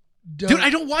don't. Dude, I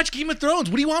don't watch Game of Thrones.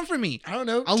 What do you want from me? I don't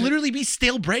know. I'll literally be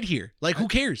stale bread here. Like, who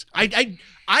cares?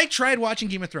 I tried watching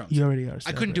Game of Thrones. You already are.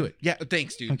 I couldn't do it. Yeah,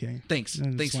 thanks, dude. Okay. Thanks. I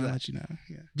just Thanks for wanna that. let you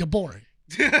know. You're boring.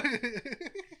 Yeah.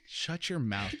 Shut your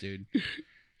mouth, dude.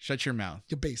 Shut your mouth.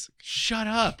 You're basic. Shut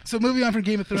up. So moving on from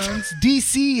Game of Thrones,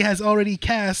 DC has already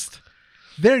cast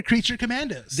their Creature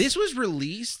Commandos. This was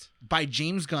released by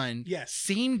James Gunn. Yes.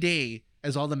 Same day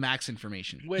as all the Max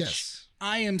information. which Yes.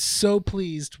 I am so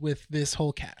pleased with this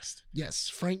whole cast. Yes,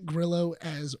 Frank Grillo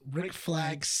as Rick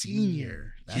Flag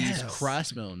Sr. That's Yes. his-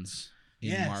 Crossbones in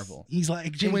Yes. Marvel. He's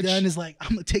like, James which- Gunn is like,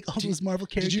 I'm gonna take all Did- those Marvel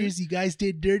did you- characters you guys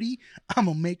did dirty. I'm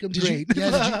gonna make them Did great.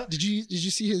 you, did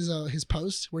you see his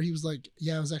post where he was like,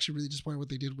 yeah, I was actually really disappointed what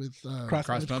they did with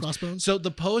Crossbones. So the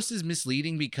post is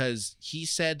misleading because he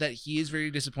said that he is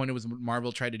very disappointed with what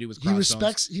Marvel tried to do with He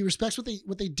Crossbones. respects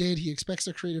what they did. He expects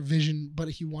a creative vision, but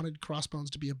he wanted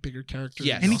Crossbones to be a bigger character.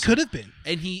 Yes. and he could have been.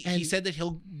 And he And- said that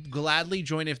he'll gladly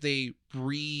join if they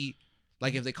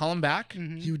if they call him back,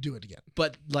 he would do it again.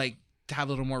 but like to have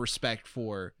a little more respect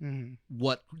for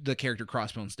what the character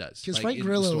Crossbones does. Because like, Frank in the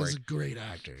Grillo story. is a great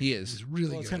actor. He is. He's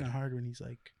really Well, it's good. kind of hard when he's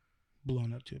like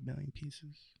blown up to 1,000,000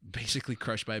 pieces. Basically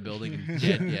crushed by a building and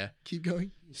dead. Yeah. Keep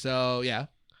going. So yeah,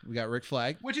 we got Rick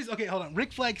Flag. Which is okay. Hold on,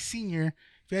 Rick Flag Sr.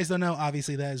 If you guys don't know,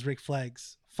 obviously that is Rick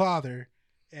Flag's father,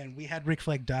 and we had Rick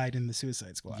Flag died in the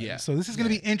Suicide Squad. Yeah. So this is going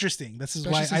to be interesting. This is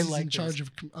Especially why since I he's like in this. charge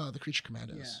of the Creature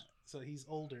Commandos. Yeah. So he's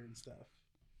older and stuff.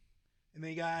 And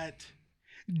they got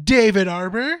David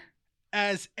Arbor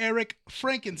as Eric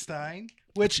Frankenstein,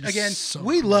 which He's again, so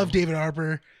we cool. love David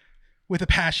Arbor with a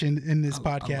passion in this I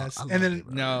podcast. love and then David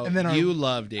Arbor. No, And then our- you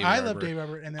love David. I Arbor. love David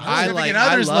Arbor, and then I significant like-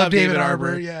 I others love love David David Arbor.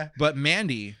 Arbor. Yeah. But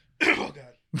Mandy. Oh god.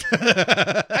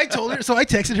 I told her, so I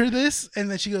texted her this,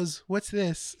 and then she goes, "What's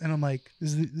this?" And I'm like,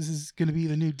 "This is going to be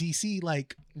the new DC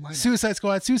like Why not? Suicide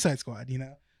Squad, you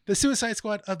know, the Suicide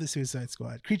Squad of the Suicide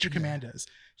Squad, Creature Commandos."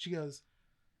 She goes,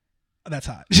 oh, "That's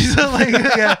hot." She's like,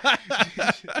 "Yeah."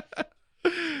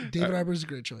 David Arbor is a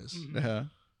great choice. Uh-huh.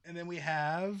 And then we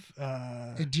have,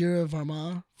 Adira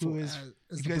Varma, who is,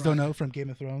 as if the you guys bride. don't know, from Game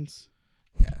of Thrones.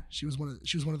 Yeah, she was one of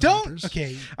the Don't. Vipers.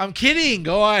 Okay, I'm kidding.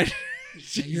 Go on.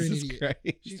 Yeah, you're an Jesus idiot.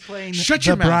 Christ. she's playing Shut the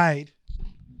your mouth. bride.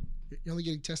 You're only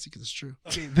getting testy because it's true.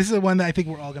 Okay, this is the one that I think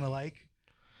we're all gonna like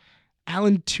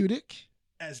Alan Tudyk.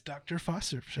 as Dr.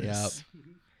 Foster. Yep.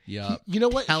 Yeah. You know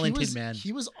what? Talented man.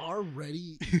 He was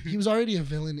already a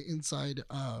villain inside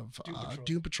of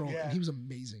Doom Patrol, Yeah. and he was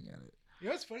amazing at it. You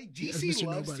know what's funny? As DC Mr.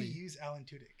 loves Nobody. to use Alan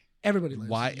Tudyk. Everybody loves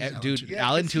Why, to use Alan dude? Tudyk. Yeah,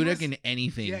 Alan 'cause he Tudyk was- in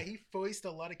anything. Yeah, he voiced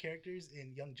a lot of characters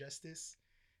in Young Justice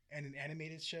and in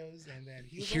animated shows, and then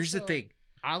he was Here's the also- thing.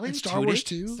 Alan And Star Wars Tudyk,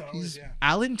 too. Star Wars, He's yeah.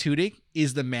 Alan Tudyk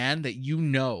is the man that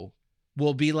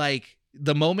will be like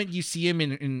the moment you see him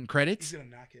in credits, He's gonna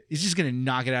knock it. he's just gonna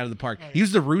knock it out of the park. Oh, yeah. He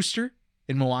was the rooster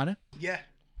in Moana. Yeah.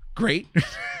 Great.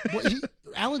 well,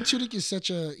 Alan Tudyk is such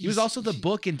a. He was also the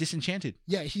book in Disenchanted.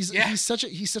 Yeah, he's such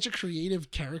a creative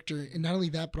character, and not only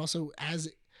that, but also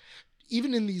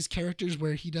even in these characters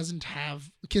where he doesn't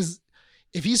have, because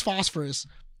if he's phosphorus,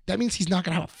 that means he's not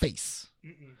gonna have a face.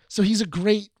 Mm-mm. So he's a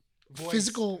great Voice,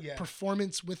 physical yeah.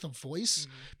 performance with a voice,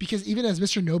 Mhm. because even as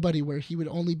Mr. Nobody, where he would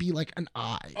only be like an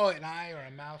eye. Oh, an eye or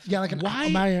a mouth. Yeah, like an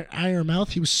Why- eye or a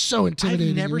mouth. He was so I've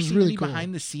intimidating. never it was seen really any cool.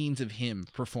 behind the scenes of him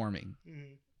performing.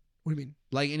 Mhm. What do you mean?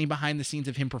 Like any behind the scenes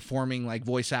of him performing, like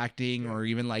voice acting, or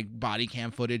even like body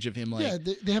cam footage of him. Like,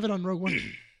 Yeah, they have it on Rogue One.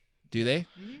 do they?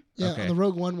 Mhm. Yeah, Okay. on the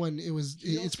Rogue One He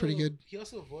it's pretty also- good. He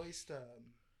also voiced the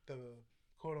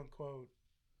quote unquote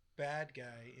bad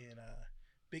guy in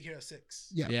Big Hero 6.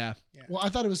 Yeah. Yeah. Well, I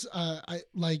thought it was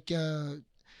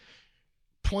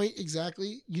point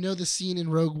exactly. You know the scene in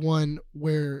Rogue One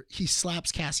where he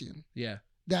slaps Cassian. Yeah.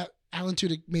 That Alan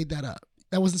Tudyk made that up.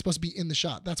 That wasn't supposed to be in the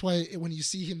shot. That's why when you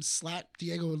see him slap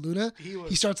Diego Luna,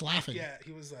 he starts laughing. Yeah,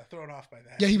 he was thrown off by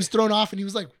that. Yeah, he was thrown off, and he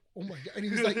was like, "Oh my god!" And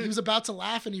he was like, he was about to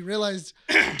laugh, and he realized,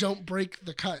 "Don't break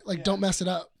the cut. Like, don't mess it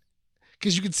up,"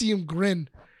 because you could see him grin,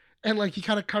 and like he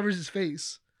kind of covers his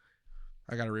face.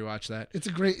 I gotta rewatch that. It's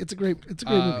a great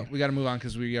movie. We gotta move on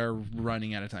because we are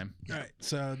running out of time. All right,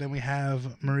 so then we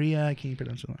have Maria. Can you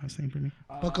pronounce the last name for me?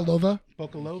 Bakalova.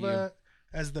 Bakalova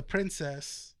as the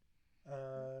princess.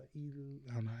 I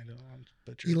don't know. I don't want to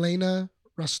butcher it. Elena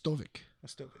Rostovic.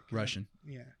 Rostovic. Russian.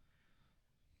 Yeah.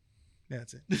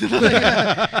 That's it.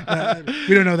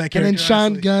 We don't know that character. And then Sean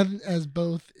honestly. Gunn as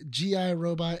both GI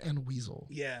Robot and Weasel.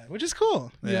 Yeah, which is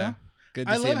cool. Yeah. Good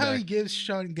to I see love him how back. he gives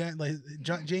Sean Gunn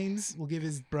James will give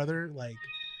his brother like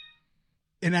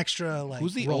an extra like.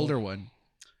 Who's the role. older one?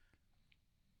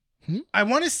 I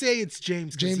want to say it's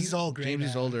James. James- He's all great. James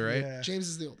is older, right? Yeah. James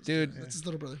is the oldest. Dude. That's his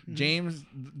little brother. James,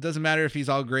 doesn't matter if he's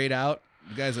all grayed out.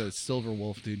 The guy's a silver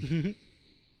wolf, dude.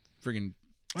 Freaking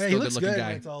Yeah, he still looks good looking good. guy.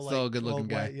 when it's all, Still a like, good looking all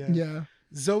guy. white, yeah. Yeah.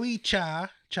 Zoe Chow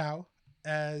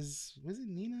as was it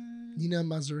Nina? Nina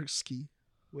Mazursky.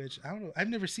 Which I don't know. I've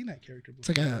never seen that character It's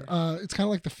before. like it's kind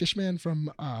of like the Fishman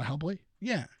from Hellboy.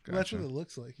 Yeah, well, that's Gotcha. what it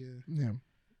looks like. Yeah. Yeah.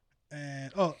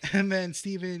 And then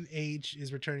Stephen H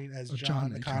is returning as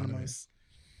John John Economos.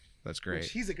 That's Which great.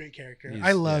 he's a great character. He's-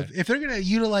 I love if they're gonna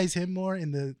utilize him more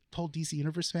in the whole DC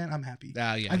universe, man. I'm happy.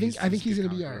 Yeah, I think he's good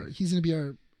gonna be comic he's gonna be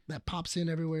our that pops in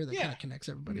everywhere that Yeah. kind of connects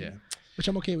everybody. Yeah. Which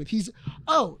I'm okay with. He's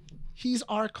R.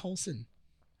 Coulson.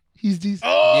 He's DC.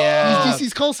 Oh, Yeah. He's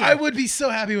DC's Coulson. I would be so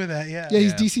happy with that. Yeah. Yeah,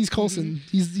 he's Yeah. DC's Coulson.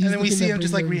 He's And then we the thing see that him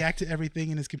just brings like everything. react to everything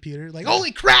in his computer, like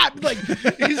 "Holy crap!" Like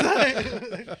he's like,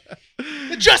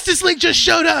 "The Justice League just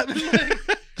showed up."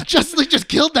 Justice League just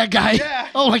killed that guy. Yeah.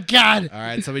 Oh my god. All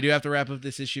right, so we do have to wrap up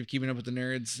this issue of Keeping Up with the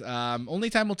Nerds. Only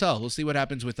time will tell. We'll see what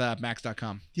happens with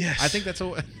Max.com. Yes, I think that's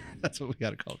what we got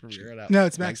to call from here on out. no,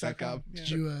 it's Max.com. Yeah.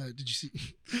 Did you see?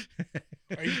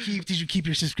 Did you keep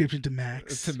your subscription to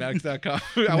Max? To Max.com.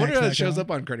 I wonder how that shows Max.com.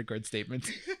 up on credit card statements.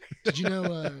 Did you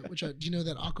know? Do you know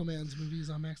that Aquaman's movie is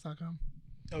on Max.com?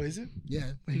 Oh, is it?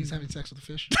 Yeah, when he's having sex with a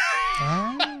fish.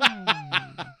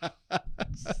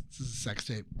 This is a sex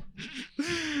tape.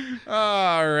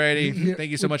 Alrighty.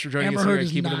 Thank you so much for joining us Amber here Heard at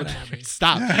is Keeping Up not with the happy. Nerds.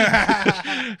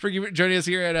 Stop. For joining us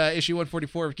here at issue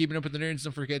 144 of Keeping Up with the Nerds.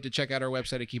 Don't forget to check out our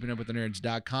website at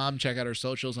keepingupwiththenerds.com. Check out our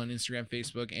socials on Instagram,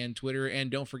 Facebook, and Twitter. And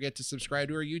don't forget to subscribe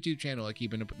to our YouTube channel at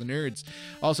Keeping Up with the Nerds.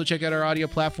 Also, check out our audio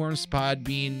platforms,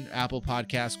 Podbean, Apple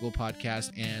Podcasts, Google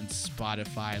Podcasts, and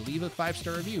Spotify. Leave a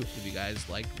 5-star review if you guys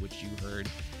like what you heard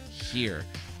here.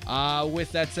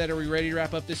 With that said, are we ready to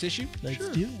wrap up this issue? Let's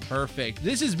do it. Perfect.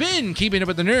 This has been Keeping Up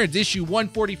with the Nerds, issue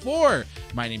 144.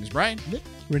 My name is Brian,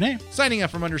 Renee. signing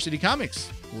out from Undercity Comics.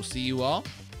 We'll see you all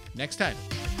next time.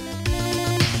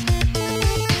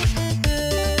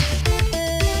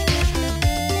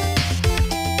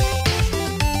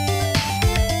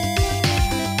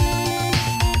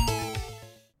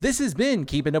 This has been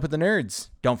Keeping Up with the Nerds.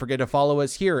 Don't forget to follow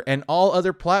us here and all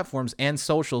other platforms and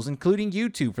socials, including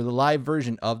YouTube, for the live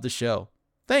version of the show.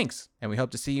 Thanks, and we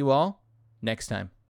hope to see you all next time.